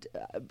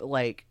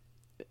 like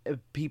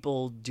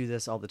people do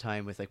this all the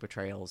time with like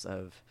portrayals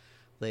of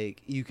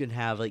like you can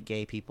have like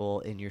gay people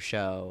in your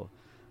show,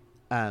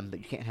 but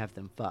you can't have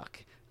them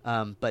fuck.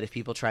 But if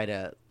people try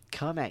to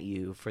come at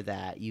you for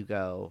that, you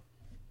go,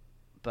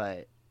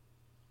 but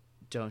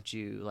don't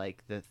you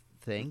like the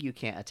thing? You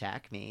can't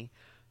attack me.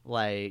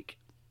 Like,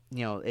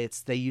 you know,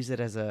 they use it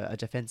as a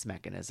defense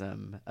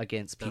mechanism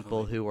against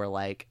people who are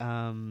like,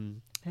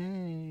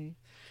 hey,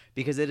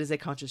 because it is a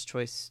conscious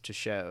choice to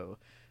show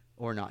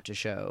or not to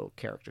show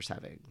characters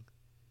having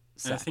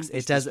sex.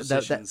 It does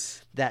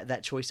that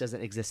choice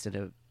doesn't exist in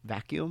a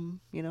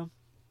vacuum, you know?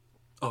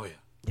 Oh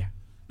yeah.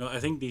 No, I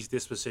think these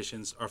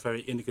dispositions are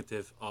very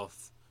indicative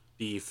of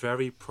the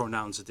very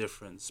pronounced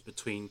difference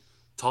between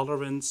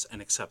tolerance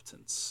and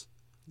acceptance,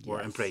 or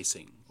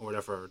embracing, or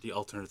whatever the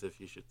alternative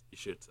you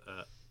should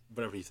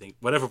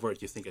whatever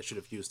word you think I should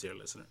have used, dear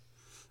listener.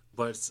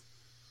 But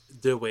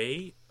the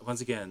way,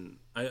 once again,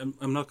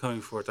 I'm not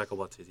coming for Taika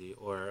Waititi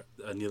or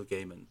Neil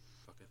Gaiman.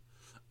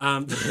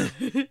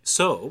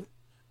 So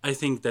I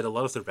think that a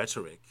lot of the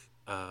rhetoric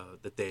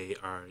that they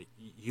are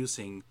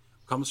using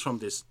comes from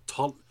this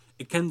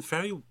it can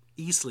very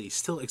easily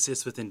still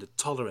exist within the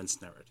tolerance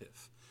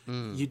narrative.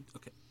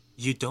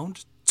 You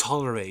don't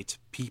tolerate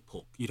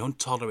people. You don't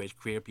tolerate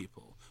queer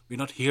people. We're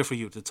not here for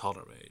you to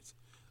tolerate.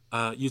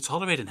 You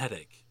tolerate a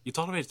headache. You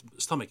tolerate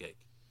stomach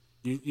ache.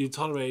 You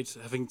tolerate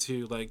having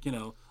to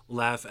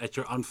laugh at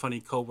your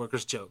unfunny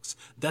coworkers' jokes.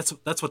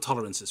 That's what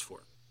tolerance is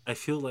for. I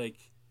feel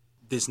like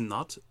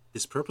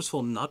this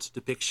purposeful not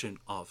depiction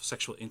of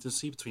sexual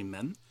intimacy between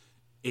men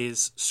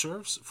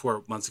serves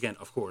for, once again,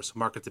 of course,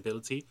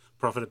 marketability,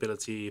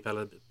 profitability,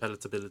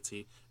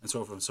 palatability, and so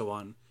forth and so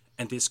on.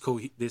 And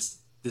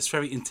this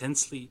very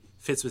intensely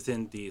fits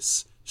within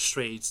this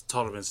straight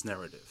tolerance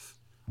narrative.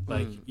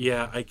 Like,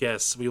 I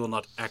guess we will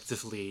not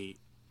actively,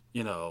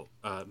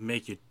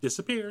 make you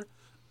disappear.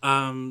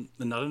 Not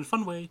in a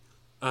fun way.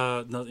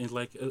 Not in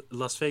like a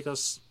Las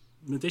Vegas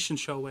magician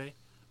show way.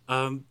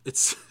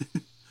 It's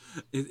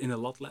in a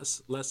lot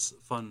less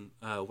fun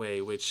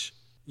way, which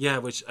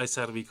I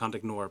sadly we can't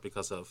ignore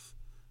because of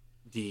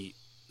the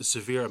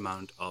severe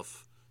amount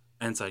of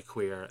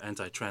anti-queer,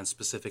 anti-trans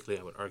specifically,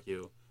 I would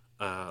argue,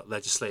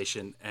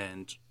 legislation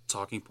and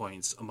talking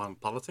points among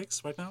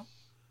politics right now.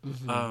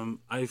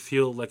 I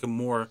feel like a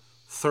more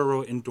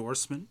thorough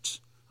endorsement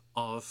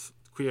of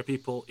queer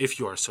people, if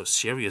you are so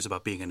serious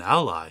about being an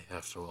ally,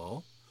 after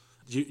all,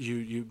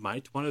 you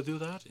might want to do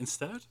that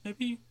instead,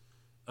 maybe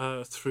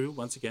through,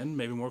 once again,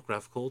 maybe more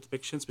graphical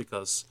depictions,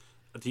 because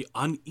the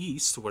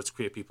unease towards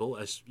queer people,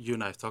 as you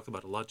and I have talked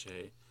about a lot,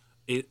 Jay,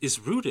 is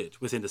rooted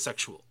within the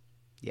sexual.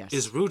 Yes.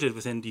 Is rooted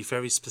within the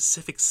very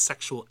specific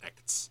sexual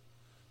acts.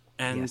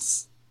 And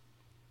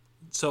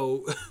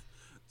so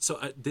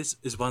this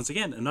is once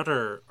again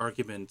another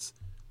argument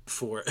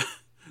for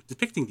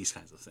depicting these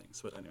kinds of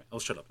things. But anyway, I'll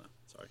shut up now.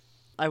 Sorry.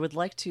 I would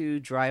like to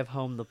drive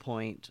home the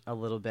point a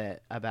little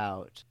bit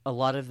about a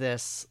lot of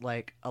this.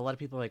 Like, a lot of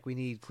people are like, we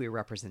need queer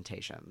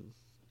representation,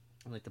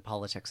 like the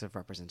politics of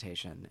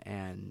representation,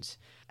 and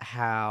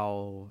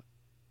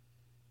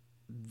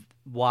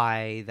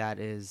why that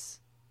is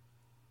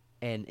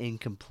an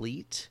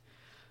incomplete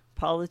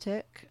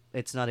politic.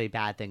 It's not a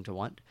bad thing to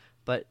want,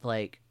 but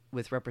like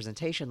with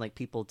representation, like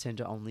people tend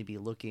to only be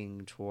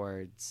looking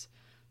towards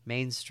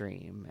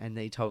mainstream, and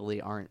they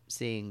totally aren't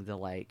seeing the,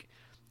 like,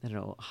 I don't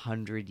know,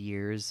 100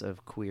 years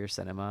of queer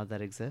cinema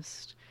that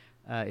exist.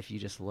 If you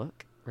just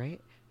look,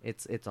 right,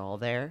 it's all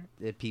there.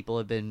 Gay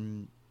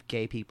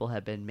people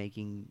have been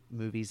making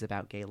movies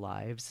about gay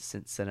lives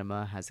since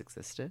cinema has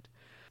existed,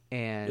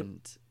 and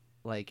yep.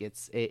 Like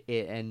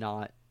and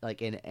not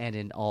like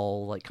in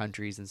all like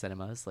countries and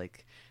cinemas,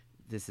 like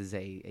this is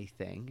a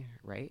thing,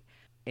 right?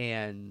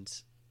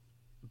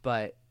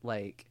 But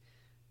like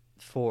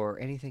for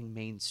anything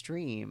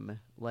mainstream,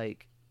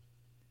 like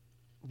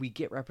we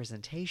get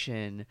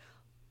representation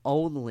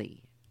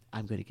only.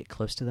 I'm going to get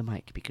close to the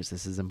mic because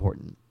this is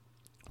important.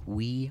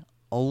 We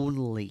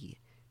only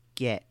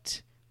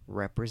get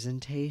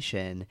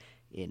representation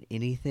in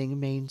anything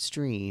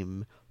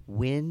mainstream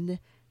when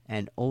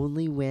and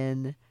only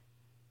when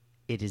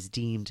it is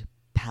deemed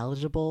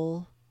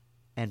palatable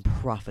and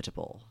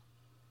profitable.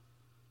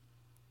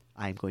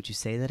 I'm going to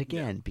say that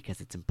again because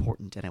it's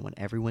important and I want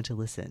everyone to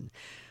listen.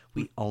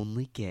 We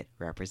only get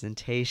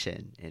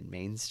representation in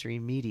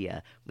mainstream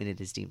media when it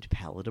is deemed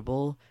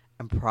palatable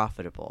and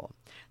profitable.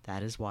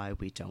 That is why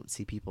we don't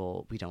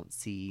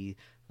see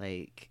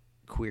like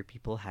queer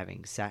people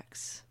having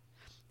sex.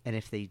 And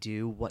if they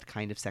do, what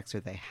kind of sex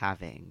are they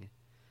having?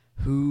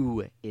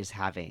 Who is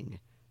having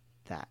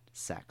that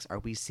sex? Are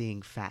we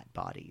seeing fat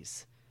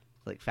bodies?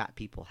 Like fat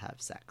people have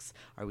sex?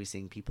 Are we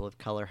seeing people of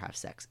color have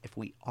sex? If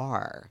we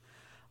are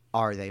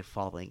they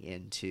falling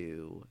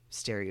into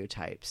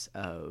stereotypes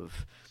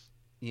of,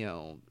 you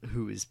know,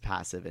 who is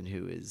passive and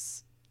who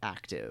is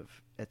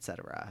active,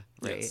 etc.,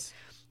 right? Yes.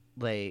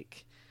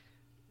 Like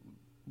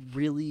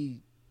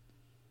really,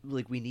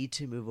 like we need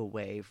to move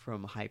away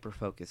from hyper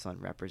focus on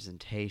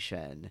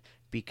representation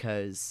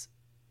because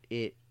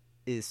it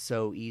is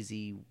so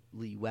easily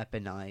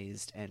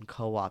weaponized and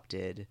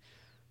co-opted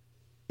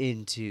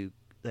into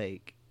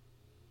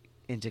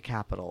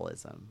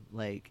capitalism,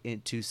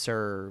 to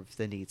serve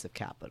the needs of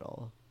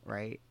capital,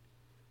 right?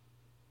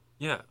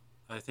 Yeah,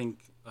 I think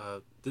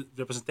the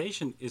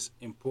representation is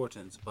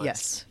important, but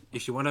yes,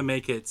 if you want to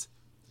make it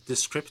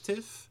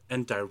descriptive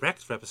and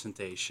direct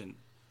representation,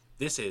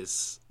 this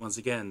is, once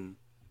again,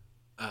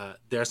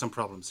 there are some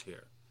problems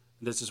here.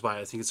 And this is why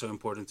I think it's so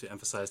important to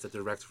emphasize that the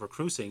director for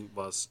Cruising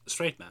was a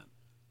straight man.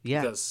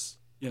 Yeah. Because,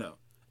 you know,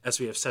 as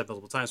we have said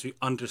multiple times, we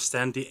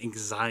understand the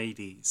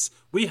anxieties.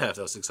 We have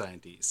those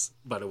anxieties,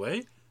 by the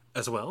way,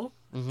 as well.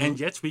 Mm-hmm. And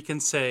yet we can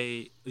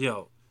say, you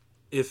know,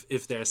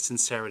 if there's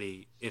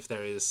sincerity, if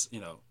there is, you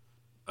know,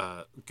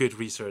 good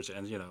research,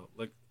 and, you know,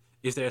 like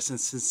if there's a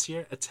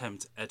sincere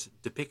attempt at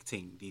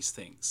depicting these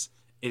things,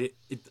 the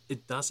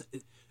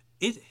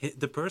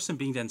person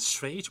being then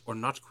straight or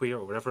not queer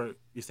or whatever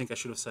you think I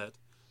should have said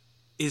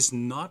is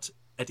not,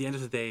 at the end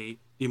of the day,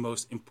 the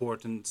most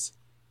important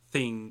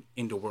thing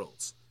in the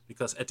world.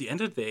 Because at the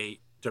end of the day,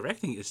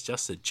 directing is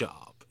just a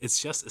job.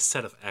 It's just a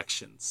set of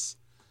actions.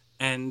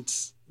 And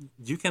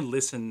you can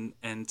listen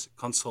and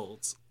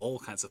consult all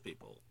kinds of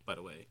people, by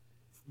the way.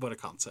 What a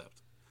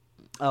concept.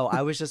 Oh,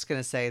 I was just going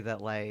to say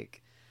that,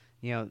 like,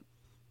 you know,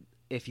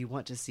 if you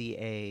want to see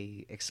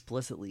a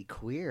explicitly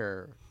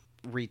queer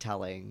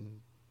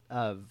retelling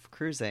of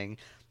Cruising,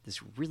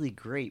 this really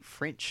great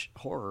French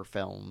horror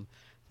film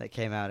that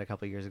came out a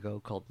couple years ago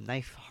called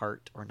Knife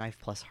Heart or Knife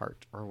Plus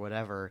Heart or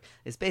whatever.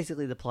 It's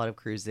basically the plot of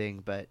Cruising,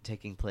 but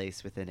taking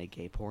place within a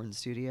gay porn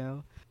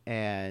studio.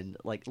 And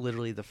like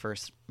literally the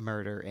first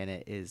murder in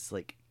it is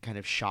like kind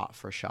of shot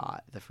for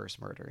shot the first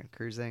murder in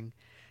Cruising.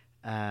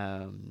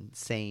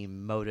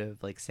 Same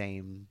motive, like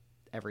same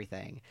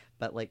everything.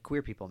 But like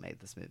queer people made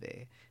this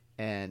movie.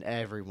 And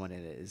everyone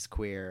in it is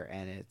queer.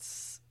 And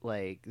it's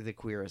like the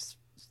queerest.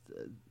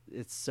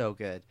 It's so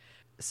good.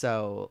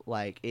 So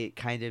like it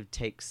kind of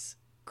takes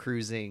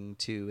Cruising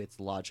to its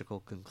logical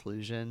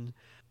conclusion.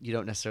 You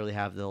don't necessarily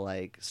have the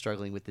like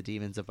struggling with the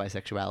demons of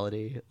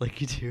bisexuality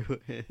like you do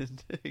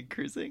in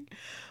Cruising,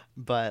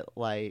 but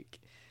like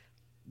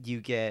you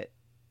get,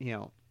 you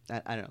know,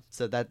 I don't know.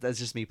 So that's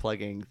just me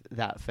plugging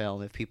that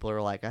film. If people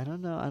are like, I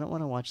don't know, I don't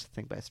want to watch the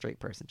thing by a straight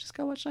person, just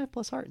go watch Knife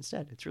Plus Heart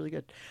instead. It's really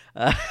good.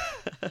 10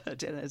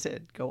 out of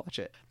 10. Go watch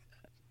it.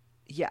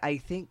 Yeah, I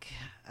think,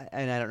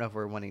 and I don't know if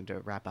we're wanting to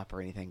wrap up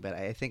or anything, but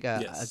I think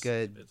a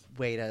good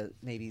way to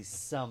maybe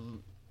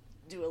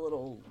do a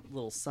little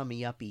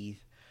summy uppy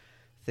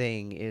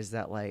thing is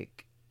that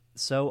like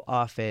so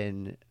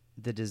often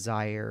the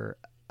desire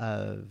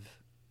of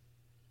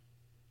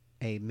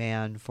a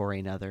man for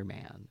another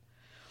man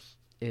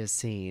is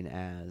seen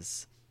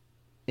as,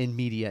 in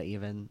media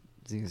even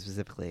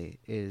specifically,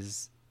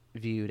 is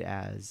viewed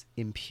as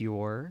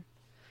impure,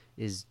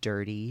 is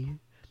dirty,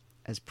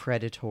 as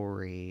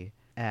predatory,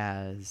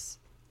 as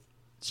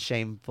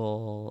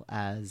shameful,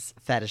 as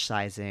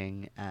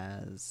fetishizing,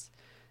 as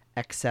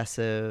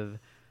excessive,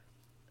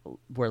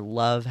 where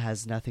love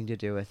has nothing to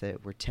do with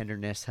it, where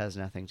tenderness has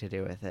nothing to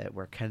do with it,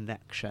 where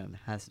connection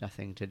has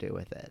nothing to do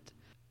with it.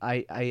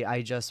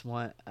 I just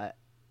want,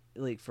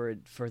 like,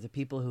 for the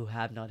people who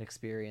have not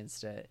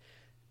experienced it,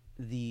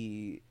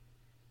 the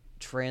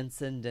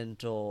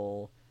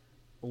transcendental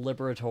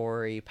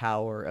liberatory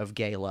power of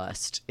gay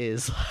lust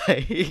is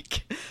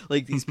like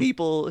these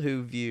people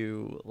who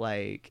view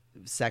like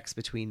sex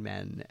between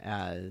men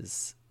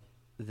as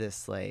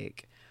this,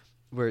 like,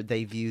 where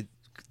they view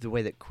the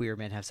way that queer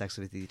men have sex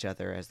with each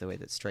other as the way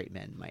that straight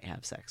men might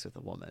have sex with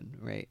a woman,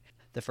 right?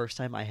 The first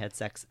time I had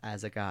sex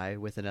as a guy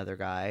with another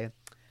guy,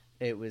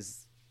 it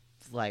was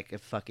like a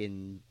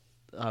fucking,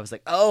 I was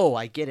like, oh,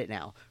 I get it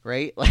now,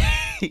 right?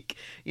 Like,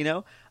 you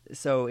know?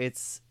 So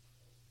it's,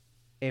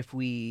 if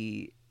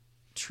we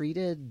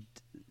treated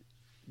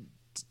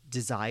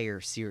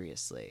desire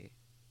seriously,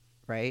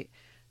 right?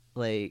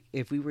 Like,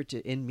 if we were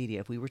to, in media,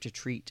 if we were to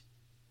treat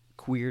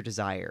queer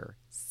desire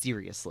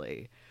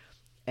seriously,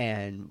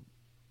 and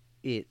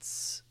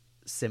its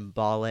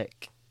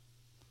symbolic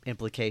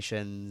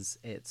implications,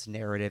 its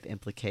narrative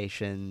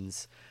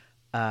implications,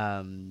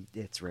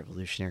 its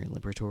revolutionary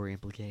liberatory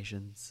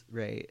implications,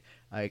 right?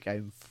 Like,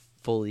 I'm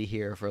fully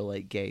here for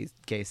like gay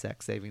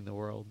sex saving the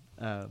world.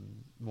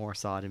 More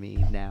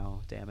sodomy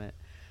now, damn it.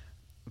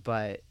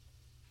 But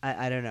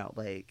I don't know,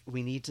 like,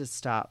 we need to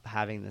stop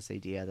having this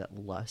idea that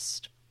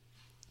lust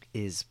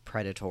is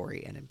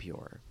predatory and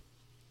impure.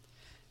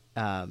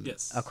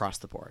 Yes, across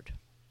the board.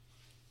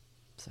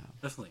 So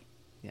definitely.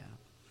 yeah.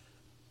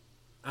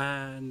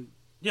 And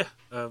yeah,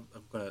 I'm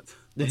gonna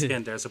once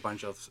again. There's a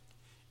bunch of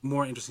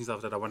more interesting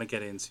stuff that I want to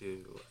get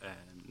into,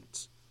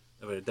 and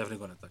we're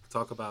definitely going to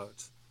talk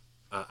about.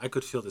 I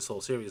could fill this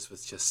whole series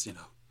with just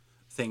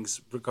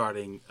things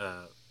regarding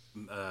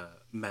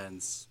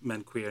men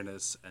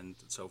queerness and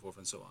so forth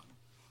and so on.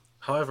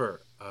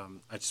 However,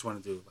 I just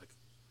want to do, like,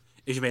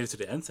 if you made it to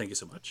the end, thank you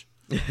so much.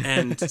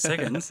 And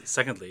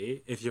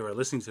secondly, if you are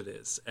listening to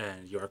this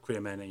and you are a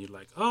queer man and you're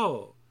like,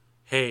 oh,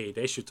 hey,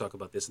 they should talk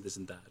about this and this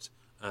and that,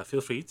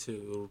 feel free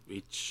to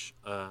reach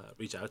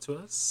out to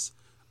us.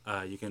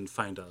 You can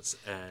find us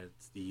at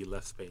the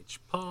Left Page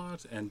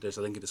Pod, and there's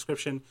a link in the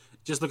description.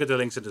 Just look at the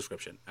links in the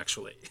description,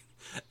 actually.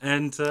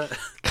 And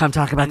come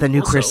talk about the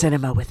new queer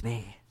cinema with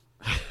me.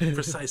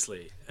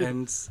 Precisely.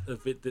 And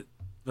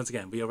once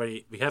again, we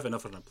have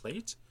enough on our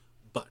plate,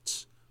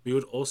 but we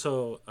would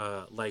also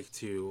like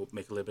to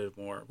make a little bit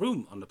more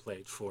room on the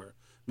plate for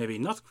maybe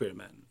not queer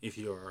men. If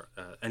you're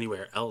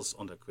anywhere else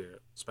on the queer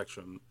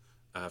spectrum,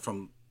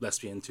 from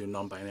lesbian to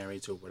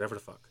non-binary to whatever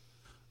the fuck,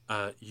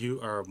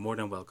 you are more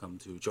than welcome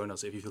to join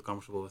us if you feel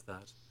comfortable with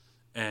that.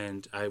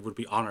 And I would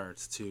be honored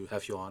to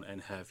have you on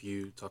and have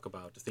you talk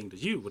about the thing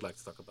that you would like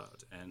to talk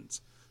about. And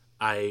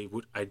I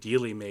would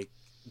ideally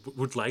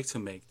would like to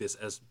make this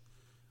as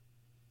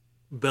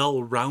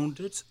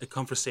well-rounded a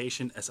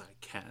conversation as I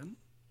can,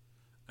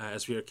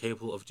 as we are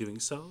capable of doing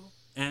so.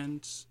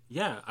 And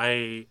yeah,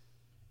 I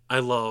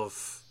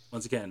love,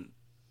 once again,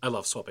 I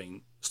love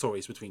swapping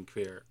stories between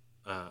queer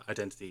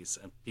identities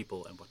and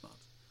people and whatnot,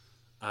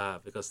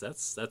 because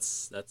that's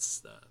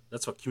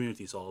what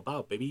community is all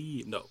about,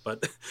 baby. No,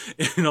 but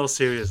in all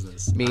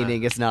seriousness,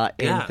 meaning it's not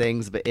in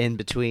things, but in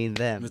between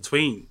them.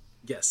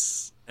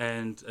 Yes,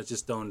 and I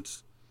just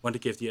don't want to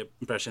give the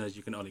impression that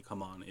you can only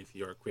come on if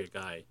you're a queer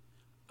guy.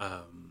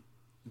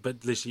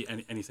 But literally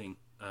anything,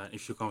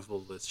 if you're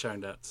comfortable with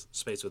sharing that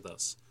space with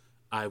us,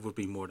 I would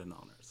be more than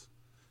honored.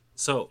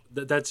 So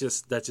that's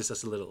just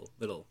as a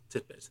little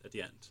tidbit at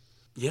the end.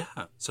 Yeah.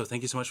 So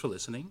thank you so much for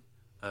listening.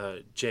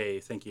 Jay,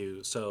 thank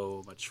you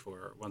so much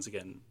for once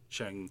again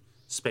sharing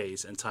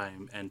space and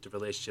time and the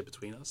relationship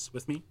between us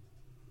with me.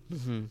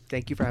 Mm-hmm.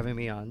 Thank you for having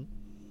me on.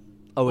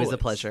 Always a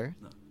pleasure.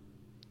 No.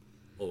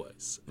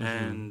 Always. Mm-hmm.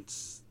 And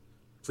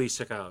please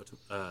check out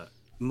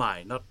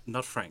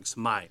not Frank's,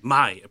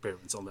 my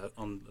appearance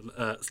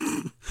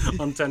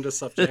on Tender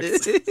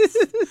Subjects.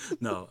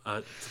 No,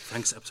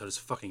 Frank's episode is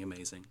fucking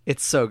amazing.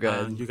 It's so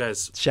good. You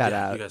guys, shout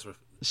out. You guys were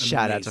amazing,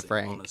 shout out to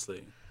Frank.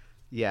 Honestly,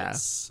 yeah.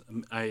 Yes,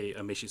 I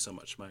miss you so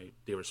much, my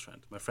dearest friend,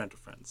 my friend of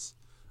friends.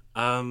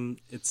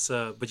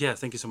 But yeah,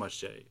 thank you so much,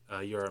 Jay.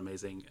 You're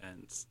amazing,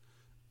 and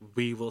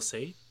we will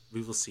see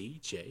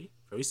Jay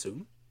very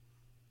soon,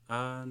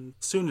 and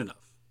soon enough.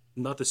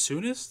 Not the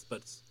soonest,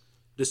 but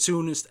the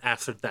soonest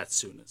after that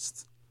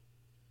soonest.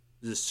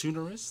 The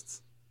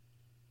soonerest?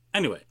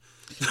 Anyway.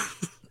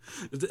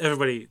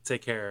 Everybody,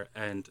 take care,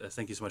 and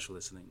thank you so much for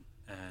listening.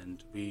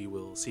 And we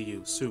will see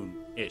you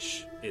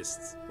soon-ish,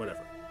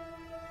 whatever.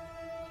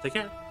 Take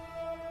care.